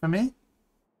for me?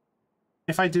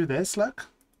 If I do this, look.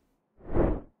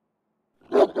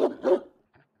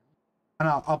 And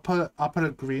I'll put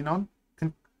a green on.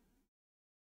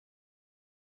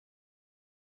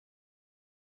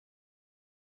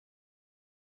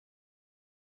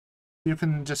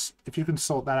 If you can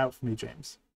sort that out for me,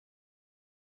 James,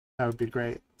 that would be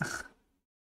great.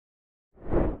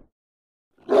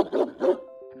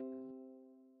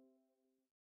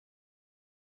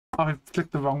 Oh, I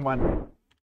clicked the wrong one.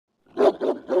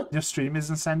 Your stream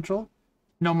isn't central?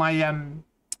 No, my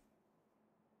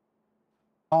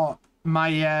oh,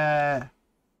 my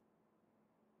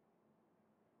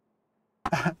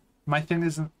my thing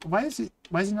isn't. Why is he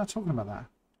not talking about that?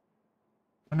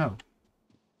 Oh no.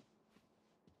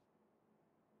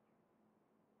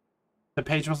 The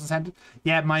page wasn't centered.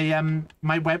 Yeah, my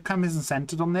my webcam isn't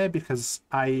centered on there because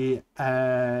I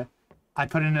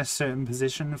put in a certain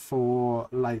position for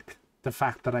like the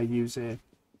fact that I use it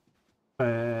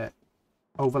for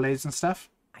overlays and stuff.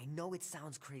 I know it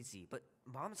sounds crazy, but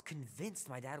Mom's convinced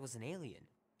my dad was an alien.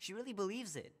 She really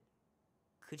believes it.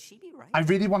 Could she be right? I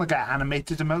really want to get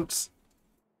animated emotes.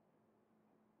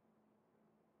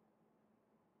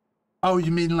 Oh,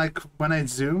 you mean like when I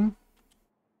zoom?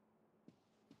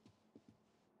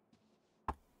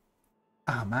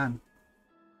 Oh man.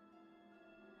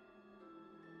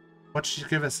 What should you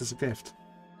give us as a gift?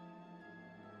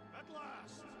 At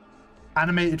last.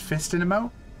 Animated fist in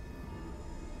emote?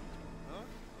 Huh?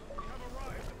 We have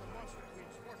arrived at the Monster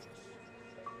Queen's fortress.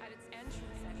 At its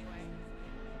entrance, anyway.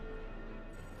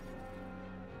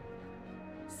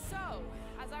 So,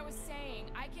 as I was saying,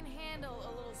 I can handle a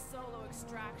little solo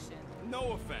extraction.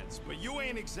 No offense, but you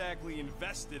ain't exactly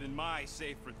invested in my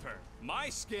safe return. My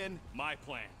skin, my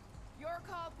plan. Your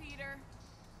call, Peter.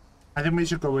 I think we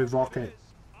should go with Rocket.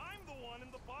 I'm the one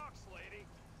in the box, lady.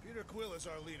 Peter Quill is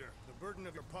our leader. The burden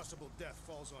of your possible death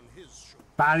falls on his shoulders.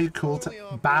 Barry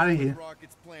Barry.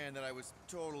 Rocket's plan that I was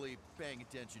totally paying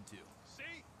attention to.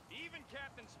 See? Even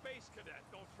Captain Space Cadet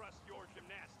don't trust your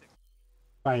gymnastics.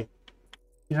 Right.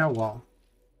 You know what?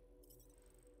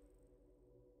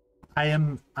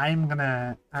 I'm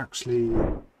gonna actually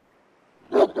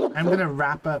I'm gonna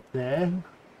wrap up there.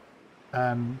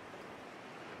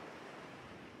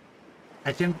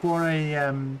 I think what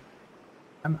I'm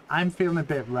feeling a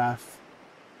bit rough.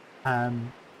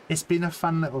 It's been a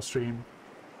fun little stream.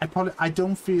 I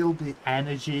don't feel the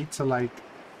energy to like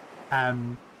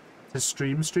to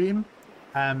stream.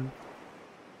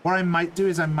 What I might do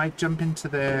is I might jump into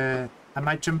the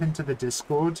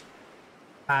Discord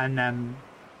and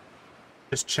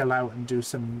just chill out and do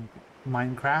some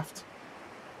Minecraft.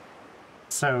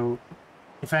 So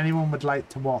if anyone would like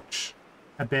to watch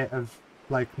a bit of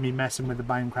like me messing with the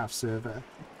Minecraft server,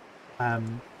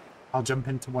 I'll jump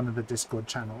into one of the Discord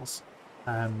channels.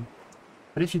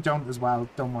 But if you don't as well,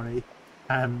 don't worry.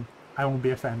 I won't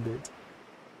be offended.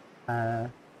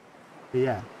 But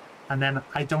yeah. And then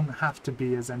I don't have to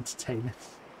be as entertaining.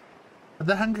 But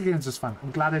the Hunger Games was fun.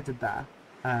 I'm glad I did that.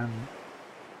 And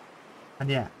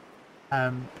yeah.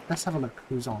 Let's have a look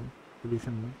who's on. We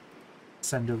can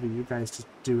send over you guys to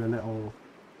do a little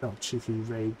cheeky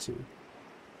raid too.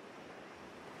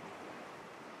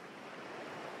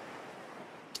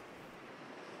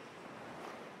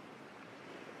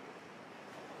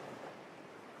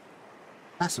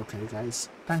 That's okay, guys.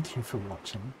 Thank you for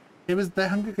watching. The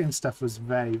Hunger Games stuff was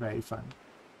very, very fun.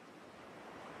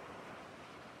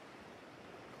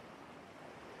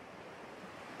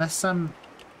 Let's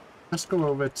go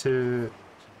over to.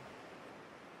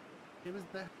 The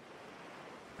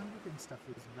Hunger Games stuff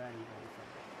was very, very fun.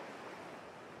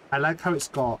 I like how it's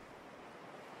got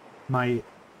my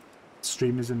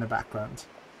streamers in the background.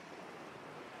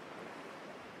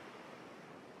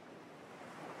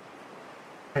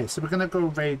 Okay, so we're gonna go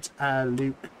raid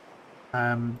Luke.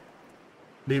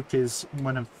 Luke is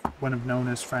one of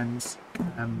Nona's friends.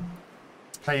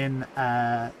 Playing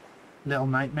Little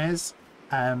Nightmares.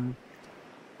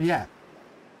 Yeah.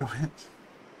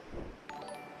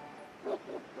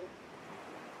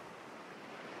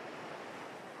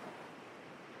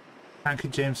 Thank you,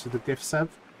 James, for the gift sub.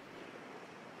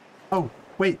 Oh,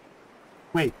 wait,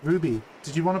 Ruby,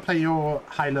 did you want to play your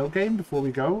high-low game before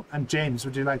we go? And James,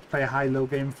 would you like to play a high-low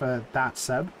game for that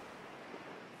sub?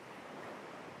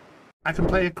 I can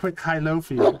play a quick high-low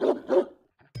for you.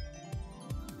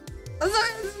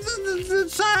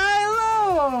 It's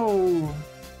high-low!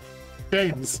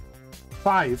 James,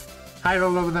 5. Higher or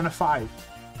lower than a 5?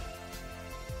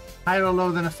 Higher or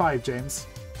lower than a 5, James?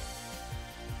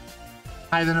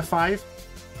 Higher than a 5?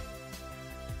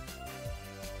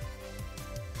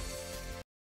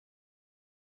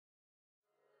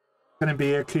 Gonna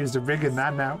be accused of rigging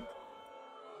that now.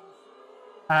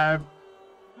 I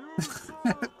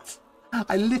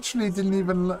literally didn't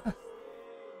even look.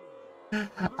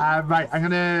 Right, I'm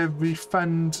gonna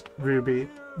refund Ruby.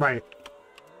 Right.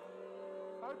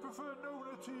 I prefer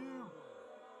Nona to you.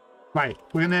 Right,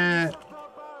 we're gonna.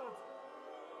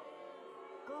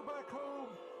 Go back home.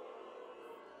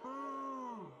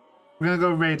 We're gonna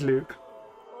go raid Luke.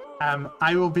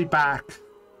 I will be back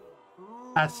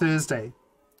Thursday.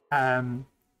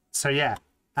 So yeah.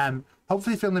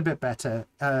 Hopefully feeling a bit better.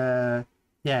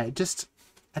 Yeah, just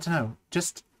I don't know,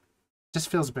 just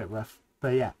feels a bit rough.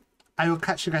 But yeah. I will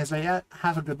catch you guys later.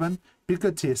 Have a good one. Be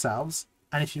good to yourselves.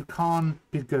 And if you can't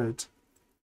be good,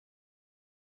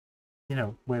 you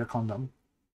know, wear a condom.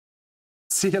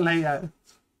 See you later.